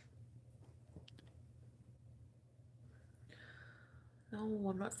nothing?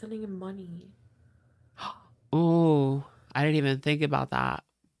 not sending him money. Oh, I didn't even think about that.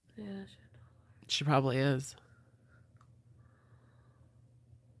 Yeah, she probably is.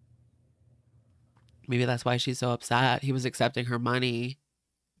 Maybe that's why she's so upset. He was accepting her money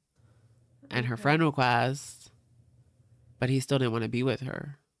and her friend requests, but he still didn't want to be with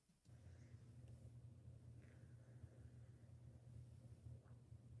her.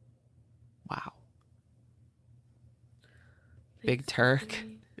 Wow. Big Turk.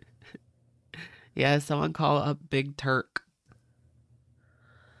 Yeah, someone call up Big Turk.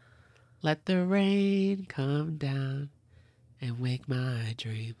 Let the rain come down and wake my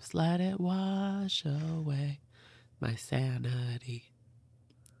dreams. Let it wash away my sanity.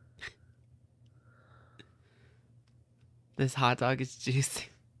 This hot dog is juicy.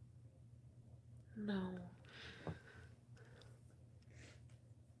 No.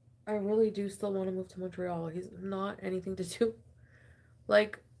 I really do still want to move to Montreal. He's not anything to do.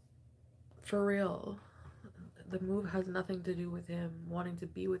 Like, for real. The move has nothing to do with him wanting to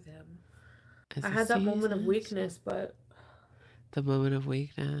be with him. I had that moment of weakness, but... The moment of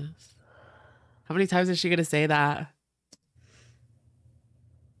weakness. How many times is she going to say that?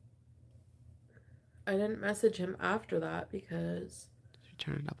 I didn't message him after that because... She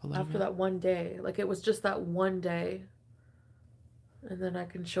turned it up a little after bit. that one day. Like, it was just that one day. And then I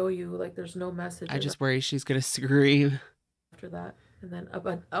can show you, like, there's no message. I just worry she's going to scream. After that. And then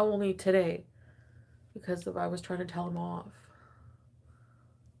only today. Because I was trying to tell him off.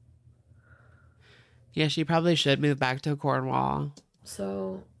 Yeah, she probably should move back to Cornwall.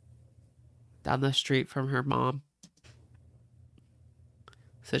 So... down the street from her mom.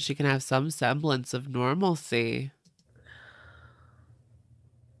 So she can have some semblance of normalcy.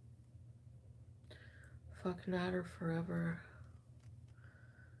 Fuck Nader forever.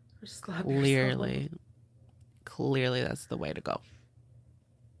 Just slap Clearly. yourself. Clearly that's the way to go.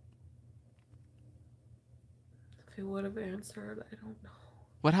 If he would have answered, I don't know.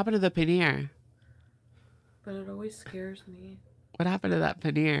 What happened to the paneer? But it always scares me. What happened to that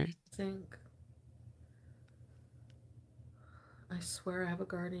paneer? Think. I swear I have a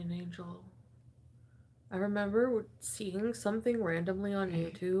guardian angel. I remember seeing something randomly on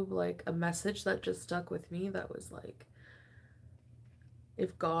YouTube, like a message that just stuck with me that was like,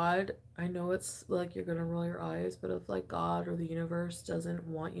 if God, I know it's like you're gonna roll your eyes, but if like God or the universe doesn't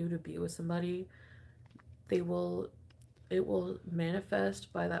want you to be with somebody, it will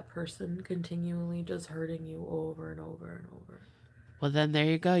manifest by that person continually just hurting you over and over and over. Well, then there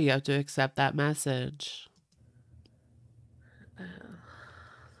you go. You have to accept that message. I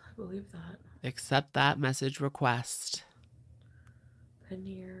believe that. Accept that message request.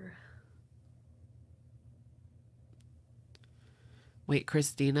 Paneer. Wait,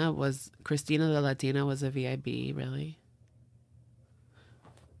 Christina the Latina was a VIB, really?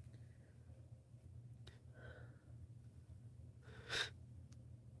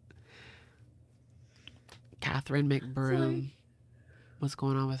 Catherine McBroom. What's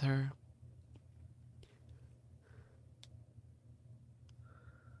going on with her?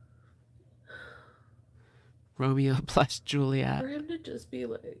 Romeo plus Juliet. For him to just be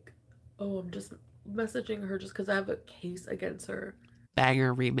like, oh, I'm just messaging her just because I have a case against her.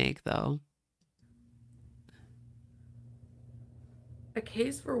 Banger remake, though. A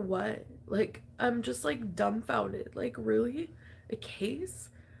case for what? Like, I'm just like dumbfounded. Like, really? A case?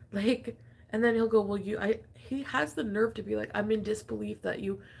 Like, and then he'll go, well, he has the nerve to be like, I'm in disbelief that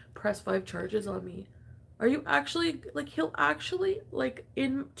you press 5 charges on me. Are you actually, like, he'll actually, like,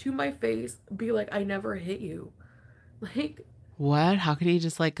 into my face be like, I never hit you. Like, what? How can he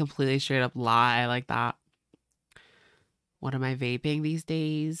just, like, completely straight up lie like that? What am I vaping these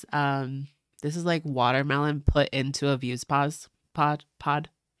days? This is like watermelon put into a Views pod.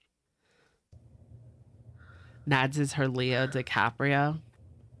 Nads is her Leo DiCaprio.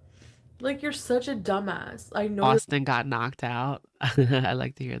 Like, you're such a dumbass. I know. Austin got knocked out. I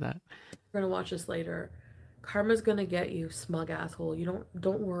like to hear that. We're gonna watch this later. Karma's gonna get you, smug asshole. You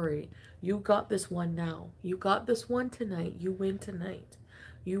don't worry. You got this one now. You got this one tonight. You win tonight.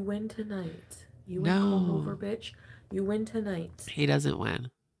 You win tonight. You win home over, bitch. You win tonight. He doesn't win.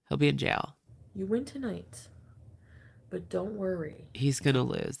 He'll be in jail. You win tonight. But don't worry. He's gonna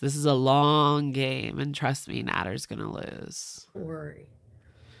lose. This is a long game, and trust me, Nader's gonna lose. Don't worry.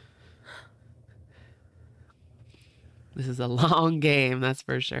 This is a long game, that's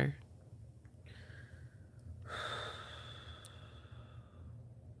for sure.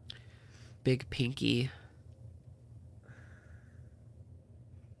 Big Pinky.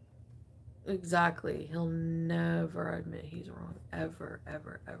 Exactly. He'll never admit he's wrong. Ever,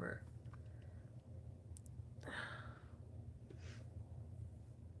 ever, ever.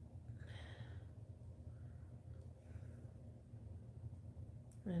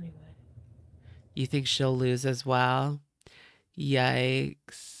 anyway. You think she'll lose as well?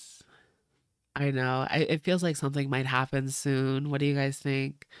 Yikes. I know. It feels like something might happen soon. What do you guys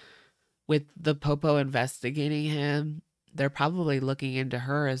think? With the Popo investigating him, they're probably looking into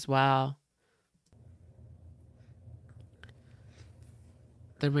her as well.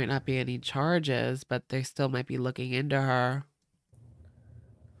 There might not be any charges, but they still might be looking into her.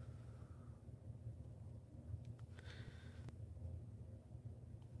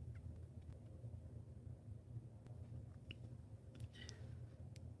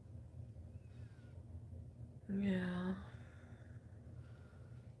 Yeah.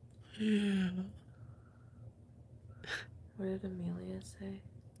 What did Amelia say?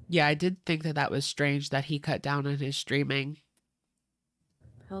 Yeah, I did think that that was strange that he cut down on his streaming.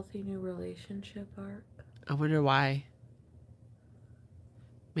 Healthy new relationship arc. I wonder why.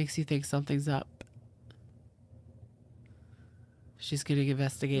 Makes you think something's up. She's getting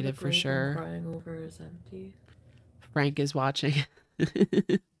investigated for sure. Crying over is empty. Frank is watching.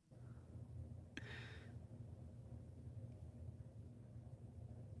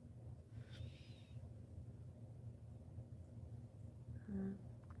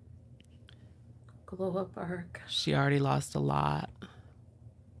 Glow up arc. She already lost a lot.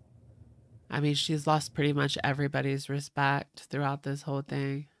 I mean, she's lost pretty much everybody's respect throughout this whole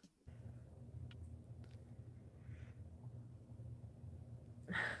thing.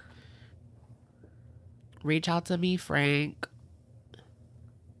 Reach out to me, Frank.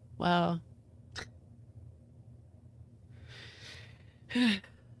 Well,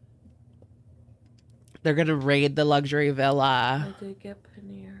 they're gonna raid the luxury villa. I did get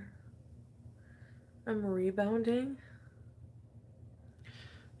paneer. I'm rebounding.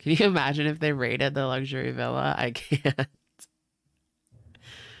 Can you imagine if they raided the luxury villa? I can't. It's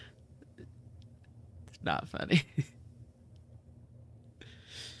not funny.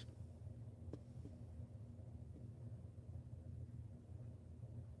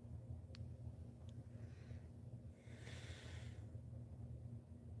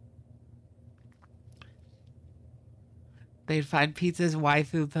 They'd find Pizza's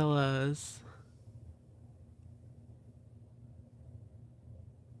waifu pillows.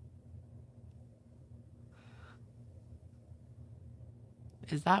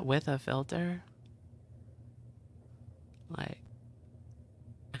 Is that with a filter? Like,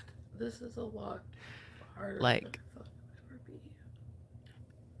 this is a lot harder like, than I thought it would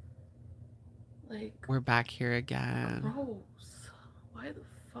ever be. Like, we're back here again. gross. Why the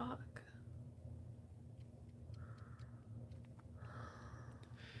fuck?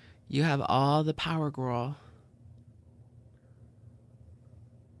 You have all the power, girl.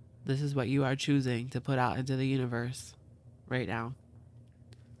 This is what you are choosing to put out into the universe right now.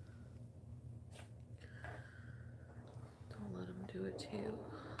 Don't let him do it to you.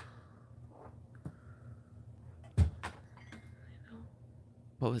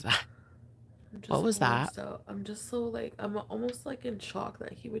 What was that? What was that? So, I'm just so like, I'm almost like in shock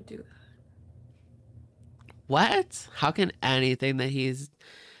that he would do that. What? How can anything that he's...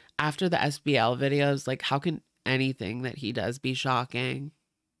 After the SBL videos, like, how can anything that he does be shocking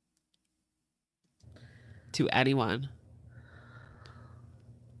to anyone?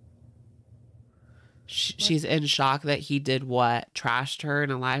 She's in shock that he did what? Trashed her in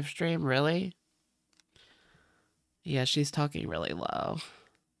a live stream? Really? Yeah, she's talking really low.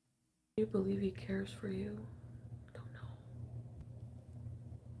 Do you believe he cares for you? Don't know.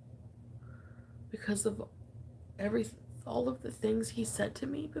 Because of all of the things he said to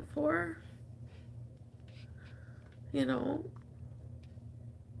me before. You know?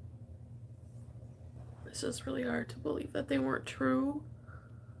 It's just really hard to believe that they weren't true.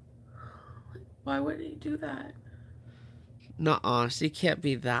 Why would he do that? Nuh-uh, she can't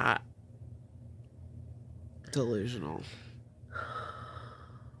be that delusional.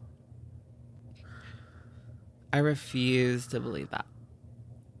 I refuse to believe that.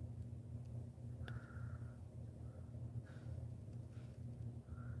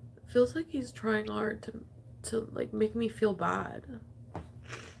 It feels like he's trying hard to like make me feel bad.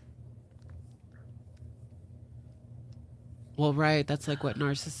 Well, right, that's like what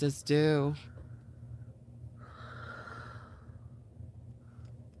narcissists do.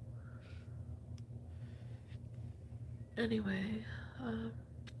 Anyway,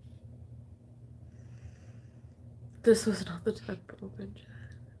 this was not the time to open chat.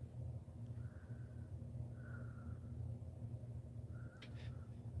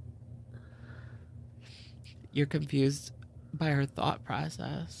 You're confused by her thought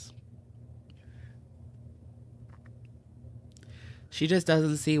process. She just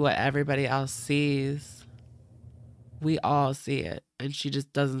doesn't see what everybody else sees. We all see it. and she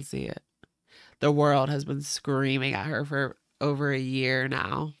just doesn't see it. The world has been screaming at her for over a year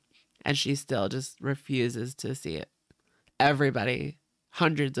now, and she still just refuses to see it. Everybody,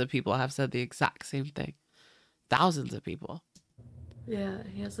 hundreds of people have said the exact same thing. Thousands of people. Yeah,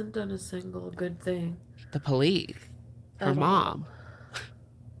 he hasn't done a single good thing. The police, her mom,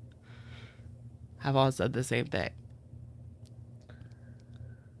 have all said the same thing.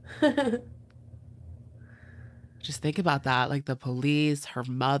 Just think about that. Like the police, her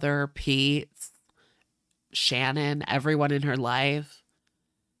mother, Pete, Shannon, everyone in her life,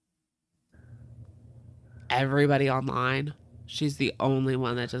 everybody online. She's the only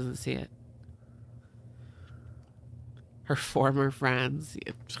one that doesn't see it. Her former friends.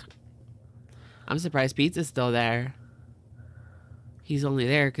 I'm surprised Pete's is still there. He's only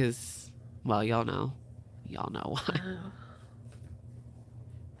there because, well, y'all know. Y'all know why.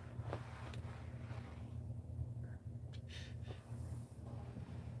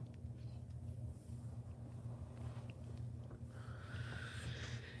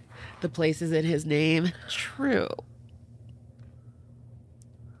 The place is in his name. True.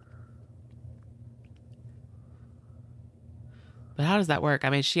 But how does that work? I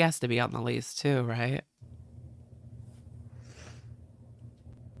mean, she has to be on the lease too, right?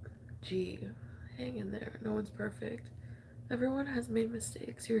 Gee, hang in there. No one's perfect. Everyone has made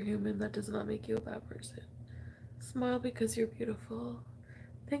mistakes. You're human. That does not make you a bad person. Smile because you're beautiful.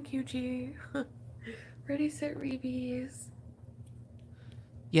 Thank you, G. Ready, set, rebees.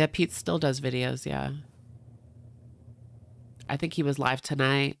 Yeah, Pete still does videos, yeah. I think he was live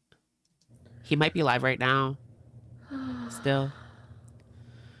tonight. He might be live right now. Still.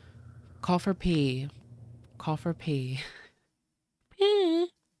 Call for P. Call for P. P.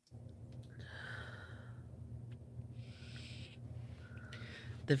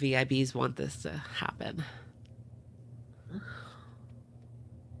 The VIBs want this to happen.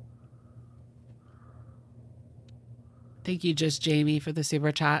 Thank you, Just Jamie, for the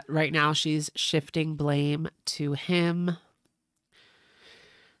super chat. Right now, she's shifting blame to him.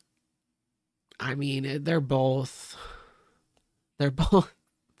 I mean, they're both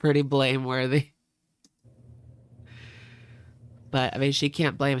pretty blameworthy. But, I mean, she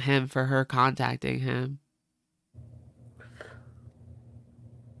can't blame him for her contacting him.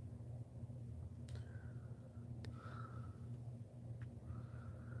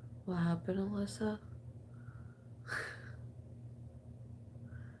 What happened, Alyssa?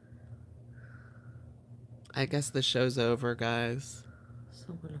 I guess the show's over, guys.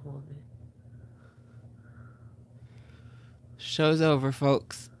 Someone hold me. Show's over,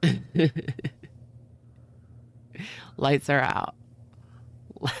 folks. Lights are out.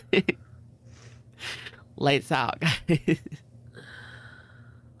 Lights out, guys.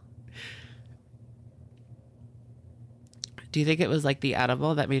 Do you think it was like the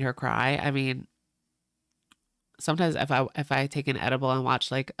edible that made her cry? I mean, sometimes if I take an edible and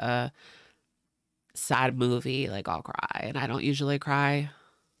watch like a sad movie, like I'll cry, and I don't usually cry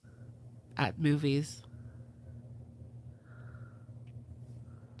at movies.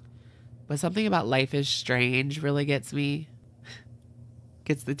 But something about Life is Strange really gets me.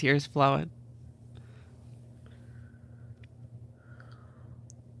 Gets the tears flowing.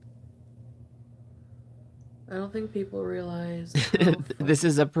 I don't think people realize this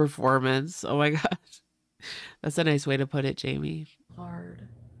is a performance. Oh my gosh. That's a nice way to put it, Jamie. hard.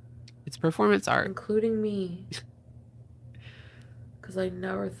 It's performance art. Including me. Because I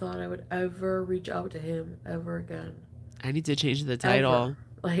never thought I would ever reach out to him ever again. I need to change the title. Ever.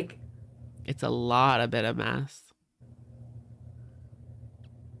 Like, it's a lot of bit of mess.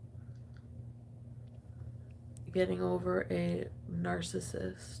 getting over a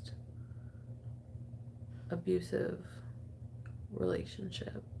narcissist, abusive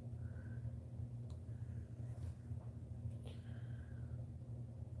relationship.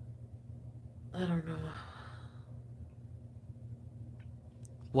 I don't know.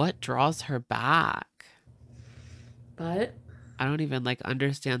 What draws her back? But I don't even like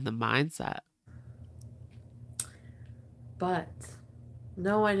understand the mindset. But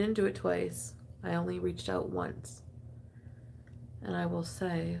no, I didn't do it twice. I only reached out once. And I will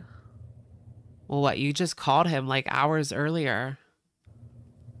say, well, what, you just called him like hours earlier.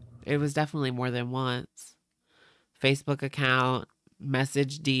 It was definitely more than once. Facebook account,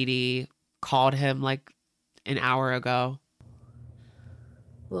 messaged Dee Dee, called him like an hour ago.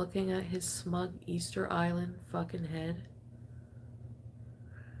 Looking at his smug Easter Island fucking head.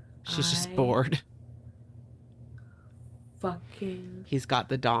 She's just bored. Fucking. He's got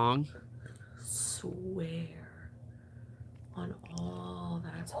the dong. Swear on all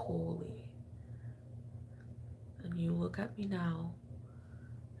that's holy. And you look at me now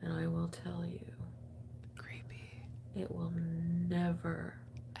And I will tell you. Creepy. It will never,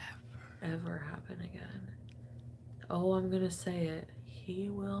 ever happen again. Oh, I'm gonna say it. He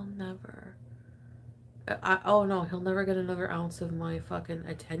will never. Oh no, he'll never get another ounce of my fucking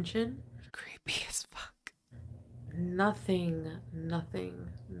attention. Creepy as fuck. Nothing, nothing,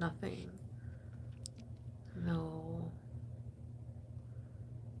 nothing. No.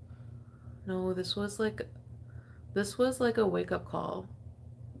 No, this was like a wake-up call.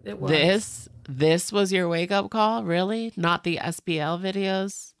 It was. This was your wake-up call? Really? Not the SBL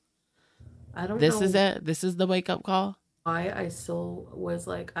videos? I don't know. This is it? This is the wake-up call? Why I still was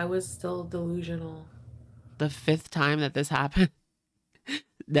like, I was still delusional. The 5th time that this happened?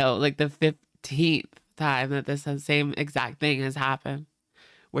 No, like the 15th time that this same exact thing has happened.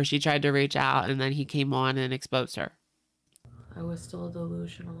 Where she tried to reach out and then he came on and exposed her. I was still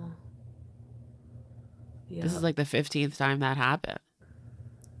delusional. This is like the 15th time that happened.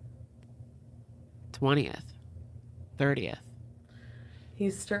 20th. 30th.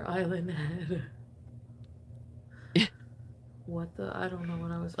 Easter Island head. What the? I don't know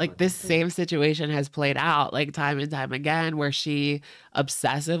what I was like this same situation has played out like time and time again where she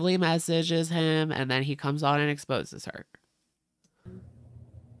obsessively messages him and then he comes on and exposes her.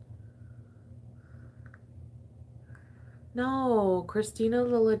 No, Christina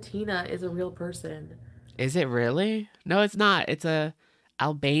the Latina is a real person. Is it really? No, it's not. It's a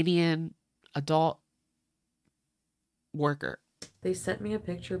Albanian adult worker. They sent me a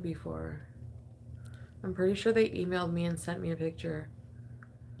picture before. I'm pretty sure they emailed me and sent me a picture.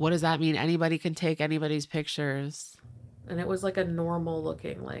 What does that mean? Anybody can take anybody's pictures. And it was like a normal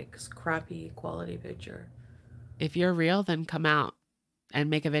looking, like crappy quality picture. If you're real, then come out and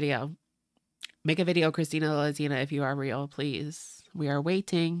make a video. Make a video, Christina the Latina, if you are real, please. We are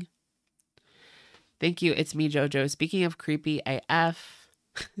waiting. Thank you. It's me, Jojo. Speaking of creepy AF,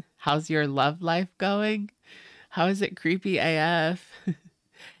 how's your love life going? How is it creepy AF?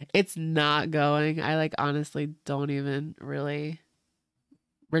 It's not going. I like honestly don't even really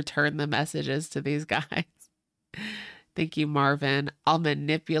return the messages to these guys. Thank you, Marvin. I'll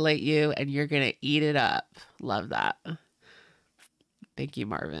manipulate you and you're going to eat it up. Love that. Thank you,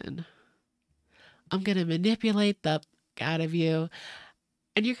 Marvin. I'm going to manipulate the out of you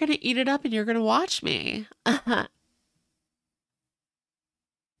and you're going to eat it up and you're going to watch me.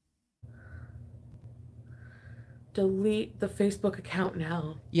 Delete the Facebook account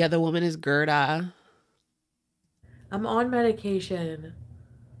now. Yeah, the woman is Gerda. I'm on medication.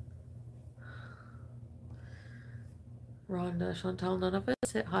 Rhonda, Chantal, none of us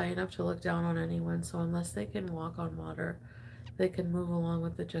sit high enough to look down on anyone, so unless they can walk on water, they can move along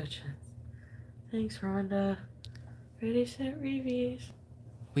with the judges. Thanks, Rhonda. Ready, set, reviews.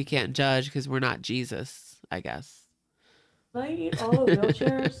 We can't judge because we're not Jesus, I guess. Did I eat all the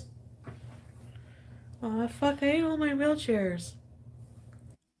wheelchairs? Oh, fuck, I ate all my wheelchairs.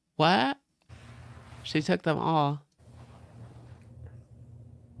 What? She took them all.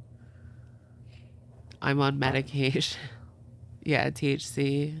 I'm on medication. Yeah,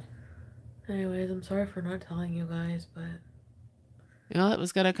 THC. Anyways, I'm sorry for not telling you guys, but... You know, it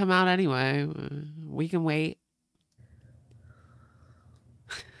was going to come out anyway. We can wait.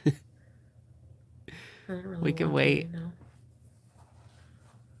 Really we can wait.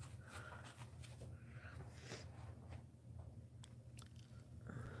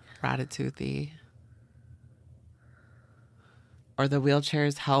 Ratatouille. Are the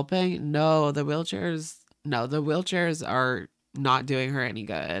wheelchairs helping? No, the wheelchairs are not doing her any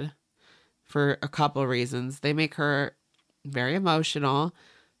good for a couple reasons. They make her very emotional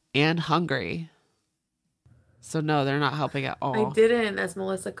and hungry. So no, they're not helping at all. I didn't, as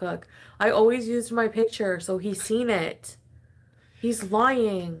Melissa Cook. I always used my picture, so he's seen it. He's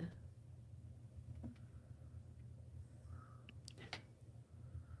lying.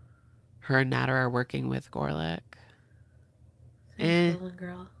 Her and Nader are working with Gorlick.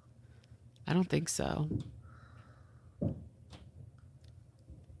 Girl. I don't think so.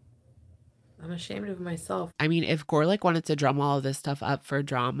 I'm ashamed of myself. I mean, if Gorlick wanted to drum all of this stuff up for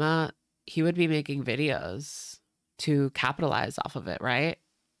drama, he would be making videos to capitalize off of it, right?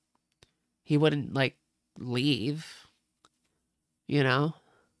 He wouldn't, like, leave, you know?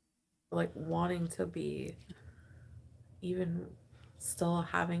 Like, wanting to be even still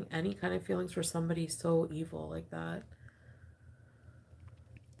having any kind of feelings for somebody so evil like that.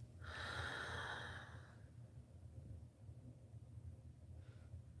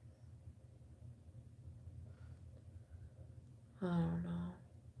 I don't know.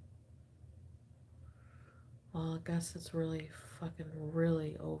 Well, I guess it's really fucking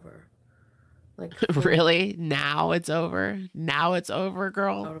really over. Like, Really? Now it's over? Now it's over,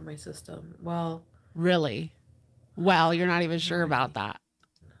 girl? Out of my system. Well. Really? Well, you're not even sure about that.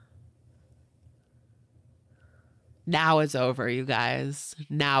 Now it's over, you guys.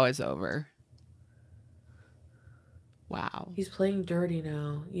 Now it's over. Wow. He's playing dirty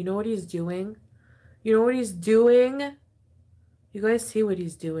now. You know what he's doing? You know what he's doing? You guys see what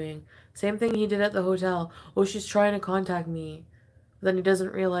he's doing. Same thing he did at the hotel. Oh, she's trying to contact me. But then he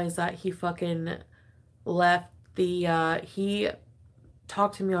doesn't realize that he fucking left the, he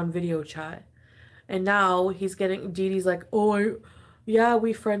talked to me on video chat. And now he's getting, Dee Dee's like, oh, yeah,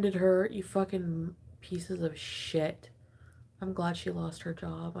 we friended her. You fucking pieces of shit. I'm glad she lost her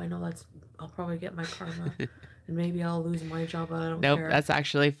job. I know I'll probably get my karma. And maybe I'll lose my job, but I don't care. Nope, that's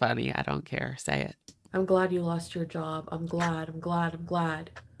actually funny. I don't care. Say it. I'm glad you lost your job. I'm glad.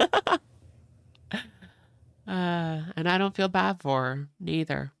 And I don't feel bad for her,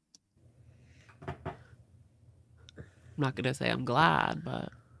 neither. I'm not going to say I'm glad, but...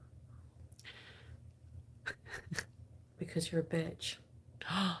 Because you're a bitch.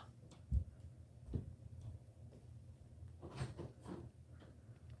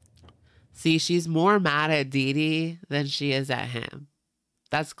 See, she's more mad at Dee Dee than she is at him.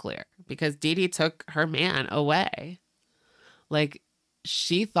 That's clear. Because Dee Dee took her man away. Like,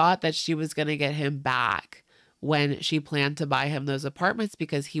 she thought that she was going to get him back when she planned to buy him those apartments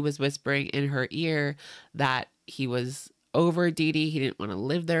because he was whispering in her ear that he was over Dee Dee. He didn't want to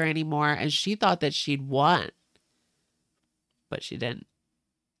live there anymore. And she thought that she'd won. But she didn't.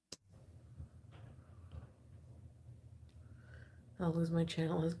 I'll lose my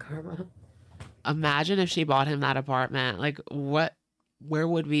channel as karma. Imagine if she bought him that apartment. Like, where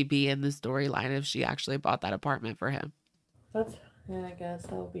would we be in the storyline if she actually bought that apartment for him? Yeah, I guess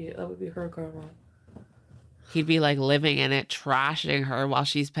that would be her karma. He'd be like living in it, trashing her while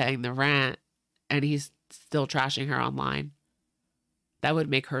she's paying the rent, and he's still trashing her online. That would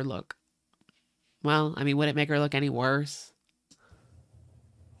make her look, well, I mean, would it make her look any worse?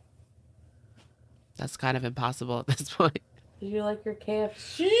 That's kind of impossible at this point. Did you like your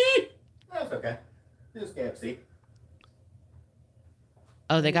KFC? That's okay. Just KFC.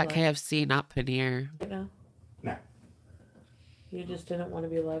 Oh, they got KFC, not paneer. No. No. You just didn't want to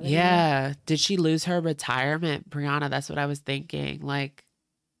be loving. Yeah. Did she lose her retirement, Brianna? That's what I was thinking. Like,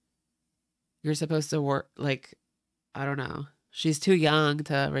 you're supposed to work, like, I don't know. She's too young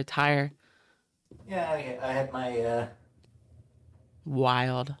to retire. Yeah, I had my,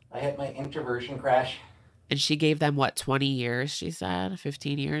 Wild. I had my introversion crash. And she gave them, what, 20 years, she said?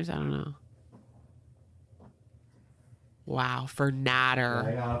 15 years? I don't know. Wow, for Nader.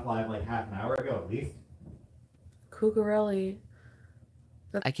 I got off live like half an hour ago, at least. Cougarelli.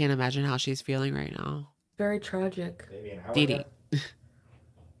 I can't imagine how she's feeling right now. Very tragic. Maybe an hour Dee Dee. ago.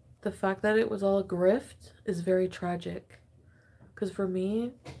 The fact that it was all a grift is very tragic. Because for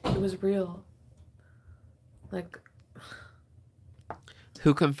me, it was real. Like...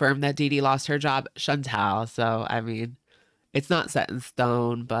 Who confirmed that Dee Dee lost her job? Chantal. So, I mean, it's not set in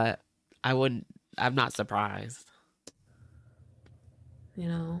stone, but I'm not surprised. You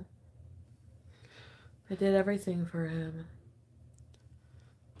know, I did everything for him.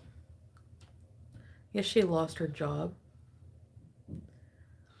 Yes, she lost her job.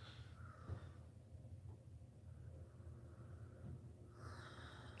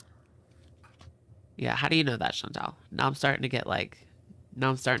 Yeah, how do you know that, Chantal? Now I'm starting to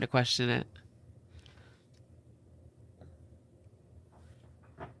question it.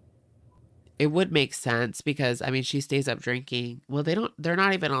 It would make sense because, I mean, she stays up drinking. Well, they're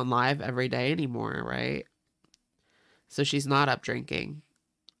not even on live every day anymore, right? So she's not up drinking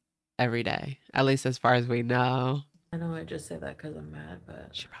every day, at least as far as we know. I know I just say that because I'm mad, but...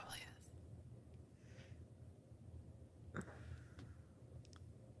 She probably is.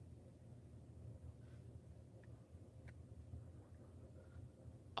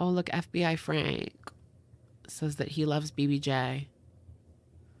 Oh, look, FBI Frank says that he loves BBJ.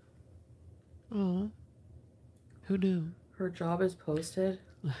 Oh, who knew? Her job is posted.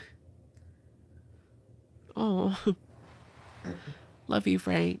 Oh, love you,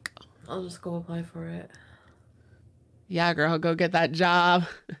 Frank. I'll just go apply for it. Yeah, girl, go get that job.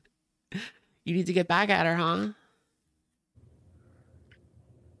 You need to get back at her, huh?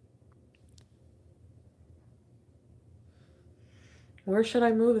 Where should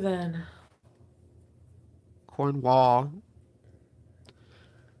I move then? Cornwall.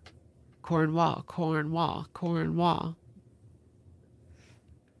 Cornwall, Cornwall, Cornwall.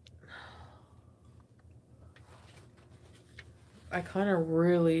 I kind of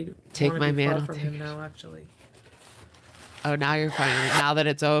really Take wanna my be man. far I'll from take him it. now, actually. Oh, now you're finally, now that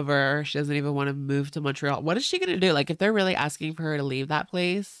it's over, she doesn't even want to move to Montreal. What is she going to do? Like, if they're really asking for her to leave that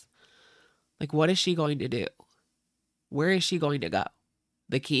place, like, what is she going to do? Where is she going to go?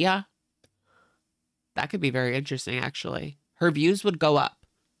 The Kia? That could be very interesting, actually. Her views would go up.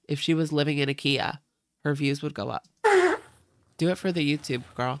 If she was living in a Kia, her views would go up. Do it for the YouTube,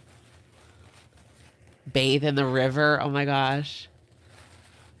 girl. Bathe in the river. Oh my gosh.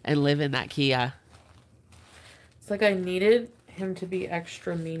 And live in that Kia. It's like I needed him to be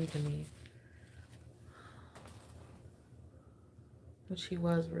extra mean to me. Which he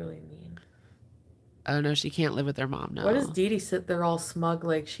was really mean. Oh no, she can't live with her mom now. Why does Dee Dee sit there all smug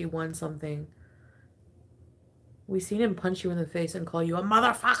like she won something? We seen him punch you in the face and call you a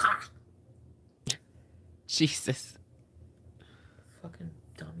motherfucker. Jesus. Fucking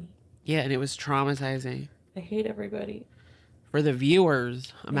dummy. Yeah, and it was traumatizing. I hate everybody. For the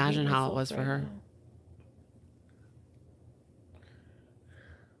viewers, imagine how it was for her. Now.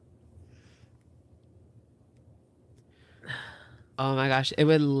 Oh my gosh, it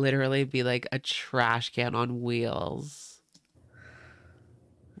would literally be like a trash can on wheels.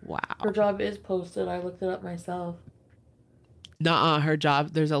 Wow. Her job is posted. I looked it up myself. Nuh-uh, her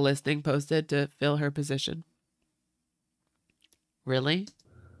job, there's a listing posted to fill her position. Really?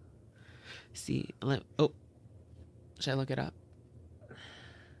 See, oh, should I look it up?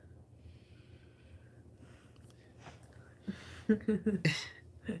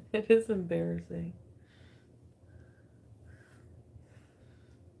 It is embarrassing.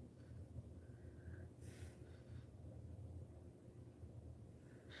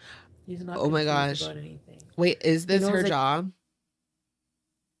 He's not. Oh my gosh. About anything. Wait, is this her like, job?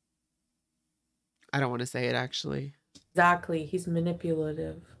 I don't want to say it actually. Exactly. He's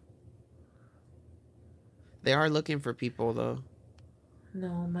manipulative. They are looking for people though. No,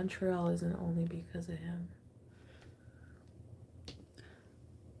 Montreal isn't only because of him.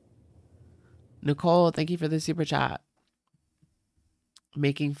 Nicole, thank you for the super chat.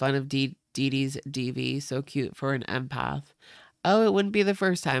 Making fun of Dee Dee's DV. So cute for an empath. Oh, it wouldn't be the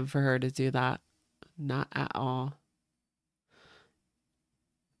first time for her to do that. Not at all.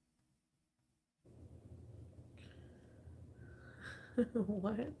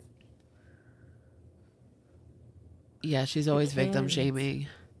 What? Yeah, she's always victim shaming.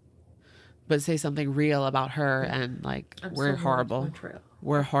 But say something real about her and like, we're horrible.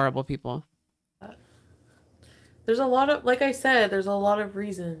 We're horrible people. There's a lot of, like I said, there's a lot of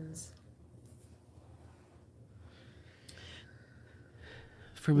reasons.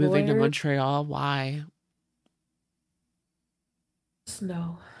 For moving to Montreal, why?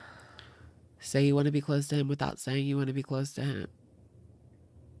 No. Say you want to be close to him without saying you want to be close to him.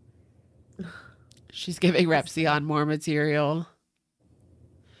 She's giving Repsion more material.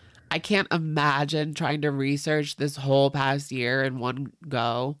 I can't imagine trying to research this whole past year in one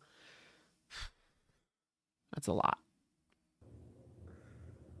go. That's a lot.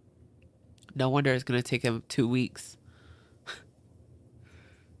 No wonder it's going to take him 2 weeks.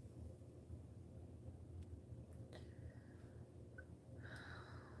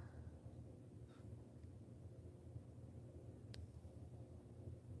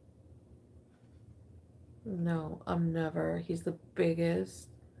 No, I'm never. He's the biggest,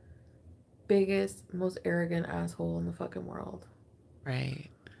 most arrogant asshole in the fucking world. Right.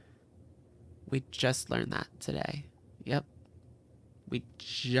 We just learned that today. Yep. We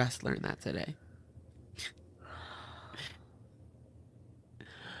just learned that today.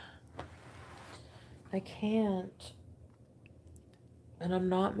 I can't. And I'm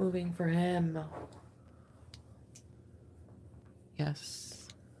not moving for him. Yes.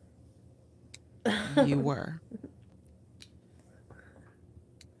 You were.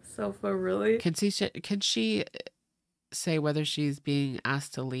 Sofa, really? Can she say whether she's being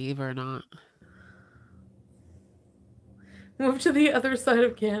asked to leave or not? Move to the other side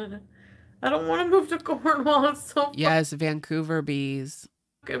of Canada. I don't want to move to Cornwall. It's so yes, Vancouver bees.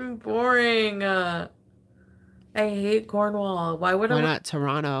 Fucking boring. I hate Cornwall. Why not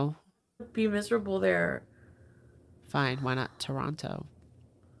Toronto? Be miserable there. Fine. Why not Toronto?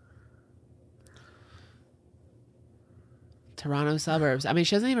 Toronto suburbs. I mean,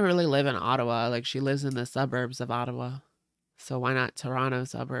 she doesn't even really live in Ottawa. Like, she lives in the suburbs of Ottawa. So why not Toronto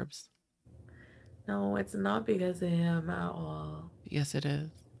suburbs? No, it's not because of him at all. Yes, it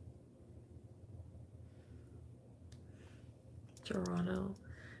is. Toronto.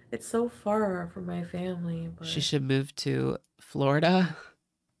 It's so far from my family. But she should move to Florida.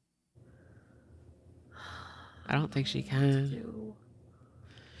 I don't think she can.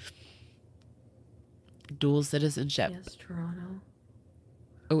 Dual citizenship. Yes, Toronto.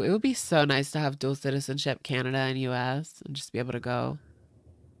 Oh, it would be so nice to have dual citizenship, Canada and US, and just be able to go.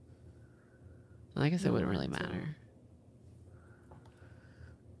 I guess it wouldn't really matter.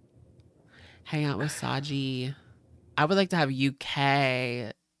 Hang out with Saji. I would like to have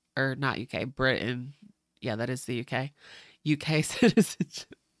UK, or not UK, Britain. Yeah, that is the UK. UK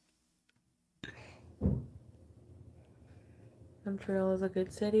citizenship. Montreal is a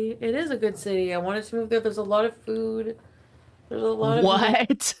good city. It is a good city. I wanted to move there. There's a lot of food. There's a lot of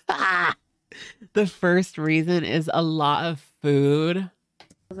what? The first reason is a lot of food.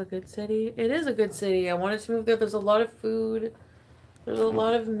 It's a good city. It is a good city. I wanted to move there. There's a lot of food. There's a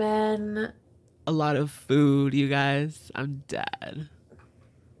lot of men. A lot of food, you guys. I'm dead.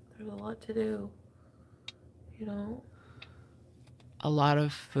 There's a lot to do. You know? A lot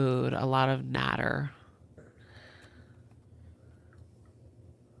of food. A lot of Nader.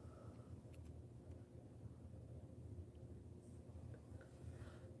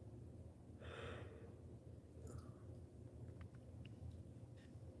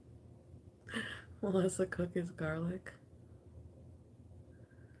 Melissa Cook is garlic.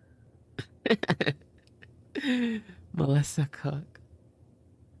 Melissa Cook.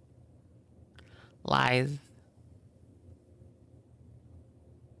 Lies.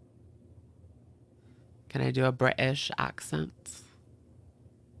 Can I do a British accent?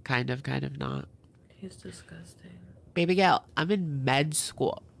 Kind of not. He's disgusting. Baby girl, I'm in med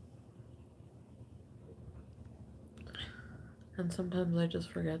school. And sometimes I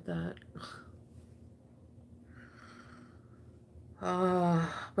just forget that.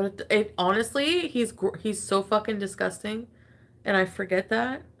 But it honestly, he's so fucking disgusting, and I forget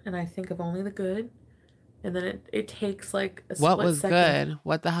that, and I think of only the good, and then it takes like a What split was second. good?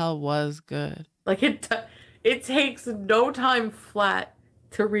 What the hell was good? Like it takes no time flat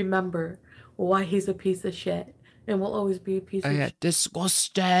to remember why he's a piece of shit and will always be a piece of shit.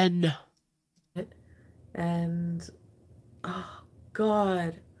 Disgusting. And oh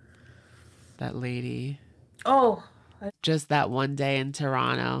god, that lady. Oh. Just that one day in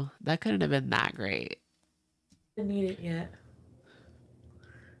Toronto. That couldn't have been that great. I didn't need it yet.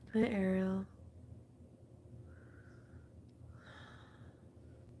 Hi, Ariel.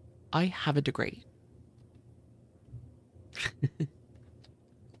 I have a degree.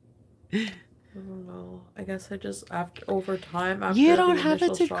 I don't know. I guess I just over time after you don't have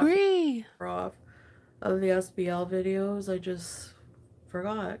a degree off of the SBL videos, I just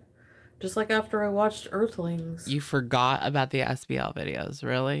forgot. Just like after I watched Earthlings. You forgot about the SBL videos,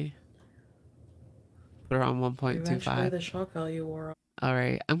 really? Put her on 1.25. Eventually the shock value wore off. All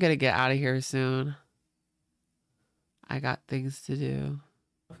right, I'm gonna get out of here soon. I got things to do.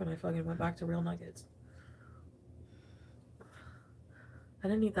 And I fucking went back to real nuggets. I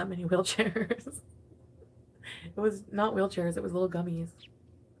didn't need that many wheelchairs. It was not wheelchairs, it was little gummies.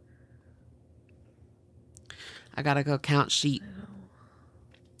 I gotta go count sheep.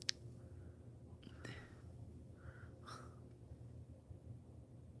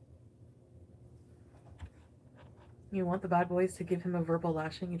 You want the bad boys to give him a verbal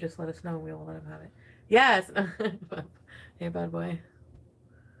lashing? You just let us know and we will let him have it. Yes! Hey, bad boy.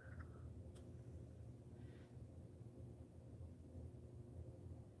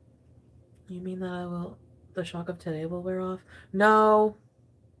 You mean that the shock of today will wear off? No.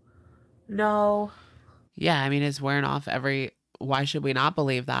 No. Yeah, I mean, it's wearing off why should we not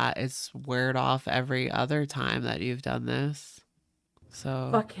believe that? It's weared off every other time that you've done this. So.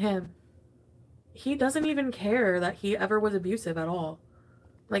 Fuck him. He doesn't even care that he ever was abusive at all.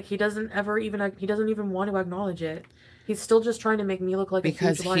 Like, he doesn't even want to acknowledge it. He's still just trying to make me look like a huge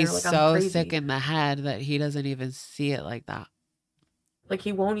liar. Because he's like, so I'm crazy. sick in the head that he doesn't even see it like that. Like,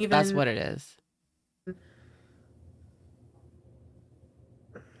 he won't even... That's what it is.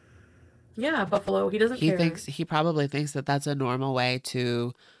 Yeah, Buffalo. He doesn't care. He probably thinks that that's a normal way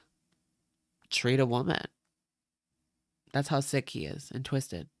to treat a woman. That's how sick he is and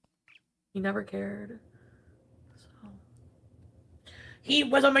twisted. He never cared. So. He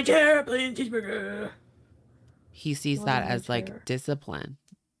was on my chair playing cheeseburger. He sees that as like discipline.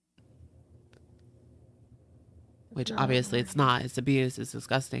 Which obviously it's not. It's abuse. It's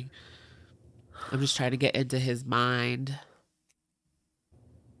disgusting. I'm just trying to get into his mind.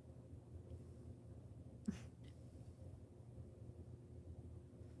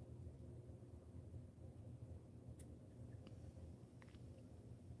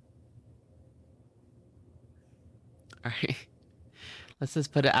 All right. Let's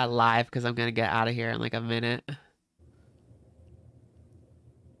just put it at live because I'm going to get out of here in like a minute.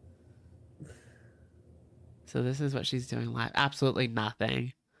 So this is what she's doing live. Absolutely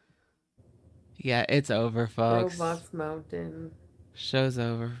nothing. Yeah, it's over, folks. Roblox Mountain. Show's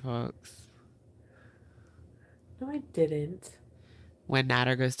over, folks. No, I didn't. When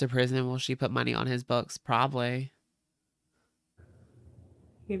Nader goes to prison, will she put money on his books? Probably.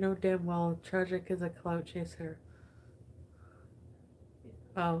 You know damn well Tragic is a clout chaser.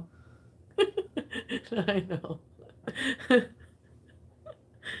 Oh. I know.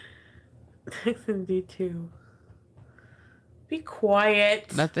 Texan D2. Be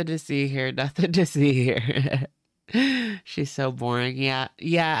quiet. Nothing to see here. Nothing to see here. She's so boring. Yeah.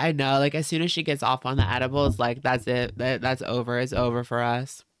 Yeah, I know. Like, as soon as she gets off on the edibles, like, that's it. That's over. It's over for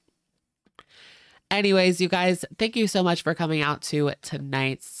us. Anyways, you guys, thank you so much for coming out to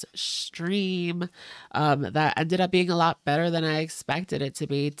tonight's stream. That ended up being a lot better than I expected it to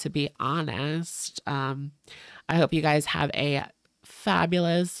be honest. I hope you guys have a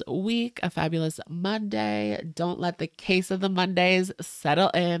fabulous week, a fabulous Monday. Don't let the case of the Mondays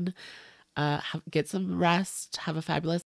settle in. Get some rest. Have a fabulous